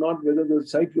should not whether the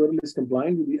site URL is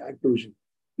compliant with the Act provision?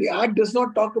 The Act does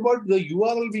not talk about the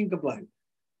URL being compliant.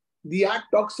 The Act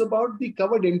talks about the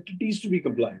covered entities to be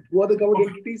compliant. Who are the covered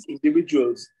entities?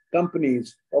 Individuals,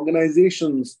 companies,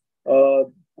 organizations,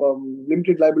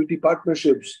 limited liability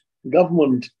partnerships,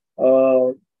 government,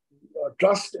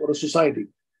 trust, or a society.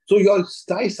 So your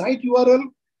site URL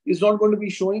is not going to be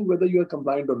showing whether you are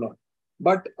compliant or not.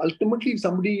 But ultimately, if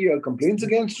somebody complains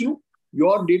against you,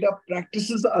 your data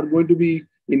practices are going to be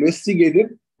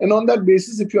investigated. And on that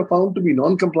basis, if you are found to be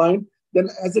non-compliant, then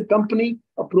as a company,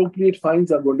 appropriate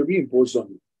fines are going to be imposed on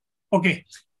you. Okay.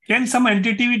 Can some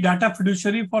entity be data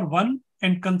fiduciary for one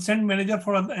and consent manager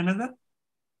for another?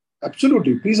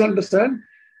 Absolutely. Please understand,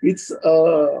 it's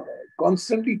a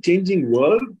constantly changing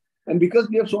world. And because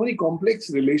we have so many complex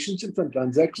relationships and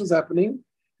transactions happening,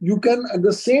 you can at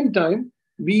the same time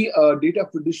be a data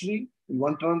fiduciary in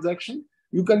one transaction.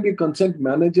 You can be a consent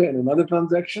manager in another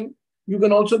transaction. You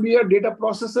can also be a data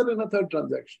processor in a third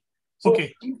transaction. So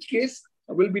each case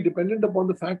will be dependent upon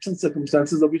the facts and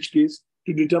circumstances of each case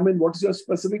to determine what is your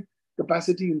specific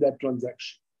capacity in that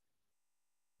transaction.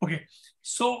 Okay.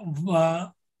 So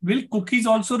will cookies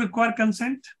also require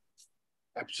consent?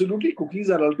 Absolutely. Cookies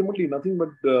are ultimately nothing but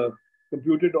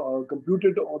computed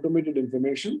automated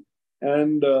information.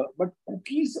 And but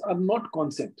cookies are not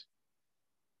consent.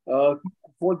 For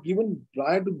doing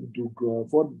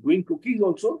cookies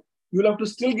also, you'll have to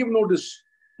still give notice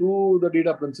to the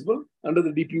data principal under the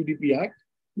DPDPA Act.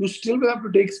 You still will have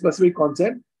to take specific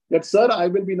consent that, sir, I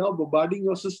will be now bombarding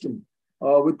your system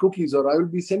with cookies, or I will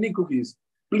be sending cookies.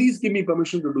 Please give me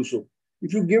permission to do so.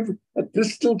 If you give a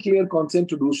crystal clear consent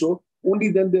to do so,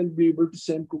 only then they'll be able to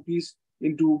send cookies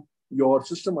into your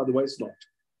system, otherwise not.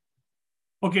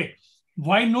 Okay.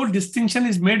 Why no distinction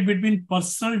is made between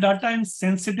personal data and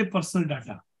sensitive personal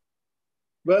data?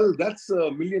 Well, that's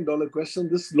 $1 million question.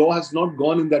 This law has not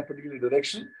gone in that particular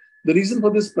direction. The reason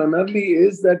for this primarily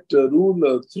is that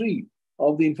Rule 3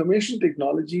 of the Information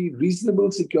Technology,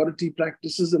 Reasonable Security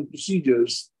Practices and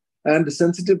Procedures, and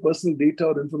Sensitive Personal Data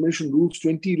or Information Rules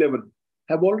 2011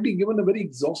 have already given a very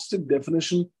exhaustive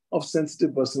definition of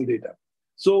sensitive personal data.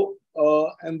 So,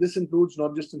 and this includes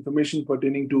not just information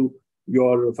pertaining to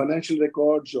your financial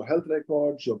records, your health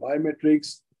records, your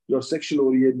biometrics, your sexual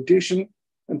orientation,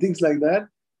 and things like that.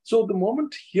 So the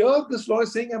moment here, this law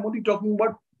is saying I'm only talking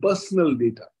about personal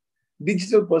data.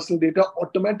 Digital personal data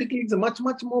automatically is a much,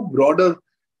 much more broader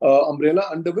umbrella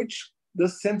under which the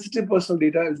sensitive personal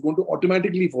data is going to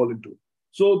automatically fall into.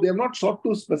 So they have not sought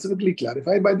to specifically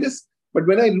clarify by this, but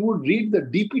when I read the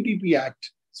DPDP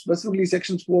Act, specifically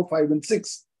sections 4, 5, and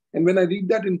 6, and when I read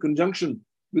that in conjunction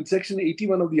with section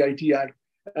 81 of the IT Act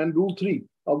and rule 3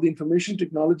 of the Information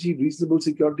Technology Reasonable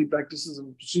Security Practices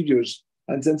and Procedures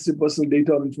and Sensitive Personal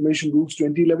Data or Information Rules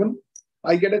 2011,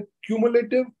 I get a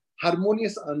cumulative,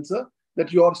 harmonious answer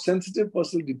that your sensitive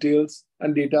personal details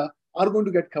and data are going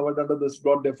to get covered under this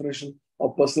broad definition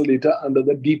of personal data under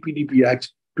the DPDP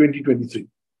Act 2023.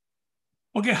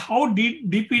 Okay, how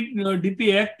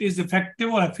DP Act is effective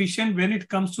or efficient when it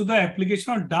comes to the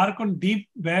application of dark on deep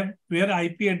web where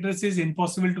IP address is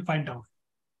impossible to find out?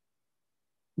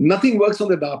 Nothing works on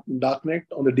the darknet,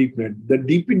 on the deep net. The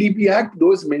DPDP Act,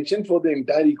 though is mentioned for the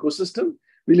entire ecosystem,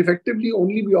 will effectively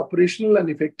only be operational and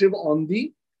effective on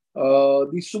the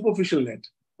superficial net,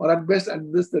 or at best,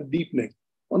 at this, the deep net.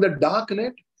 On the dark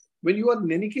net, when you are,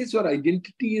 in any case, your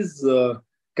identity is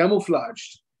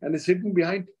camouflaged and is hidden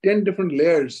behind 10 different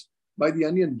layers by the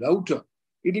onion router,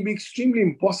 it will be extremely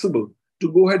impossible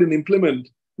to go ahead and implement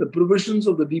the provisions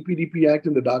of the DPDP Act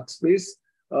in the dark space.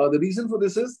 The reason for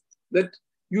this is that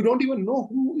you don't even know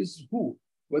who is who,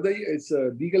 whether it's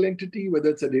a legal entity, whether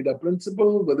it's a data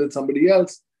principal, whether it's somebody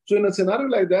else. So in a scenario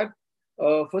like that,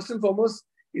 first and foremost,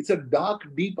 it's a dark,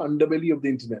 deep underbelly of the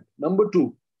internet. Number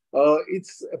 2,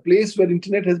 it's a place where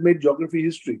internet has made geography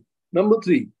history. Number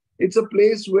 3, it's a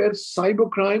place where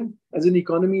cybercrime as an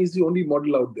economy is the only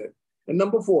model out there. And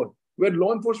number 4, where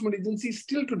law enforcement agencies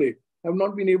still today have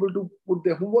not been able to put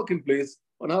their homework in place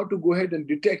on how to go ahead and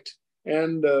detect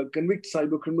and convict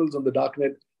cyber criminals on the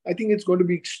darknet. I think it's going to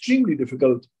be extremely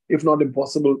difficult, if not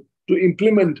impossible, to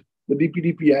implement the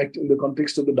DPDP Act in the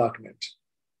context of the darknet.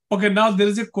 Okay, now there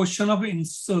is a question of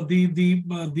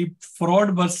the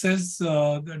fraud versus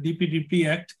the DPDP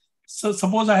Act. So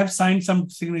suppose I have signed some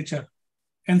signature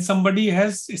and somebody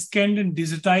has scanned and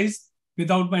digitized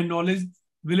without my knowledge.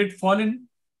 Will it fall in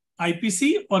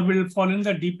IPC or will it fall in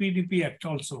the DPDP Act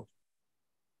also?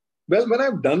 Well, when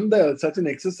I've done such an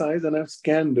exercise and I've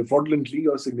scanned fraudulently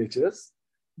your signatures,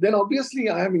 then obviously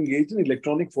I have engaged in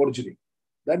electronic forgery.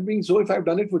 That being so, if I've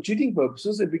done it for cheating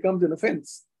purposes, it becomes an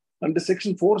offense under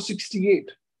section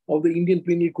 468 of the Indian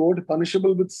Penal Code,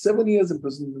 punishable with 7 years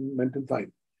imprisonment and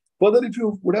fine. Further, if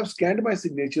you would have scanned my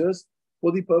signatures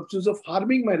for the purposes of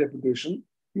harming my reputation,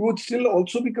 you would still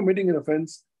also be committing an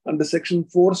offense under section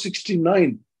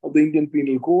 469 of the Indian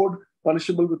Penal Code,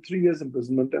 punishable with 3 years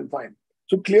imprisonment and fine.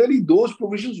 So clearly those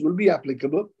provisions will be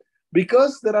applicable.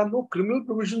 Because there are no criminal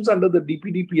provisions under the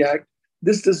DPDP Act,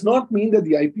 this does not mean that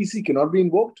the IPC cannot be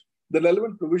invoked. The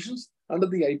relevant provisions under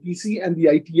the IPC and the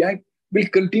IT Act will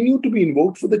continue to be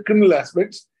invoked for the criminal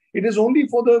aspects. It is only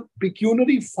for the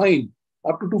pecuniary fine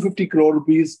up to 250 crore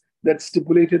rupees that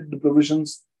stipulated the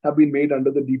provisions have been made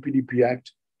under the DPDP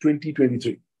Act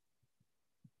 2023.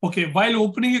 Okay, while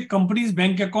opening a company's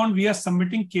bank account, we are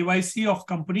submitting KYC of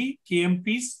company,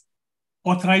 KMPs,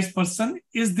 authorized person.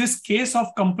 Is this case of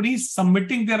companies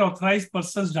submitting their authorized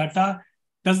person's data,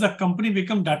 does the company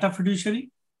become data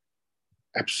fiduciary?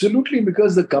 Absolutely,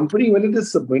 because the company, when it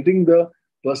is submitting the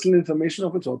personal information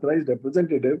of its authorized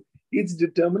representative, it's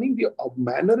determining the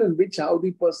manner in which how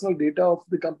the personal data of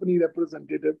the company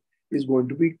representative is going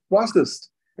to be processed.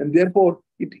 And therefore,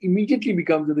 it immediately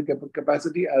becomes in the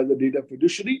capacity as a data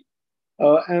fiduciary.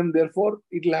 And therefore,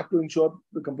 it will have to ensure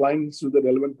the compliance with the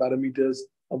relevant parameters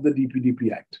of the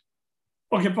DPDP Act.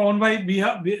 Okay, Pawan bhai,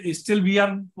 we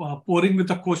are pouring with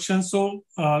the questions. So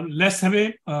let's have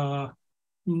a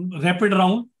rapid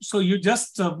round. So you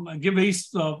just give a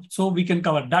so we can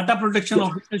cover. Data protection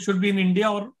officer should be in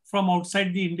India or from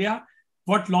outside the India.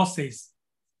 What law says?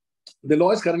 The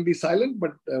law is currently silent,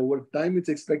 but over time it's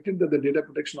expected that the data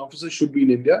protection officer should be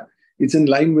in India. It's in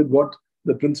line with what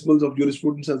the principles of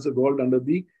jurisprudence has evolved under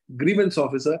the grievance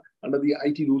officer under the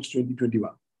IT rules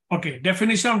 2021. Okay,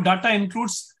 definition of data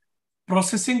includes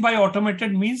processing by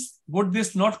automated means. Would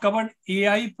this not cover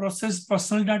AI process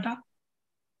personal data?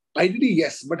 Ideally,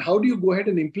 yes. But how do you go ahead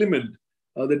and implement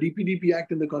the DPDP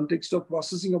Act in the context of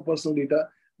processing of personal data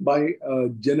by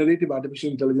generative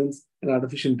artificial intelligence and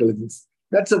artificial intelligence?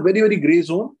 That's a very, very gray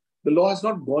zone. The law has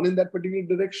not gone in that particular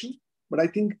direction, but I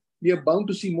think we are bound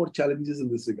to see more challenges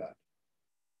in this regard.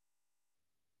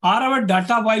 Are our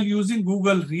data while using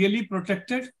Google really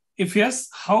protected? If yes,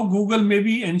 how Google may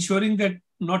be ensuring that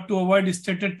not to avoid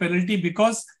stated penalty?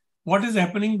 Because what is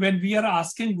happening when we are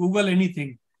asking Google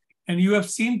anything, and you have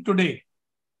seen today,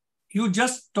 you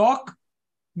just talk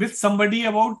with somebody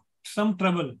about some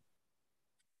travel.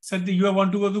 Said you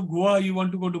want to go to Goa, you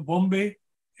want to go to Bombay,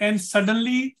 and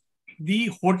suddenly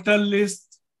the hotel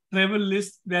list, travel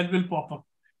list, that will pop up.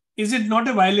 Is it not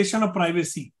a violation of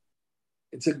privacy?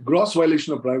 It's a gross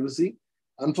violation of privacy.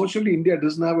 Unfortunately, India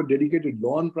doesn't have a dedicated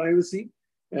law on privacy.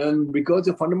 And because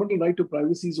the fundamental right to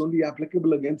privacy is only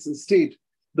applicable against the state,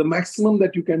 the maximum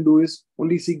that you can do is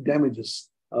only seek damages.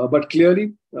 But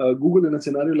clearly, Google in a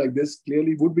scenario like this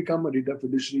clearly would become a data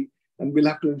fiduciary and will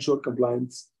have to ensure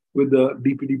compliance with the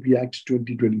DPDPA Act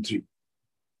 2023.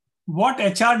 What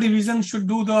HR division should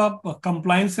do the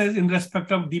compliances in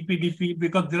respect of DPDP?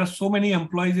 Because there are so many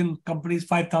employees in companies,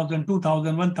 5,000,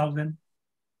 2,000, 1,000.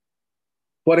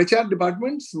 For HR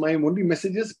departments, my only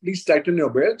message is please tighten your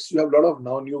belts. You have a lot of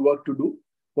now new work to do.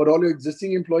 For all your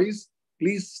existing employees,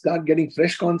 please start getting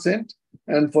fresh consent.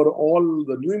 And for all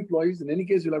the new employees, in any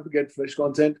case, you'll have to get fresh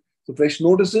consent. So fresh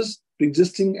notices to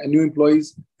existing and new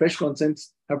employees, fresh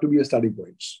consents have to be a starting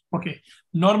point. Okay.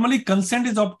 Normally, consent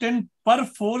is obtained per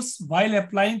force while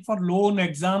applying for loan,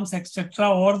 exams, etc.,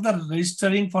 or the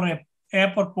registering for an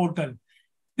app or portal.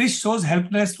 This shows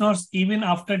helplessness even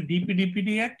after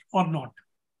DPDPA Act or not?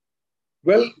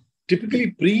 Well,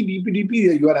 typically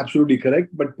pre-DPDP, you are absolutely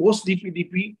correct. But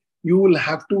post-DPDP, you will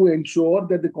have to ensure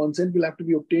that the consent will have to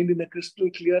be obtained in a crystal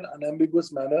clear,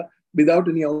 unambiguous manner without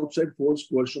any outside force,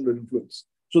 coercion, or influence.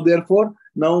 So therefore,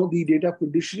 now the data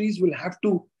fiduciaries will have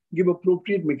to give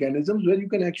appropriate mechanisms where you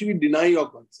can actually deny your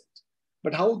consent.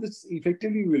 But how this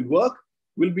effectively will work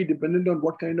will be dependent on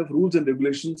what kind of rules and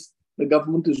regulations the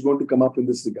government is going to come up in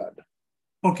this regard.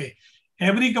 Okay.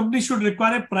 Every company should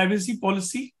require a privacy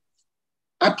policy?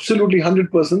 Absolutely,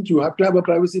 100%. You have to have a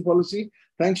privacy policy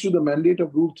thanks to the mandate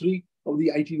of Rule 3 of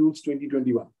the IT Rules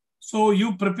 2021. So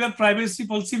you prepare privacy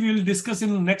policy. We will discuss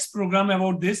in the next program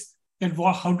about this, and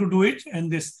how to do it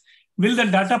and this. Will the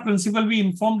data principal be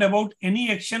informed about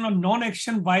any action or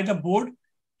non-action by the board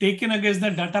taken against the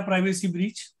data privacy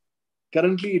breach?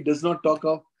 Currently, it does not talk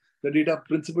of the data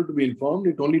principal to be informed.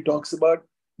 It only talks about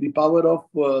the power of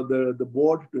the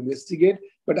board to investigate.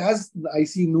 But as I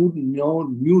see new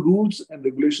rules and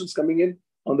regulations coming in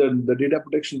on the Data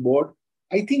Protection Board,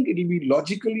 I think it will be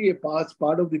logically a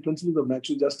part of the principles of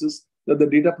natural justice that the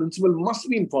data principal must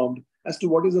be informed as to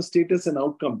what is the status and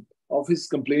outcome of his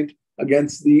complaint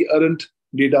against the errant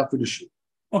data fiduciary.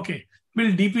 Okay.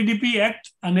 Will DPDP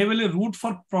Act enable a route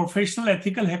for professional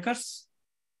ethical hackers?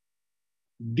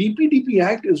 DPDP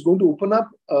Act is going to open up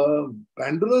a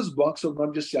Pandora's box of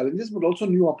not just challenges, but also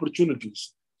new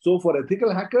opportunities. So for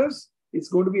ethical hackers, it's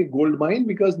going to be a gold mine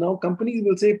because now companies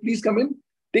will say, please come in,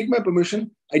 take my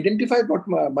permission, identify what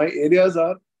my areas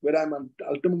are where I'm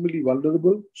ultimately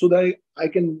vulnerable so that I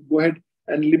can go ahead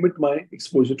and limit my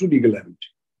exposure to legal liability.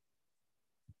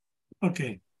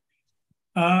 Okay.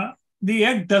 The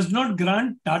Act does not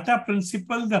grant data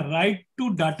principal the right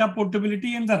to data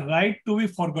portability and the right to be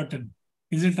forgotten.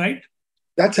 Is it right?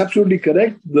 That's absolutely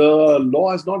correct. The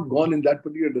law has not gone in that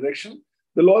particular direction.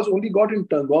 The law has only gone in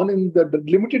the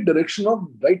limited direction of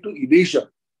right to erasure,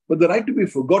 but the right to be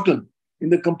forgotten in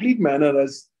the complete manner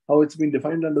as how it's been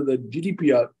defined under the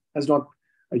GDPR has not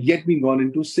yet been gone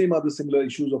into. Same other similar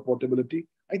issues of portability.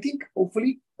 I think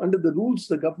hopefully under the rules,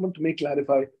 the government may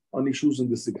clarify on issues in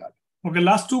this regard. Okay,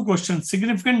 last two questions.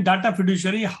 Significant data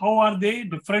fiduciary, how are they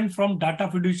different from data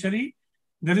fiduciary?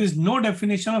 There is no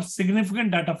definition of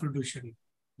significant data fiduciary.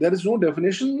 There is no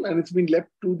definition and it's been left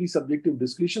to the subjective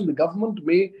discretion. The government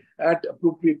may, at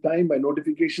appropriate time by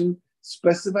notification,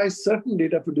 specify certain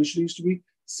data fiduciaries to be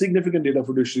significant data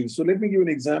fiduciaries. So let me give an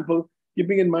example,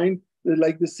 keeping in mind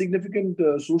like the significant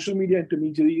social media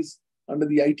intermediaries under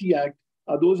the IT Act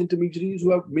are those intermediaries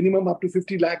who have minimum up to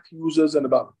 50 lakh users and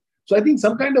above. So I think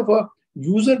some kind of a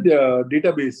user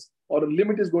database or a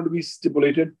limit is going to be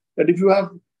stipulated that if you have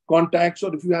contacts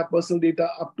or if you have personal data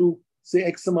up to say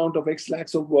X amount of X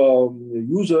lakhs of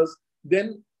users,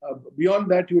 then beyond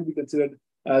that you will be considered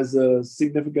as a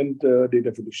significant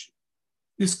data fiduciary.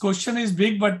 This question is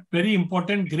big but very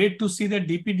important. Great to see that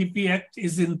DPDP Act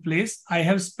is in place. I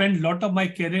have spent a lot of my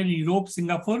career in Europe,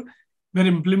 Singapore, where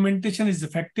implementation is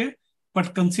effective.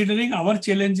 But considering our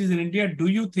challenges in India, do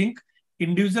you think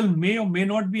individuals may or may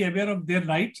not be aware of their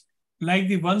rights, like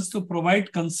the ones to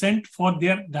provide consent for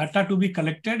their data to be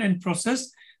collected and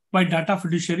processed by data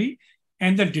fiduciary,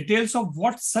 and the details of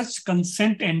what such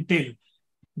consent entail,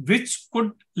 which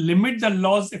could limit the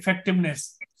law's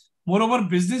effectiveness? Moreover,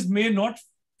 business may not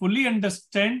fully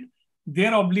understand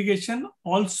their obligation.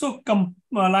 Also,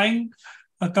 complying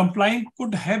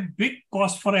could have big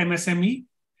cost for MSME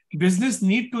business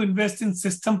need to invest in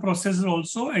system processes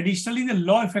also. Additionally, the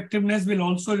law effectiveness will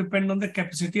also depend on the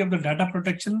capacity of the data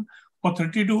protection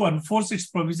authority to enforce its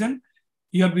provision.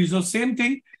 Here we saw same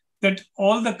thing, that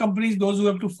all the companies, those who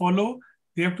have to follow,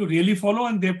 they have to really follow,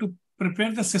 and they have to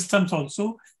prepare the systems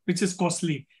also, which is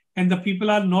costly. And the people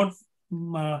are not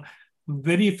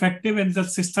very effective, and the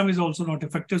system is also not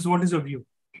effective. So what is your view?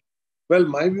 Well,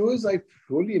 my view is I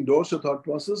fully endorse your thought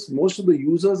process. Most of the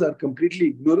users are completely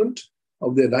ignorant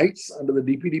of their rights under the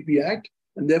DPDPA Act,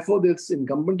 and therefore it's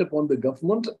incumbent upon the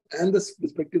government and the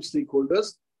respective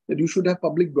stakeholders that you should have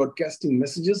public broadcasting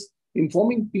messages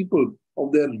informing people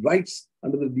of their rights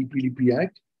under the DPDPA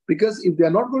Act, because if they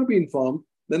are not going to be informed,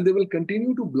 then they will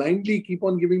continue to blindly keep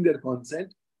on giving their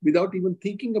consent without even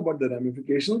thinking about the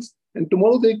ramifications. And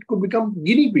tomorrow they could become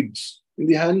guinea pigs in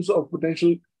the hands of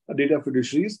potential data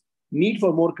fiduciaries. Need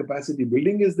for more capacity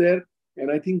building is there.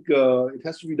 And I think it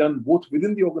has to be done both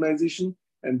within the organization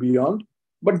and beyond.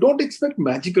 But don't expect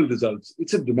magical results.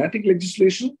 It's a dramatic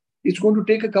legislation. It's going to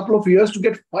take a couple of years to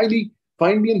get finally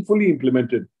and fully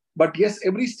implemented. But yes,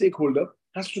 every stakeholder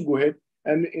has to go ahead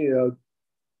and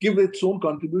give its own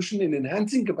contribution in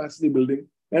enhancing capacity building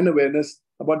and awareness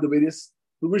about the various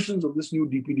provisions of this new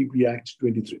DPDPA Act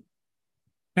 23.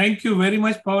 Thank you very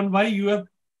much, Pawan Bhai.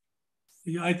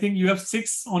 I think you have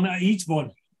 6 on each ball.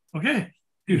 Okay,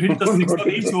 you hit the 6 on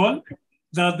each ball.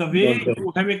 The way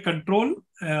you have a control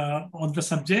on the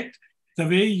subject, the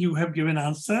way you have given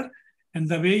answer, and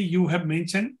the way you have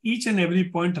mentioned each and every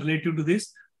point related to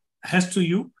this has to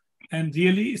you. And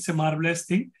really, it's a marvelous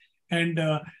thing. And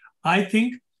I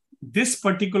think this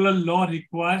particular law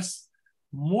requires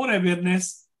more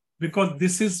awareness, because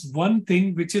this is one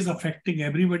thing which is affecting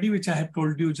everybody, which I have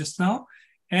told you just now.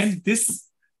 And the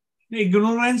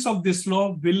ignorance of this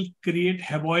law will create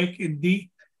havoc in the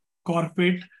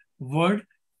corporate world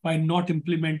by not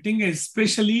implementing,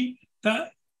 especially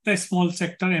the small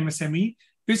sector MSME,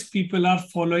 which people are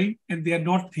following, and they are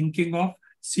not thinking of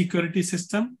security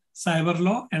system, cyber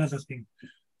law, and other things.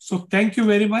 So thank you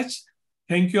very much.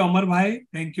 Thank you, Amar Bhai.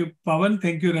 Thank you, Pawan.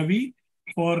 Thank you, Ravi,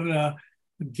 for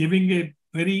giving a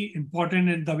very important,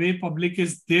 and the way public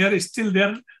is there, is still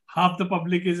there. Half the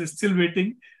public is still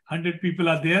waiting. 100 people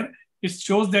are there. It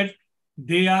shows that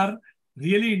they are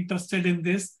really interested in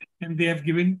this, and they have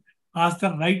asked the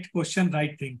right question,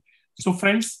 right thing. So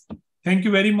friends, thank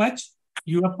you very much.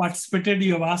 You have participated,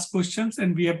 you have asked questions,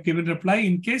 and we have given reply.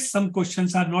 In case some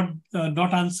questions are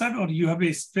not answered, or you have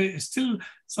still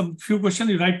some few questions,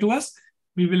 you write to us.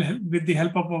 We will, with the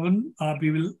help of Pawan,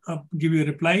 we will give you a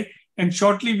reply. And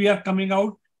shortly we are coming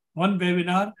out one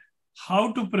webinar,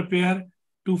 how to prepare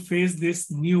to face this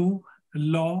new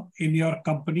law in your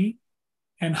company,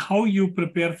 and how you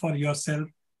prepare for yourself.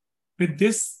 With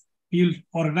this, we'll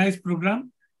organize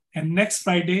program, and next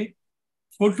Friday,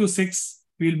 4 to 6,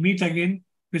 we'll meet again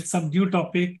with some new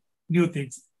topic, new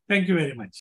things. Thank you very much.